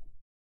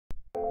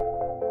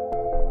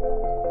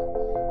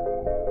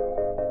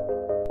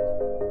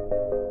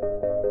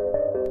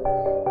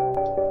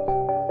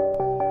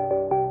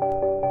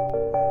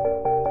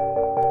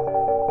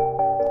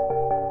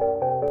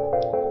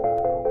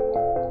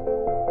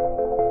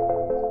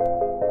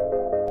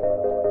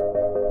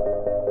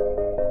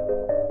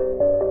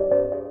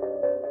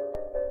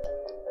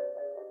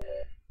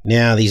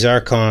 Now, these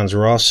archons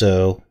were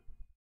also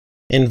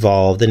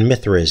involved in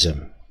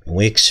Mithraism, and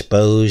we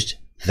exposed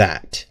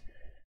that.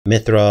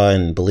 Mithra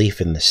and belief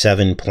in the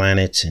 7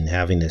 planets and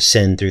having to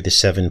ascend through the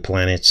 7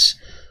 planets.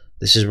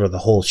 This is where the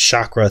whole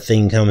chakra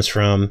thing comes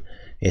from.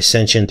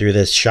 Ascension through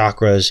the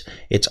chakras.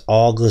 It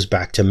all goes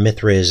back to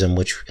Mithraism,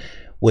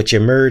 which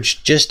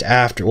emerged just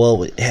after.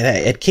 Well,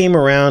 it came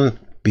around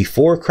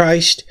before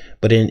Christ,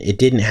 but it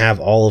didn't have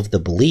all of the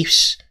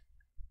beliefs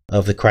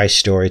of the Christ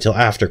story until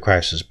after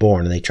Christ was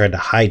born, and they tried to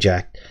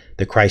hijack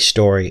the Christ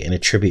story and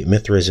attribute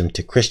Mithraism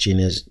to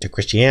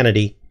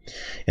Christianity,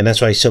 and that's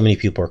why so many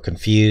people are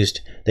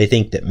confused. They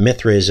think that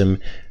Mithraism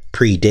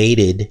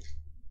predated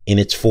in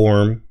its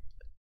form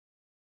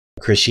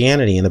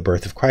Christianity and the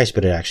birth of Christ,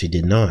 but it actually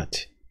did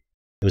not.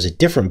 It was a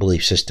different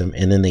belief system,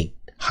 and then they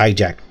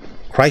hijacked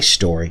Christ's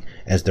story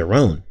as their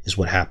own, is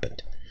what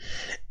happened.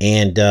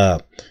 And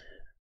from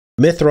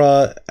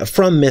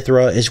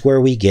Mithra is where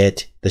we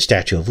get the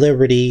Statue of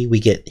Liberty, we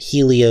get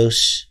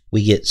Helios,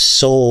 we get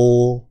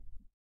Sol.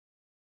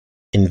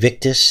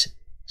 Invictus,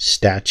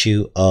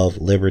 Statue of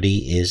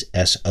Liberty is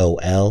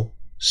S-O-L,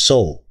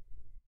 Sol.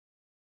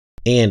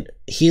 And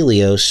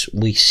Helios,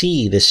 we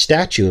see the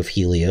statue of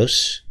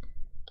Helios,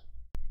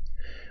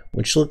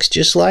 which looks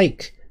just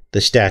like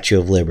the Statue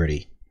of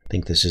Liberty. I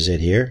think this is it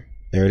here.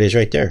 There it is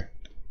right there.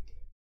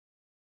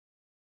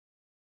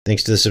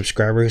 Thanks to the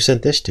subscriber who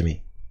sent this to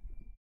me.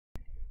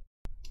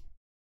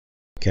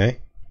 Okay.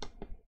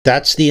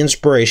 That's the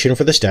inspiration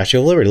for the Statue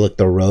of Liberty. Look,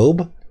 the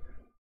robe,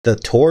 the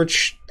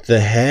torch,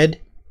 the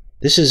head.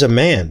 This is a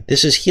man.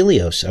 This is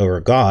Helios, or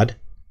God.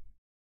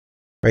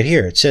 Right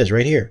here. It says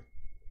right here.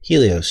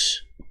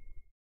 Helios,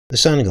 the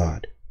sun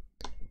god.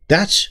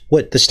 That's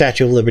what the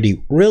Statue of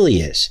Liberty really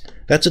is.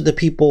 That's what the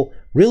people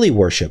really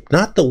worship.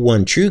 Not the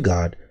one true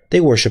God. They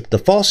worship the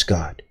false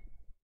god.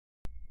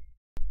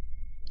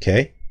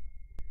 Okay?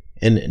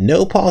 And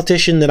no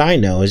politician that I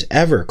know has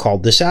ever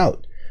called this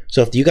out.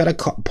 So if you got a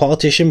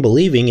politician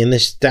believing in the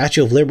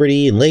Statue of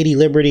Liberty and Lady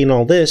Liberty and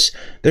all this,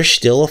 they're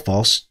still a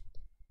false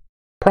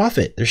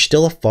prophet. They're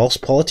still a false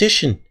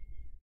politician.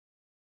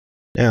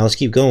 Now, let's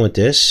keep going with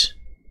this.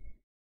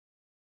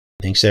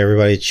 Thanks to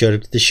everybody that showed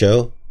up to the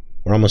show.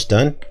 We're almost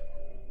done.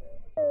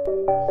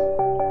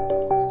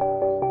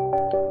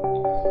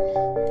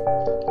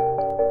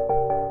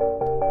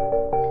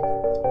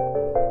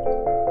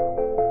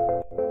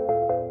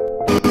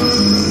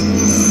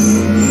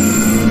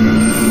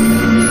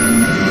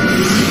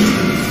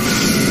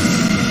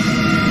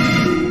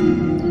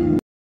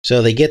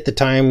 So they get the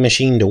time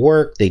machine to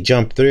work, they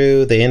jump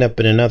through, they end up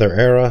in another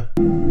era.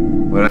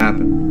 What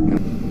happened?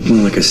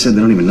 Well, like I said, they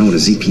don't even know what a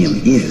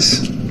ZPM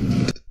is.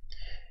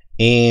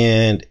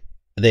 And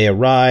they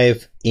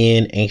arrive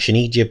in ancient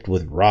Egypt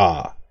with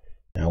Ra.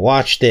 Now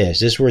watch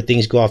this. This is where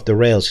things go off the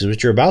rails, because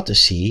what you're about to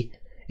see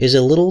is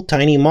a little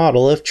tiny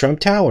model of Trump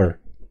Tower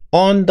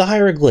on the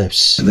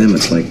hieroglyphs. To them,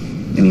 it's like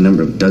any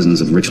number of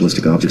dozens of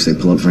ritualistic objects they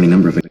pull up for any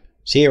number of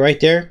see it right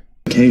there?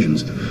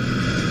 Occasions.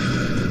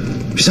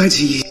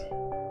 Besides,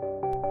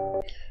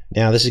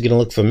 now this is going to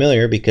look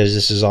familiar because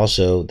this is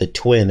also the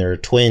twin. There are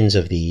twins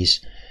of these,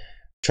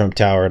 Trump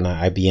Tower and the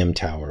IBM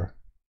Tower,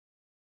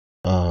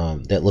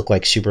 that look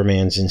like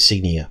Superman's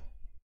insignia,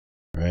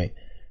 right?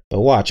 But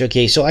watch.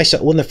 Okay, so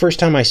when the first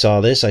time I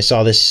saw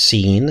this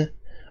scene.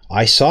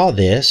 I saw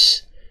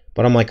this,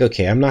 but I'm like,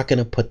 okay, I'm not going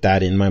to put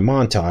that in my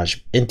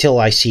montage until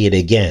I see it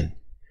again,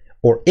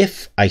 or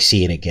if I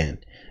see it again.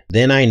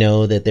 Then I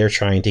know that they're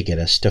trying to get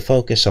us to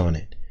focus on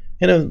it.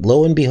 And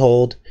lo and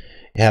behold,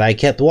 had I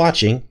kept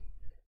watching,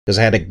 because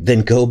I had to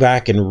then go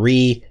back and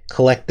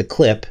recollect the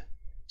clip.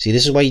 See,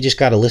 this is why you just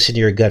got to listen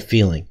to your gut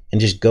feeling and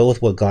just go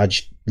with what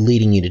God's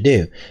leading you to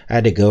do. I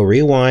had to go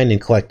rewind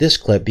and collect this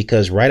clip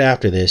because right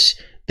after this,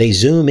 they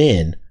zoom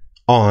in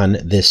on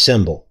this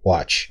symbol.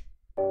 Watch.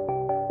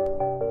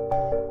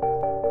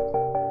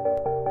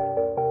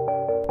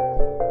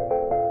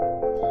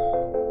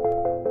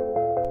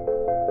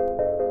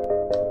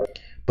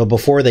 But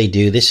before they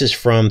do, this is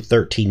from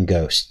 13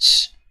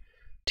 Ghosts,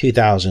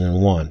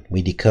 2001.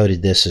 We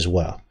decoded this as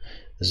well.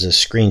 This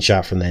is a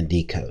screenshot from that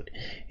decode.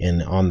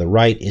 And on the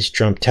right is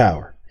Trump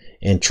Tower.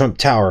 And Trump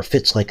Tower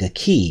fits like a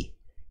key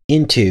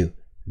into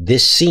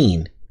this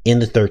scene in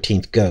the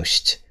 13th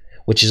Ghost,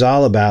 which is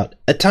all about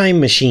a time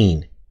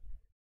machine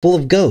full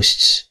of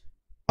ghosts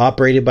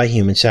operated by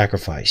human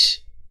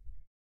sacrifice.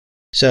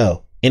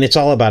 So, and it's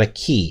all about a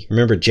key.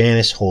 Remember,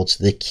 Janus holds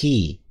the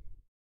key.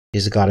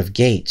 He's the god of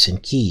gates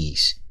and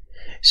keys.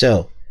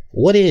 So,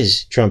 what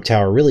is Trump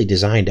Tower really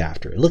designed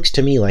after? It looks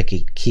to me like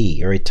a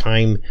key or a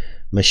time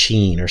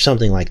machine or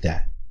something like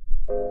that.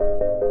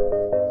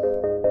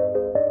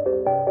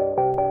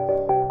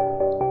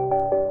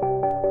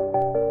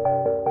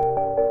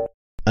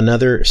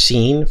 Another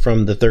scene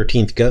from the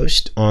 13th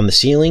Ghost on the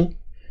ceiling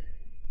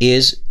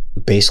is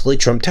basically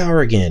Trump Tower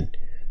again,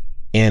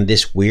 and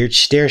this weird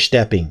stair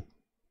stepping.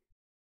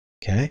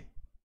 Okay,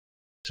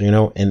 so you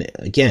know, and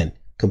again,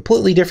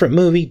 completely different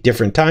movie,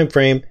 different time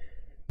frame,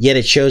 yet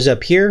it shows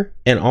up here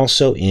and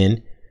also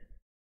in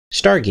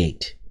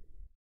Stargate.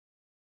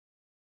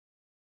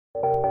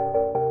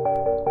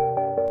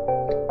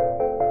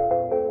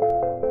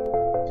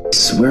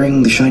 He's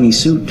wearing the shiny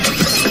suit.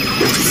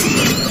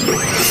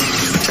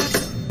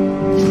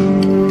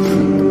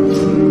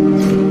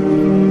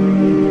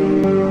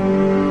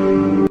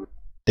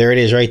 There it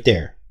is right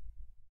there.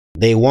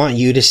 They want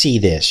you to see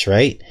this,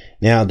 right?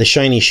 Now, the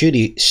shiny suit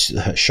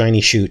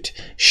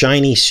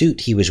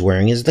he was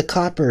wearing is the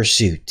copper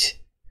suit.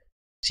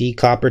 See,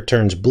 copper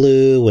turns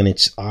blue when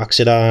it's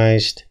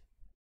oxidized.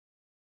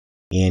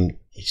 And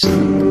it's...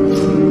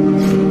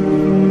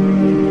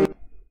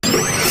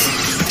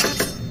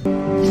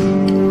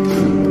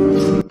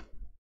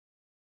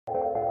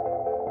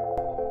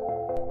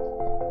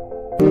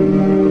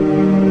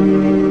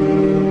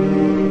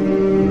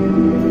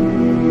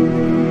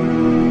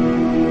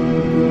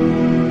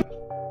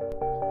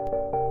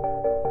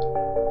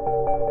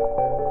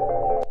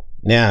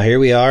 Now, here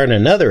we are in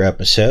another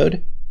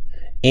episode,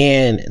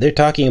 and they're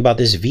talking about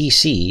this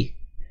VC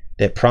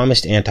that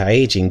promised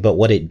anti-aging, but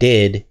what it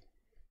did,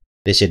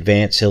 this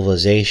advanced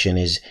civilization,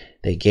 is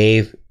they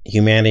gave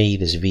humanity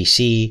this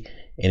VC,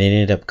 and it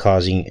ended up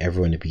causing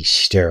everyone to be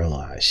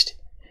sterilized.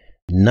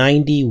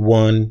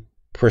 91%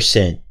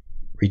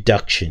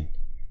 reduction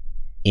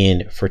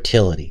in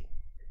fertility,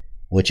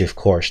 which of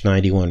course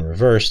 91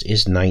 reversed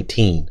is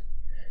 19.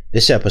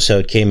 This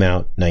episode came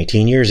out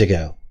 19 years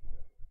ago.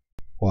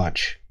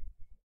 Watch.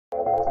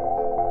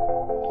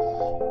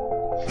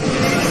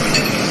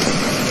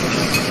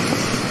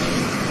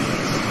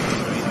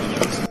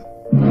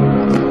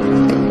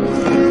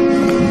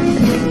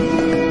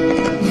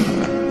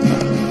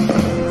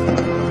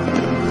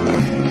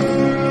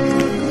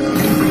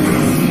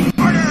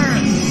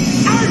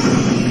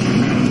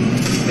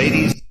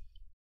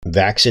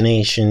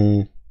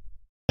 vaccination.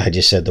 I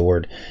just said the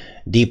word.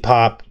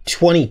 Depop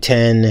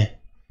 2010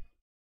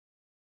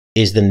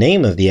 is the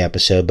name of the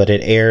episode, but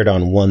it aired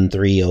on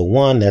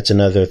 1301. That's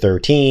another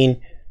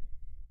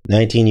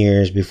 19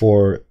 years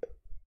before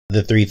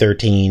the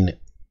 313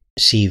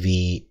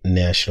 CV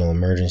national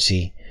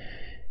emergency.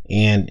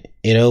 And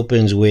it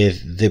opens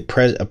with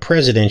a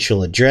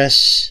presidential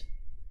address,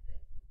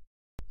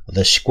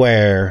 the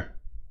square,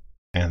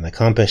 and the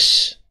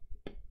compass.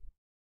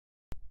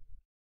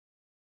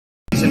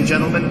 Ladies and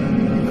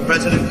gentlemen, the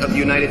President of the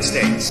United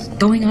States.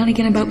 Going on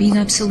again about being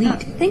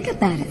obsolete. Think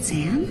about it,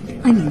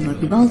 Sam. I mean,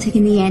 look, we've all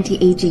taken the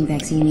anti-aging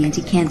vaccine, the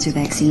anti-cancer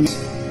vaccine.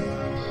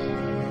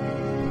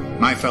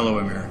 My fellow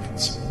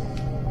Americans,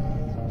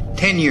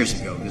 10 years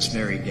ago this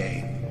very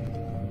day,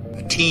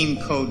 a team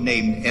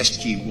codenamed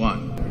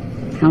SG-1.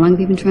 How long have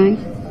you been trying?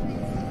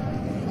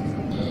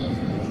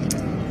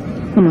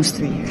 Almost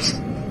 3 years.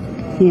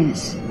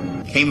 Yes.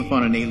 Came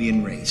upon an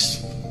alien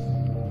race,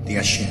 the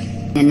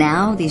Ashen. And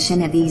now the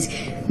Ashen have these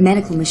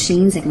medical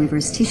machines that can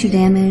reverse tissue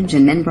damage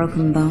and mend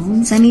broken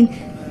bones. I mean,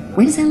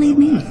 where does that leave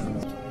me?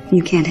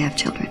 You can't have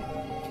children.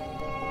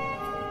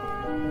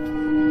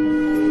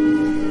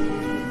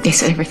 They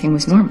said everything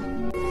was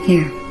normal.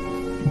 Here,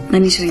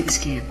 let me show you the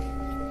scan.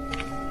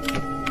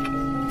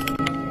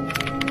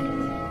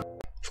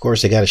 Of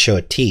course, they got to show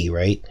a T,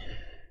 right?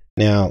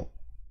 Now,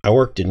 I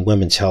worked in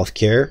women's health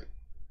care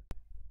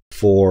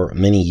for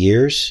many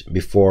years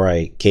before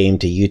I came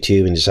to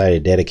YouTube and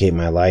decided to dedicate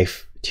my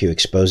life to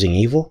exposing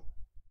evil.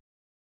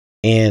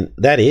 And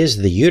that is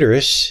the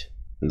uterus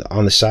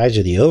on the sides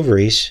of the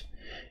ovaries.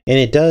 And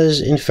it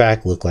does, in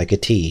fact, look like a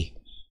T.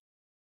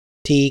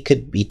 T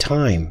could be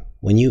time.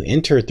 When you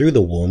enter through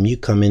the womb, you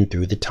come in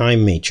through the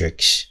time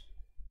matrix.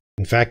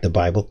 In fact, the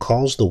Bible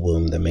calls the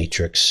womb the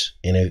matrix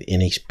in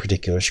a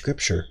particular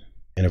scripture,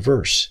 in a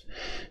verse.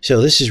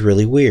 So this is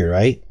really weird,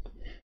 right?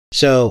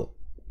 So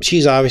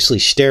she's obviously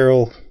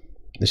sterile.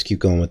 Let's keep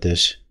going with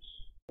this.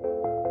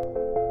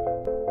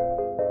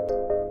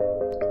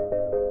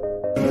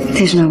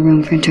 There's no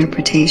room for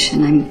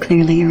interpretation. I'm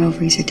clearly your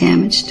ovaries are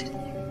damaged.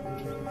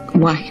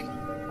 Why?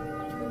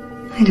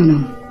 I don't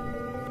know.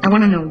 I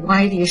want to know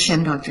why the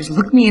Ashen doctors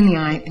looked me in the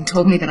eye and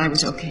told me that I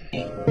was okay.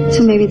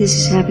 So maybe this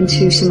has happened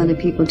to some other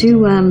people.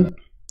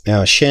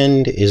 Now,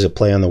 ascend is a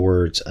play on the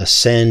words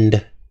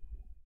ascend,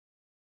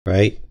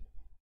 right?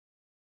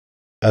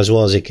 As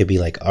well as it could be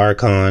like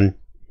archon.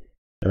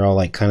 They're all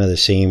like kind of the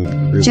same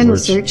root General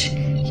words. search,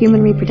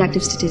 human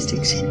reproductive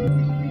statistics.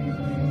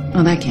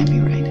 Oh, that can't be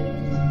right.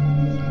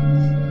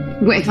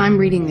 Well, if I'm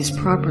reading this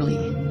properly,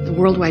 the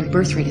worldwide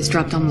birth rate has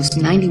dropped almost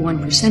 91%.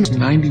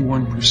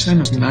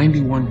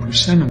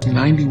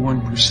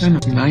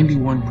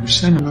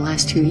 91% in the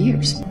last 2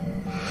 years.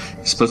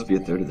 It's supposed to be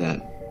a third of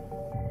that.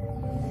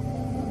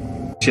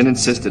 Jen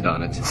insisted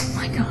on it. Oh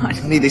my God.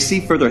 Honey, they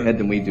see further ahead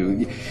than we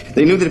do.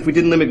 They knew that if we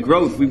didn't limit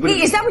growth, we would.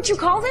 Hey, is that what you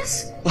call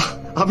this? Well,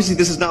 obviously,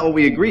 this is not what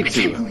we agreed to.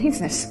 I can't believe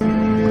this.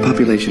 The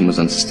population was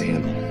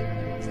unsustainable.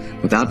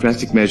 Without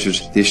drastic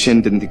measures, the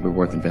Ashen didn't think we were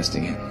worth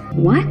investing in.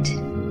 What?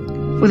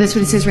 Well, that's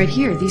what it says right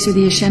here. These are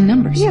the Ashen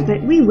numbers. Yeah,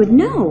 but we would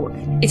know.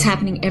 It's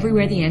happening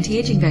everywhere the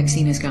anti-aging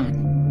vaccine has gone.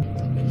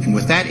 And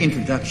with that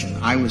introduction,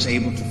 I was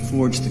able to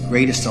forge the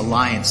greatest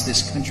alliance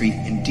this country,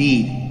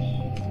 indeed,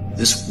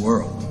 this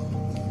world,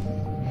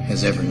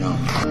 has ever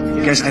known.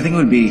 Guys, I think it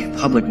would be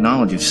public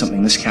knowledge if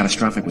something this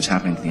catastrophic was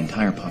happening to the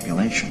entire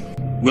population.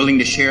 Willing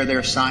to share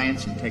their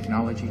science and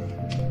technology?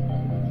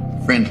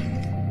 Friendly.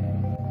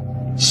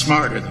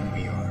 Smarter than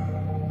we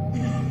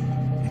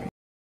are.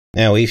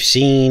 Now, we've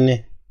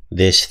seen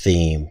this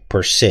theme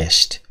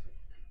persist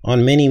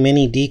on many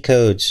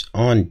decodes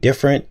on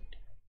different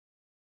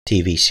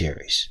TV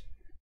series.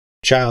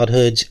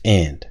 Childhood's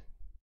End.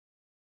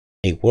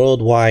 A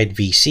worldwide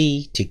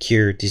VC to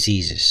cure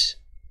diseases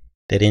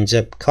that ends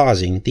up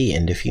causing the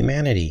end of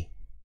humanity.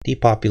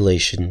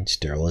 Depopulation,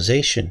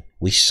 sterilization.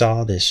 We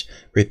saw this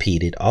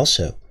repeated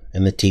also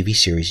in the TV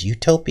series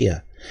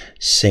Utopia.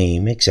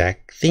 Same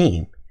exact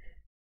theme,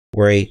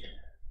 where a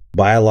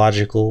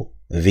biological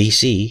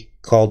VC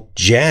called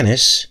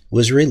Janus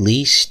was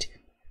released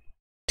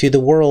to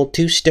the world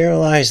to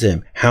sterilize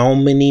them. How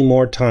many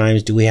more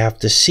times do we have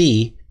to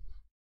see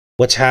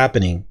what's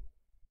happening?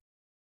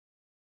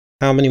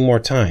 How many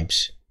more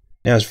times?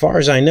 Now, as far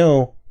as I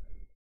know,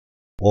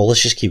 well,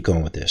 let's just keep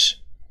going with this.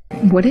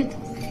 Would it?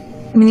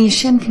 I mean, the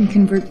Ashen can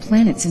convert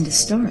planets into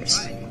stars.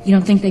 You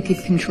don't think they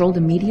could control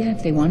the media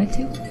if they wanted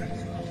to?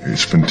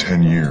 It's been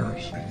 10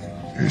 years.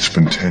 It's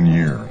been 10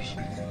 years.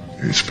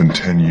 It's been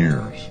 10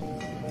 years.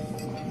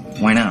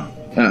 Why now?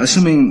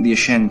 Assuming the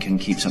Ashen can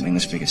keep something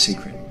this big a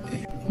secret.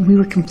 We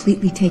were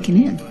completely taken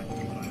in.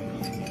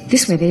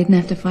 This way they didn't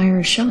have to fire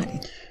a shot.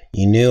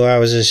 You knew I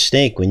was a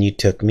snake when you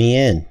took me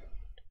in.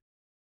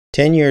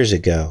 10 years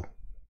ago,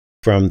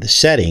 from the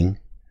setting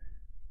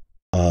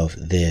of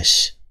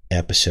this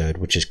episode,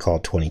 which is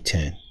called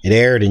 2010. It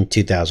aired in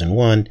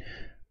 2001,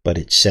 but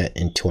it's set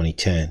in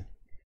 2010.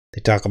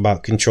 They talk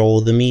about control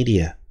of the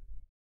media.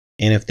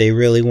 And if they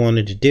really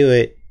wanted to do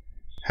it,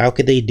 How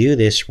could they do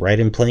this right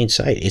in plain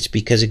sight? It's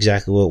because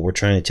exactly what we're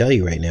trying to tell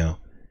you right now.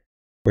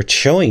 We're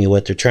showing you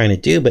what they're trying to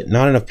do, but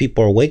not enough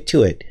people are awake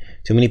to it.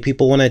 Too many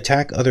people want to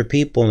attack other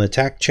people and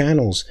attack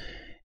channels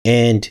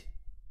and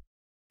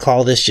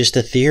call this just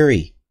a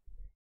theory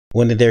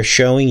when they're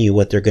showing you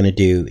what they're going to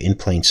do in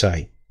plain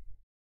sight.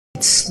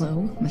 It's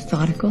slow,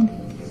 methodical,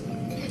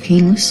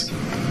 painless.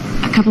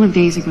 A couple of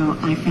days ago,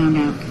 I found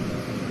out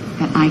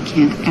that I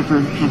can't ever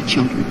have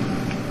children.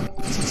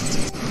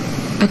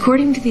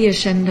 According to the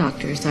Ashen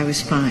doctors, I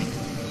was fine,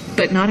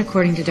 but not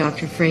according to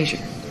Dr. Fraser.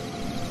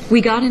 We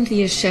got into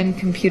the Ashen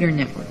computer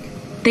network.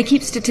 They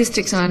keep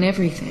statistics on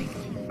everything.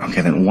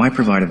 Okay, then why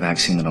provide a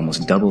vaccine that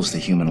almost doubles the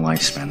human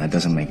lifespan? That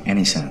doesn't make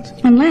any sense.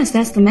 Unless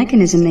that's the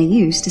mechanism they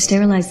use to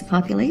sterilize the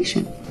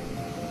population.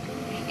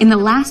 In the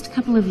last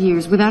couple of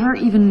years, without our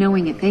even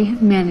knowing it, they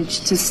have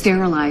managed to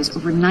sterilize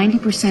over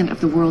 90% of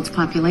the world's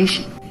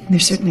population. They're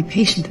certainly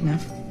patient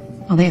enough.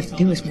 All they have to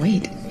do is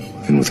wait.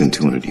 And within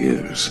 200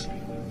 years,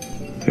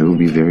 there will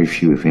be very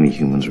few, if any,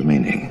 humans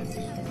remaining.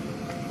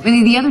 I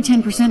mean, the other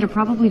 10% are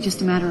probably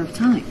just a matter of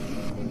time.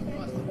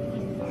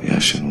 The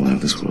Ashen will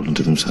have this world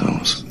unto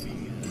themselves.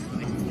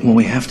 Well,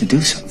 we have to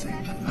do something.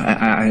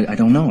 I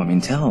don't know. I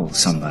mean, tell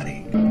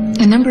somebody.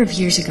 A number of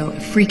years ago, a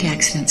freak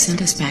accident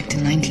sent us back to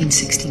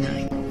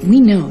 1969. We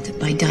know that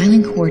by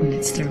dialing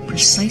coordinates that are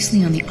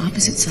precisely on the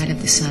opposite side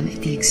of the sun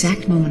at the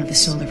exact moment of a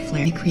solar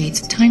flare, it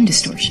creates a time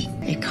distortion.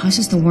 It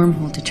causes the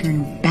wormhole to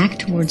turn back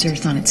towards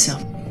Earth on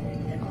itself.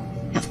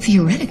 Now,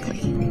 theoretically,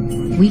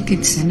 we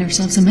could send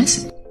ourselves a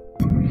message.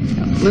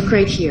 Look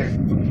right here.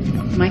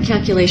 If my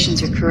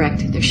calculations are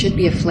correct, there should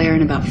be a flare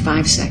in about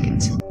 5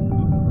 seconds.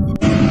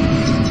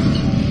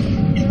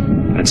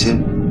 That's it.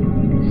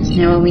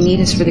 Now all we need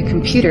is for the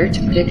computer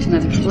to predict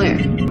another flare.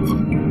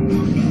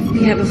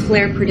 We have a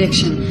flare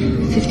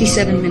prediction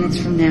 57 minutes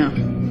from now.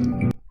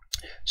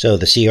 So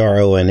the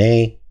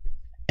CRONA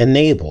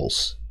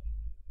enables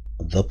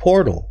the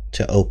portal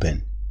to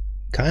open.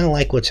 Kind of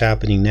like what's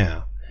happening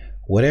now.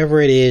 Whatever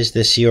it is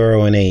the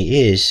CRONA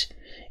is,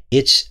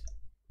 it's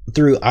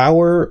through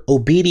our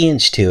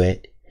obedience to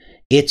it,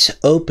 it's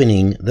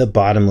opening the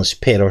bottomless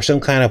pit or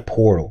some kind of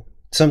portal,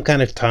 some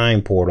kind of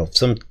time portal,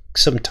 some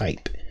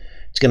type.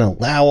 It's going to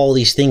allow all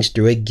these things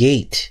through a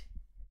gate.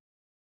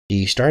 Are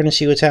you starting to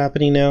see what's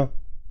happening now?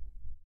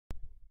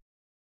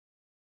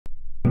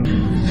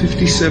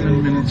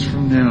 57 minutes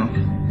from now.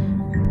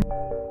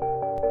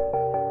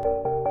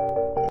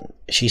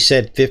 She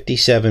said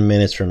 57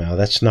 minutes from now.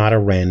 That's not a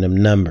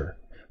random number.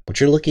 What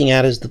you're looking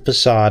at is the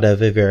facade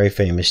of a very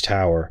famous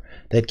tower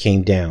that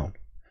came down.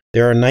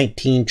 There are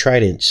 19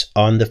 tridents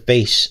on the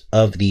face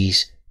of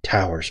these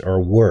towers,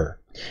 or were.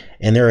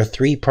 And there are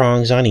 3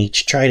 prongs on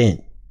each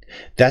trident.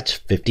 That's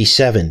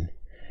 57.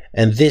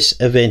 And this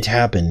event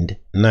happened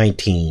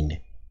 19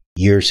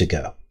 years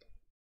ago.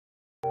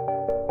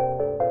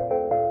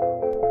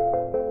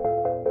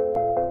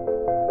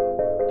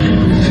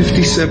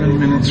 "57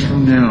 minutes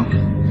from now.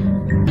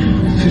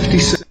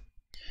 57.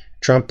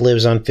 Trump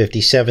lives on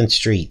 57th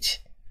Street.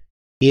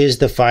 He is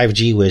the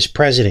 5G whiz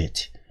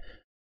president.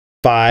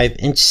 5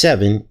 and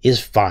 7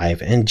 is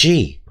 5 and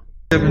G.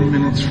 7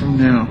 minutes from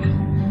now.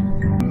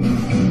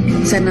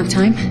 Is that enough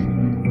time?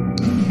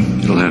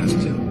 It'll have to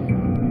do.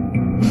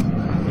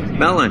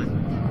 Melon.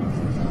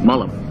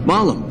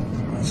 Mullum.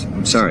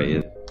 I'm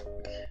sorry.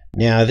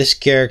 Now, this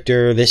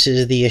character, this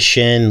is the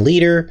Ashen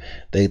leader,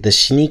 the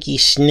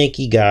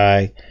sneaky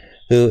guy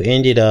who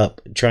ended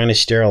up trying to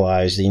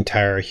sterilize the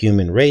entire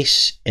human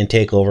race and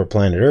take over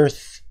planet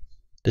Earth.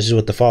 This is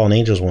what the fallen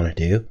angels want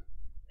to do.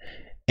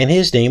 And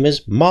his name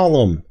is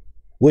Mullum,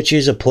 which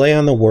is a play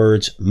on the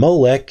words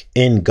Molech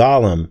and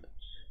Gollum.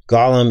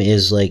 Gollum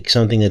is like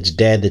something that's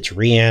dead, that's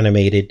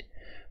reanimated,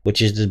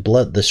 which is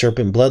the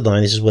serpent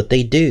bloodline. This is what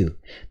they do.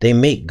 They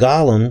make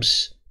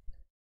golems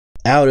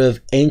out of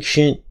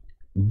ancient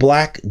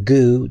black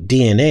goo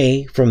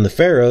DNA from the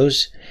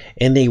pharaohs,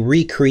 and they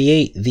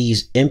recreate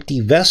these empty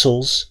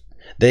vessels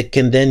that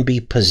can then be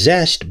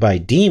possessed by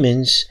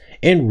demons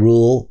and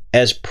rule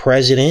as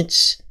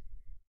presidents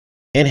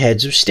and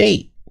heads of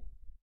state.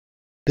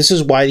 This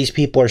is why these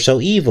people are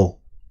so evil.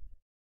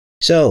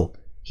 So,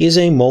 he is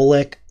a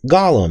Molech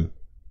Gollum.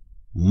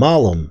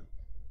 Mullum.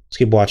 Let's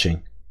keep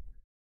watching.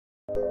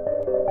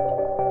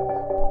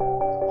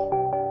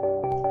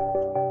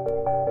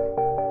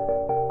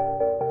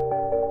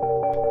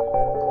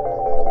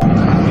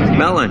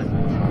 Melon.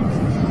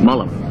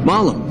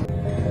 Mullum.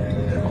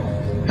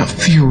 Now,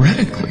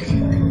 theoretically,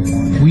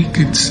 we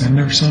could send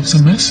ourselves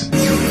a message.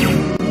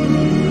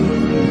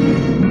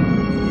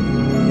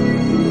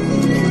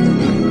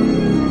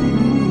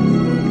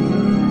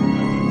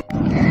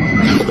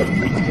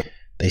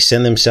 They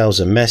send themselves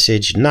a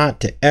message not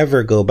to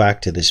ever go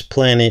back to this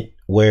planet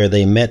where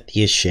they met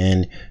the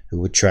Ashen who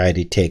would try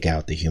to take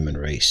out the human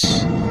race.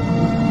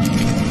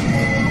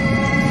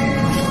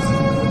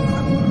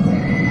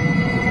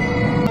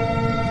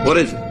 What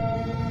is it?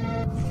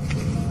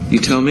 You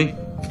tell me?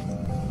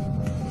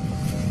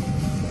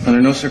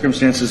 Under no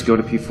circumstances go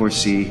to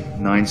P4C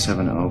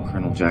 970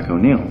 Colonel Jack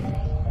O'Neill.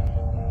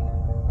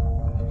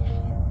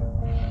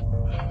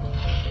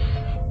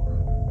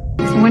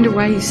 I wonder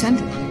why you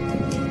sent it.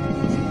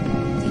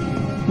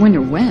 I wonder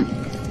when.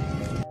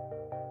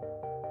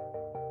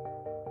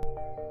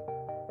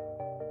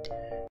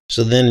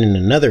 So then in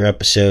another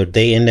episode,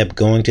 they end up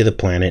going to the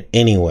planet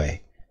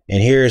anyway.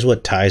 And here's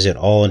what ties it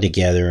all in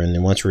together, and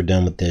then once we're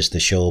done with this, the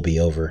show will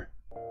be over.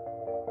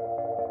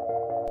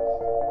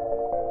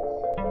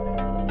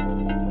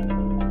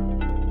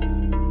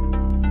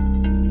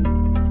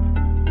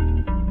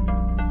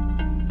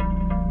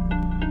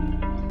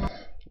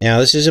 Now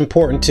this is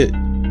important,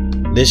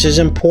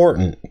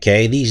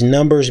 okay? These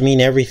numbers mean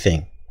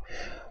everything.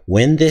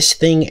 When this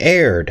thing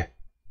aired,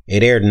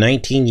 it aired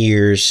 19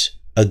 years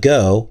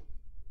ago,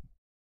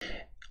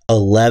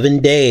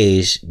 11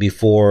 days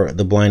before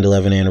the Blind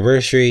 11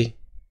 anniversary,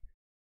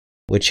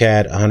 which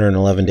had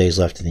 111 days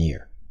left in the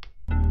year.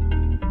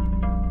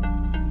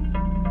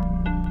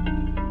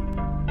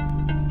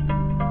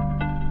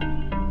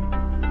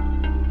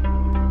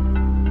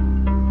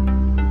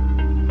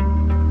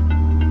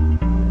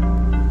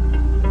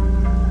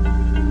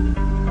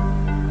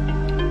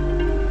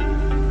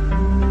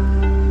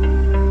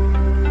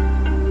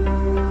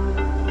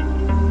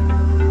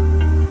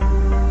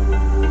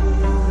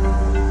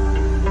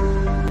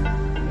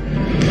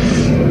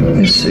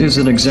 This is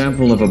an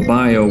example of a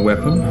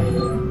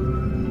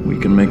bioweapon we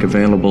can make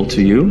available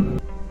to you.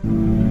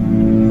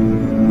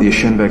 The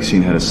Ashen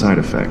vaccine had a side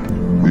effect.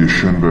 The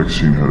Ashen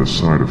vaccine had a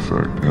side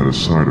effect, had a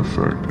side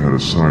effect, had a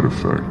side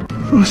effect.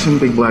 Oh, some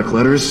big black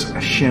letters.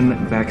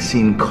 Ashen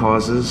vaccine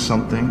causes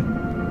something.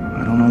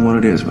 I don't know what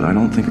it is, but I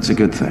don't think it's a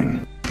good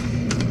thing.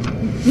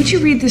 Would you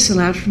read this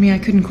aloud for me? I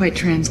couldn't quite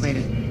translate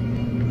it.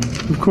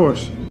 Of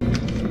course.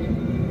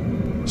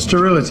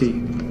 Sterility.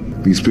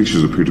 These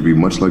pictures appear to be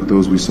much like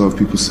those we saw of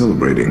people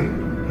celebrating.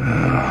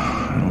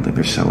 I don't think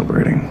they're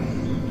celebrating.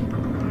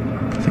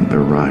 I think they're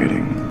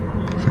rioting.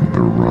 I think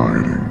they're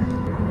rioting.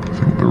 I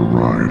think they're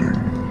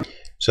rioting.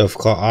 So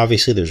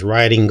obviously there's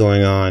rioting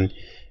going on.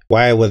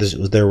 Why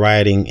was there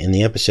rioting in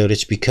the episode?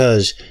 It's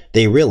because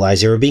they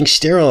realized they were being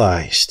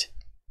sterilized.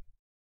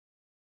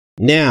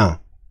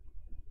 Now,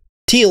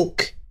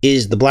 Teal'c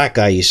is the black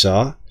guy you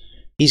saw.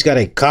 He's got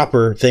a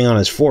copper thing on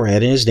his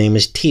forehead, and his name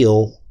is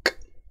Teal'c,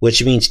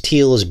 which means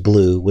teal is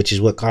blue, which is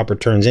what copper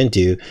turns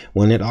into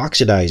when it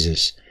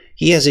oxidizes.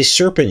 He has a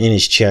serpent in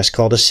his chest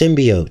called a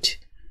symbiote,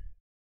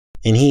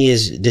 and he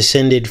is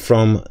descended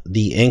from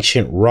the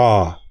ancient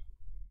Ra.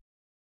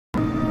 A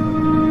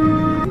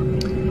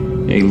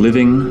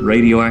living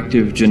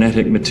radioactive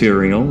genetic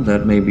material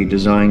that may be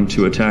designed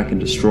to attack and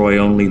destroy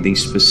only the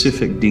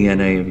specific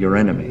DNA of your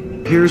enemy.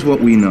 Here's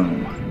what we know.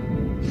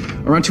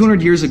 Around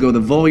 200 years ago,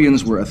 the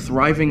Volians were a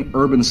thriving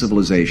urban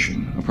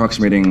civilization,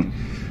 approximating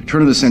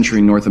turn of the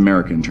century North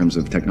America in terms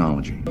of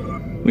technology.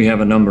 We have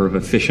a number of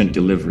efficient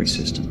delivery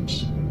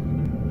systems.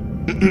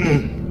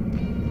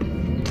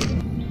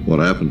 What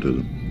happened to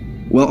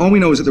them? Well, all we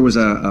know is that there was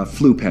a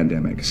flu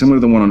pandemic, similar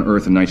to the one on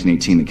Earth in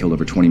 1918 that killed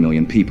over 20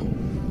 million people.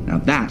 Now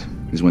that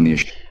is when the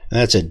issue...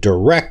 That's a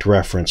direct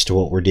reference to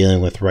what we're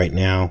dealing with right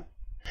now,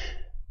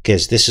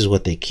 because this is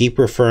what they keep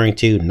referring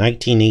to,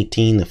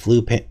 1918, the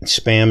flu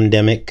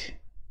spamdemic,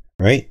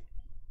 right?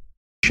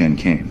 Shen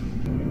came.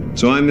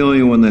 So I'm the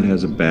only one that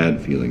has a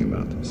bad feeling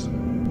about this.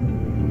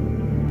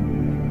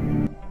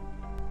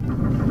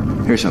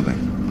 Here's something.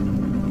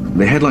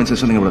 The headline says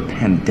something about a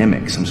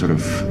pandemic, some sort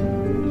of...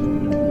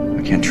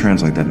 I can't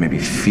translate that, maybe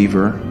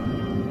fever.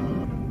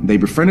 They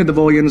befriended the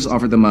Volians,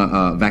 offered them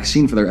a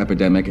vaccine for their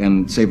epidemic,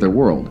 and saved their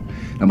world.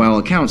 And by all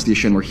accounts, the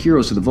Ashen were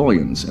heroes to the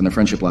Volians, and their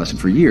friendship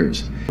lasted for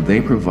years. They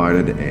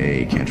provided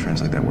a... can't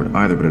translate that word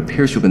either, but it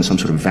appears to have been some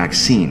sort of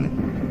vaccine.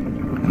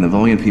 And the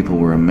Volian people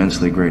were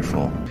immensely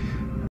grateful.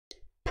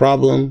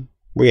 Problem,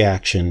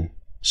 reaction,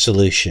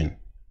 solution.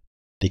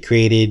 They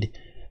created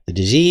the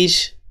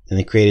disease, and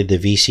they created the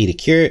VC to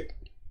cure it.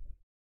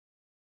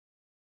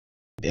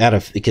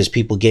 Because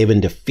people gave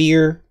in to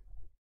fear.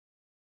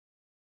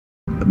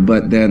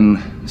 But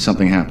then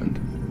something happened.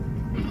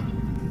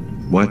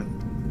 What?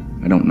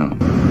 I don't know.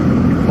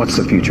 What's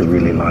the future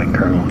really like,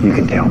 Colonel? You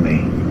can tell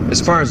me. As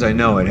far as I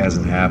know, it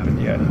hasn't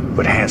happened yet.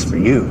 But it has for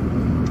you.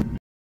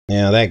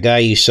 Now, that guy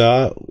you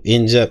saw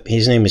ends up,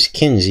 his name is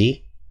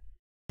Kinsey,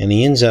 and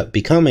he ends up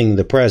becoming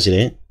the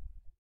president,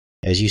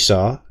 as you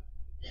saw.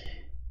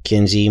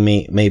 Kinsey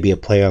may be a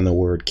play on the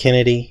word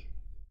Kennedy.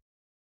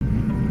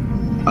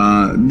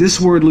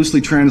 This word loosely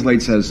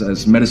translates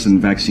as medicine,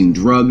 vaccine,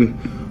 drug,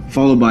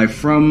 followed by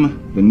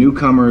from the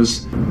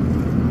newcomers.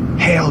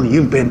 Hell,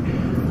 you've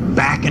been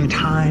back in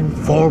time,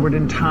 forward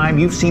in time.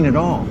 You've seen it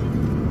all.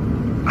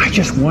 I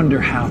just wonder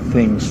how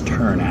things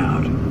turn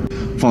out.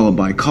 Followed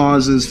by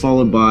causes,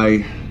 followed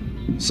by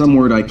some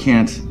word I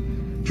can't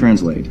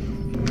translate.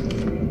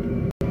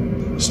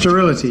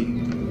 Sterility.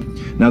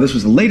 Now, this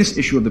was the latest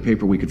issue of the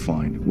paper we could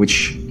find,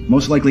 which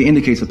most likely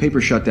indicates the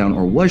paper shut down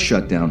or was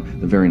shut down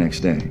the very next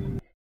day.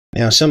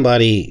 Now,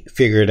 somebody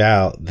figured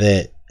out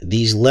that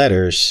these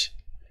letters,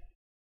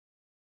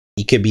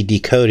 you could be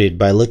decoded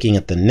by looking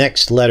at the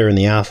next letter in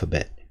the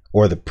alphabet,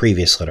 or the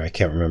previous letter, I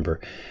can't remember.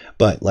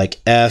 But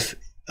like F,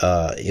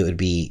 it would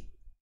be,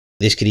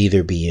 this could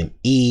either be an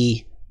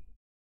E,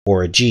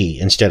 or a G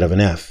instead of an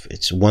F.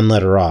 It's one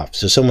letter off.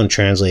 So someone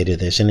translated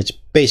this, and it's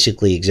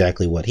basically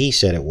exactly what he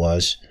said it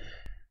was.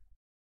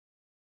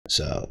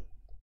 So,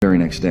 very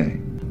next day.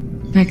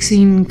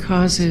 Vaccine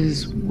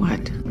causes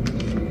what?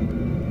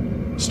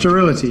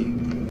 Sterility.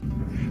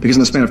 Because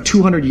in the span of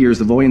 200 years,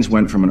 the Volians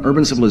went from an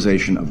urban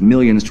civilization of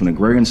millions to an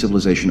agrarian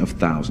civilization of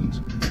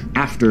thousands,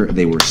 after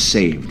they were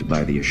saved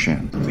by the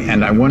Ashen.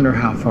 And I wonder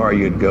how far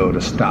you'd go to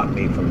stop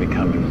me from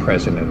becoming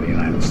president of the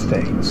United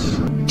States.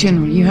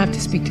 General, you have to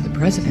speak to the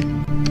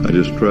president. I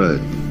just tried.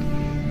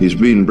 He's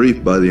being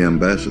briefed by the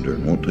ambassador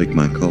and won't take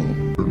my call.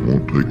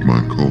 Won't take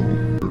my call.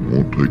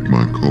 Won't take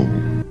my call.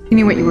 You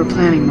knew what you were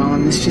planning,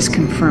 Mullen. This just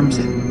confirms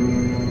it.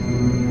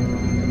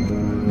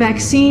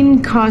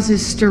 Vaccine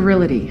causes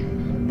sterility.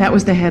 That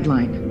was the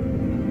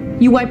headline.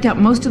 You wiped out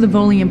most of the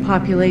Volian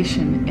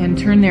population and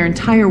turned their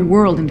entire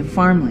world into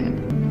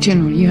farmland.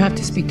 General, you have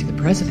to speak to the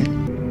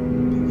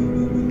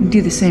president.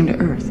 Do the same to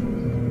Earth.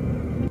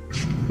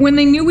 When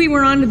they knew we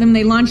were onto them,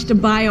 they launched a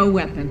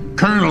bioweapon.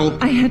 Colonel!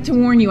 I had to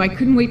warn you. I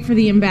couldn't wait for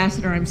the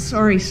ambassador. I'm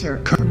sorry,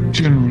 sir.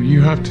 General,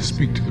 you have to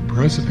speak to the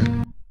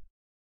president.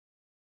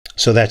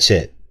 So that's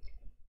it.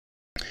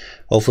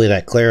 Hopefully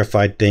that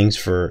clarified things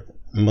for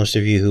most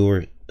of you who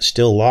are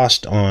still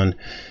lost on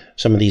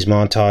some of these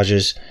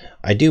montages.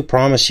 I do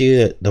promise you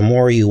that the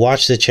more you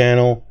watch the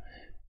channel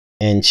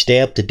and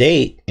stay up to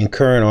date and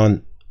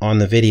current on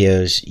the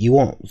videos, you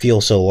won't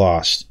feel so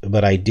lost.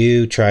 But I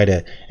do try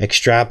to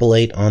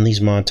extrapolate on these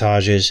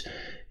montages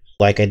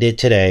like I did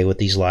today with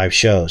these live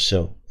shows.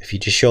 So if you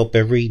just show up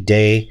every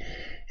day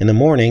in the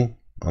morning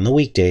on the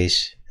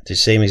weekdays at the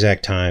same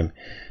exact time,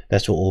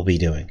 that's what we'll be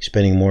doing,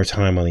 spending more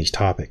time on these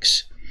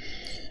topics.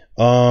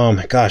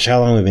 Gosh, how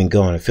long have we been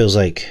going? It feels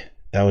like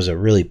that was a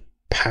really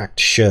packed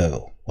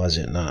show, was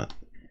it not?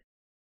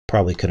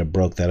 Probably could have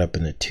broke that up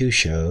into 2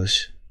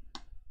 shows,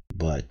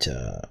 but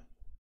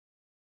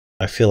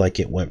I feel like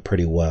it went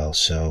pretty well.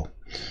 So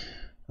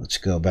let's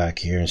go back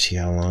here and see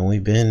how long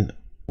we've been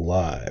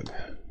live.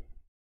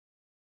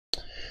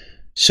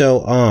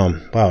 So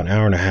about an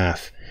hour and a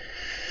half.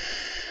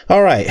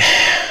 All right.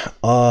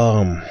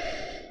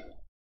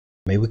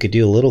 Maybe we could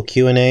do a little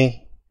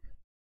Q&A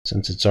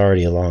since it's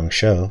already a long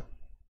show.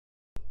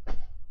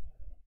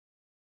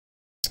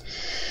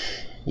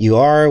 You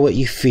are what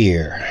you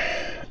fear.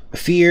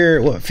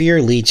 What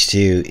fear leads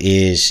to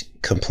is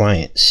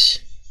compliance.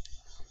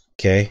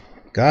 Okay?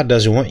 God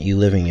doesn't want you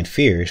living in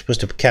fear. You're supposed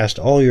to cast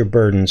all your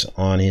burdens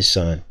on his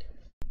son,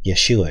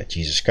 Yeshua,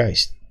 Jesus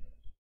Christ.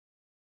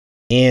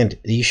 And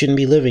you shouldn't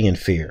be living in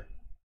fear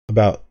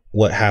about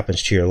what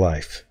happens to your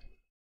life,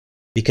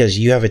 because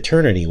you have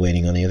eternity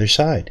waiting on the other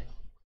side.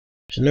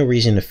 There's no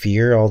reason to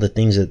fear all the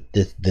things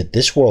that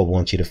this world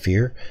wants you to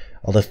fear,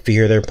 all the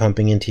fear they're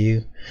pumping into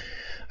you.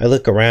 I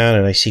look around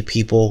and I see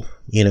people,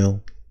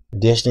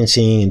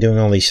 distancing and doing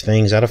all these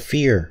things out of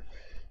fear.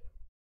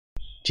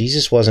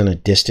 Jesus wasn't a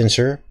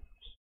distancer.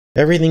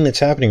 Everything that's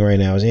happening right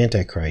now is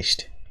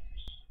Antichrist.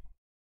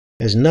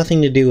 It has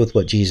nothing to do with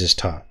what Jesus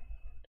taught.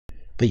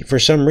 But for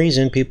some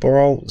reason, people are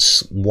all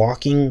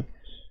sleepwalking,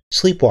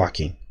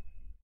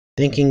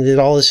 thinking that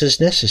all this is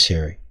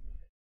necessary,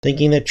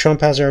 thinking that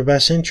Trump has our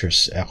best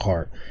interests at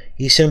heart.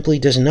 He simply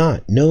does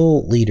not.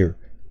 No leader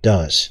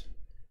does.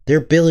 They're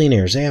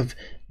billionaires. They have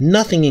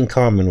nothing in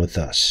common with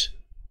us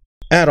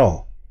at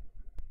all.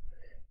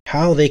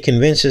 How they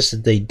convince us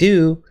that they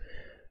do,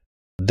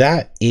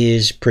 that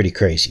is pretty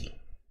crazy.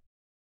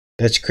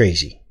 That's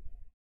crazy.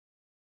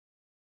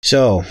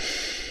 So,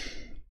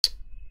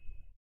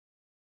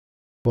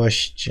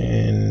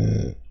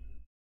 question.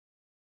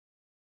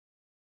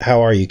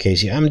 How are you,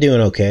 Casey? I'm doing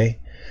okay.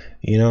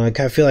 I kind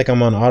of feel like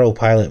I'm on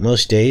autopilot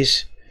most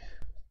days.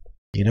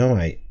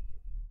 I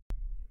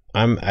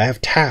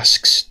have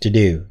tasks to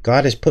do.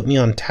 God has put me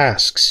on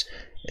tasks.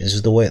 This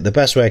is the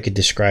best way I could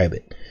describe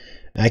it.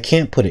 I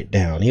can't put it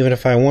down, even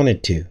if I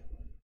wanted to,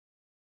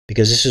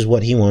 because this is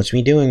what he wants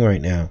me doing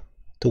right now,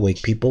 to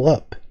wake people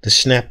up, to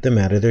snap them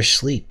out of their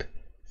sleep,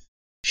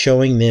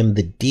 showing them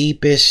the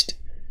deepest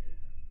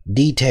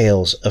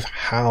details of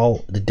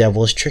how the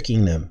devil is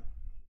tricking them.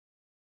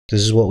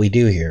 This is what we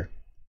do here.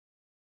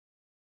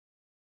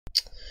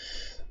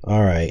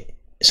 All right.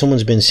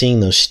 Someone's been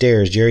seeing those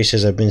stairs. Jerry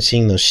says, I've been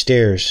seeing those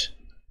stairs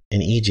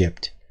in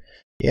Egypt.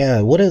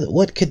 Yeah,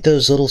 what could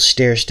those little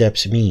stair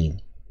steps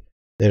mean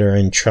that are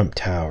in Trump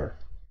Tower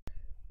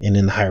and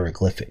in the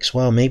hieroglyphics?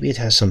 Well, maybe it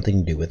has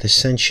something to do with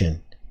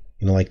ascension,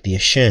 like the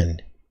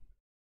Ashen.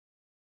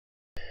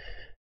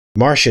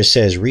 Marcia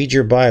says, read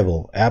your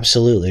Bible.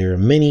 Absolutely. There are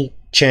many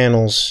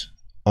channels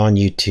on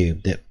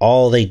YouTube that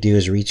all they do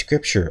is read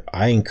scripture.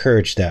 I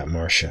encourage that,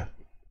 Marcia.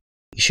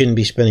 You shouldn't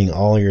be spending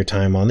all your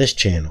time on this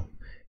channel.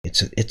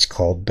 It's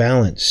called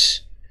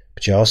balance.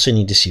 But you also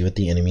need to see what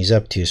the enemy's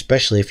up to,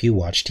 especially if you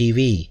watch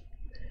TV,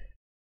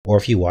 or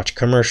if you watch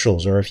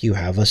commercials, or if you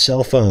have a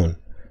cell phone,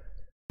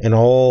 and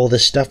all the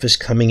stuff is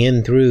coming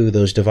in through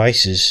those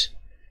devices.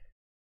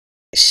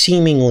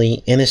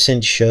 Seemingly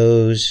innocent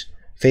shows,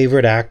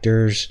 favorite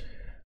actors,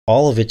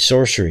 all of it's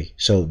sorcery.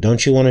 So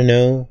don't you want to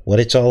know what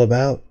it's all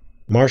about,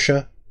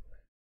 Marcia?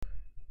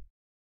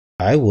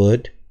 I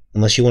would,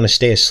 unless you want to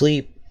stay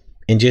asleep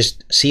and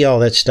just see all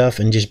that stuff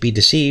and just be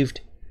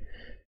deceived.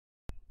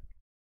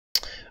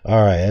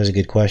 All right, that was a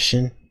good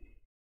question.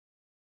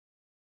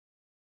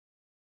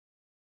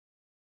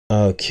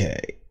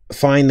 Okay,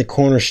 find the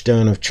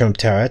cornerstone of Trump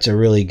Tower. That's a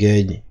really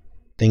good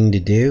thing to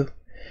do.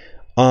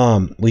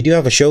 We do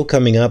have a show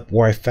coming up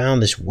where I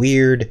found this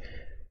weird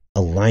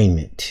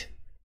alignment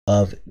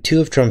of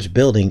two of Trump's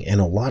building and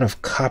a lot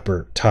of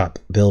copper top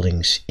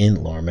buildings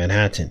in Lower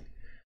Manhattan.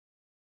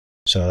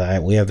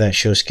 So we have that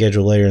show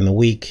scheduled later in the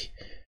week.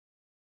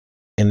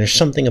 And there's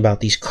something about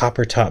these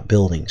copper top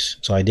buildings.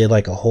 So I did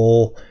like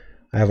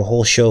I have a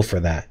whole show for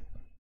that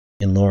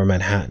in Lower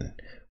Manhattan.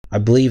 I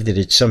believe that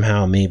it's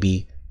somehow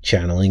maybe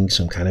channeling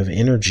some kind of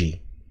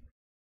energy.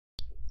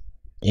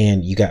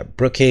 And you got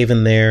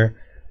Brookhaven there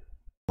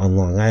on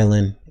Long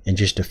Island, and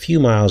just a few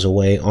miles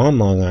away on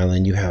Long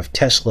Island you have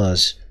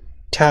Tesla's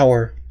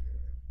tower,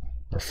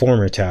 or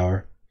former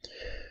tower.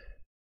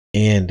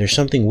 And there's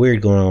something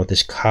weird going on with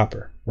this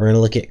copper. We're going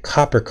to look at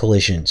copper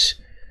collisions,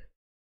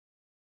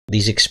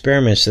 these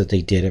experiments that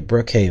they did at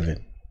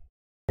Brookhaven.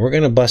 We're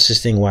going to bust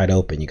this thing wide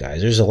open, you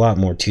guys. There's a lot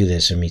more to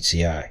this than meets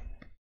the eye.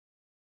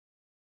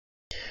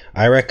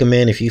 I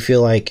recommend, if you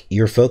feel like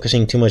you're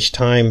focusing too much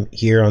time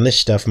here on this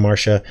stuff,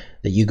 Marcia,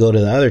 that you go to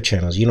the other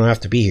channels. You don't have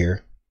to be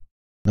here.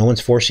 No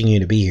one's forcing you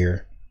to be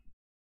here.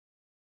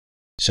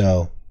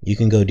 So you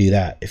can go do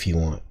that if you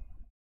want.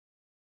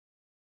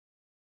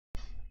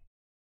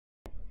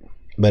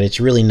 But it's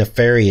really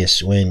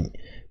nefarious when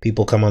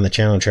people come on the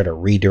channel and try to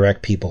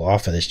redirect people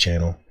off of this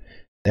channel.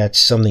 That's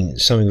something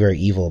very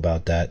evil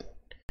about that.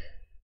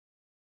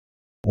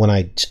 When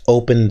I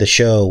opened the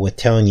show with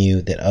telling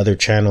you that other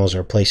channels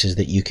are places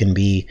that you can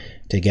be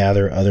to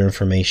gather other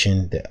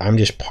information, that I'm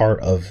just part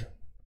of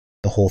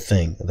the whole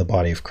thing, the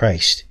body of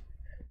Christ.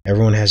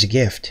 Everyone has a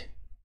gift.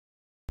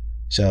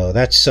 So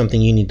that's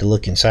something you need to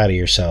look inside of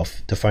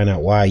yourself to find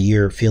out why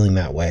you're feeling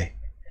that way.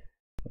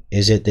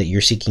 Is it that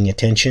you're seeking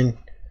attention?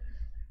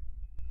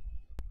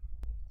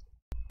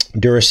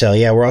 Duracell.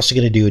 Yeah, we're also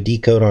going to do a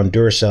decode on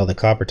Duracell, the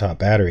copper top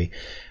battery.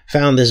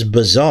 Found this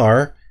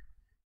bizarre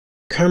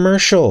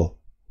commercial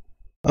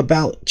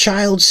about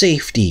child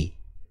safety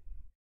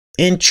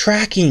and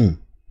tracking.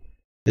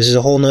 This is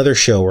a whole nother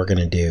show we're going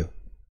to do.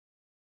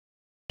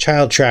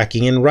 Child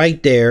tracking, and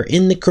right there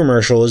in the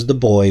commercial is the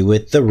boy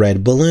with the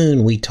red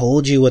balloon. We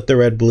told you what the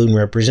red balloon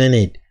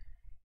represented.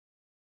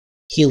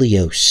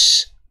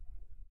 Helios.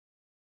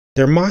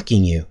 They're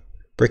mocking you.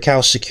 Brick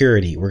House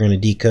Security. We're going to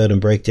decode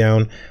and break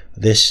down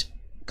this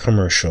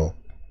commercial.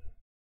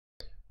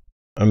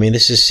 I mean,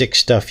 this is sick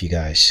stuff, you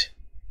guys.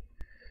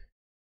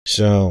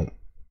 So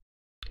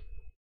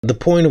the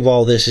point of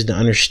all this is to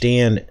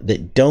understand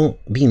that don't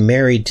be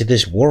married to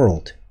this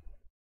world.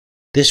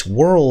 This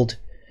world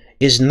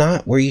is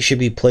not where you should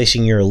be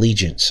placing your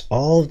allegiance.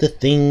 All of the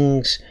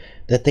things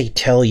that they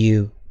tell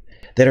you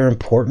that are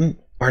important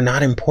are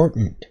not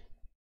important.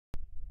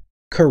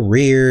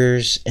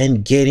 Careers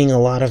and getting a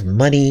lot of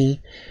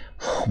money,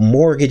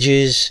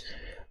 mortgages,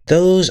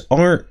 those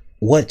aren't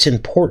what's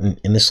important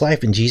in this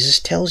life, and Jesus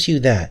tells you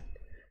that.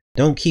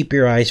 Don't keep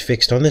your eyes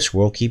fixed on this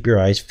world, keep your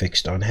eyes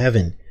fixed on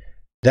heaven.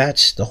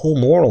 That's the whole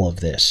moral of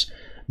this.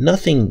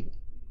 Nothing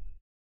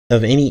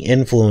of any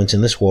influence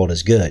in this world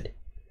is good.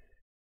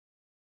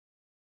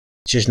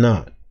 It's just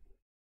not.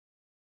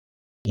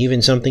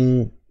 Even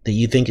something that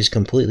you think is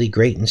completely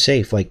great and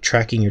safe, like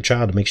tracking your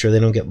child to make sure they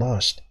don't get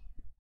lost,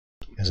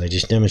 as I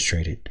just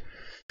demonstrated.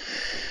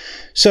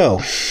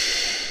 So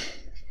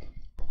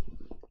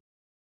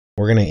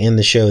we're going to end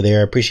the show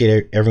there. I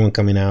appreciate everyone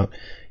coming out,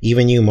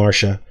 even you,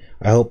 Marcia.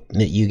 I hope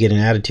that you get an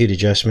attitude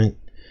adjustment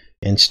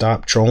and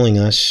stop trolling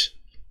us.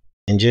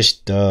 And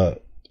just,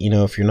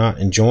 if you're not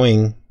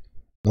enjoying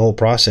the whole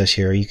process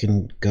here, you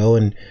can go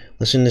and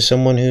listen to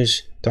someone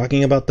who's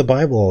talking about the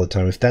Bible all the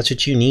time. If that's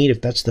what you need, if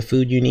that's the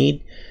food you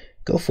need,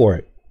 go for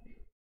it.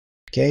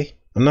 Okay?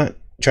 I'm not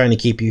trying to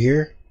keep you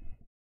here.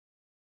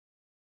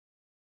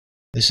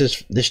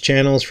 This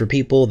channel is for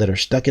people that are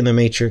stuck in the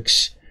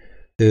matrix,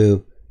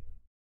 who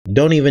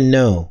don't even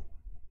know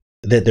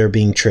that they're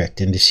being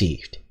tricked and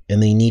deceived,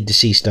 and they need to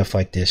see stuff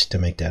like this to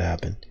make that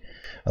happen.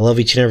 I love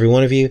each and every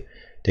one of you.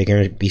 Take care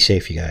and be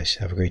safe, you guys.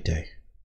 Have a great day.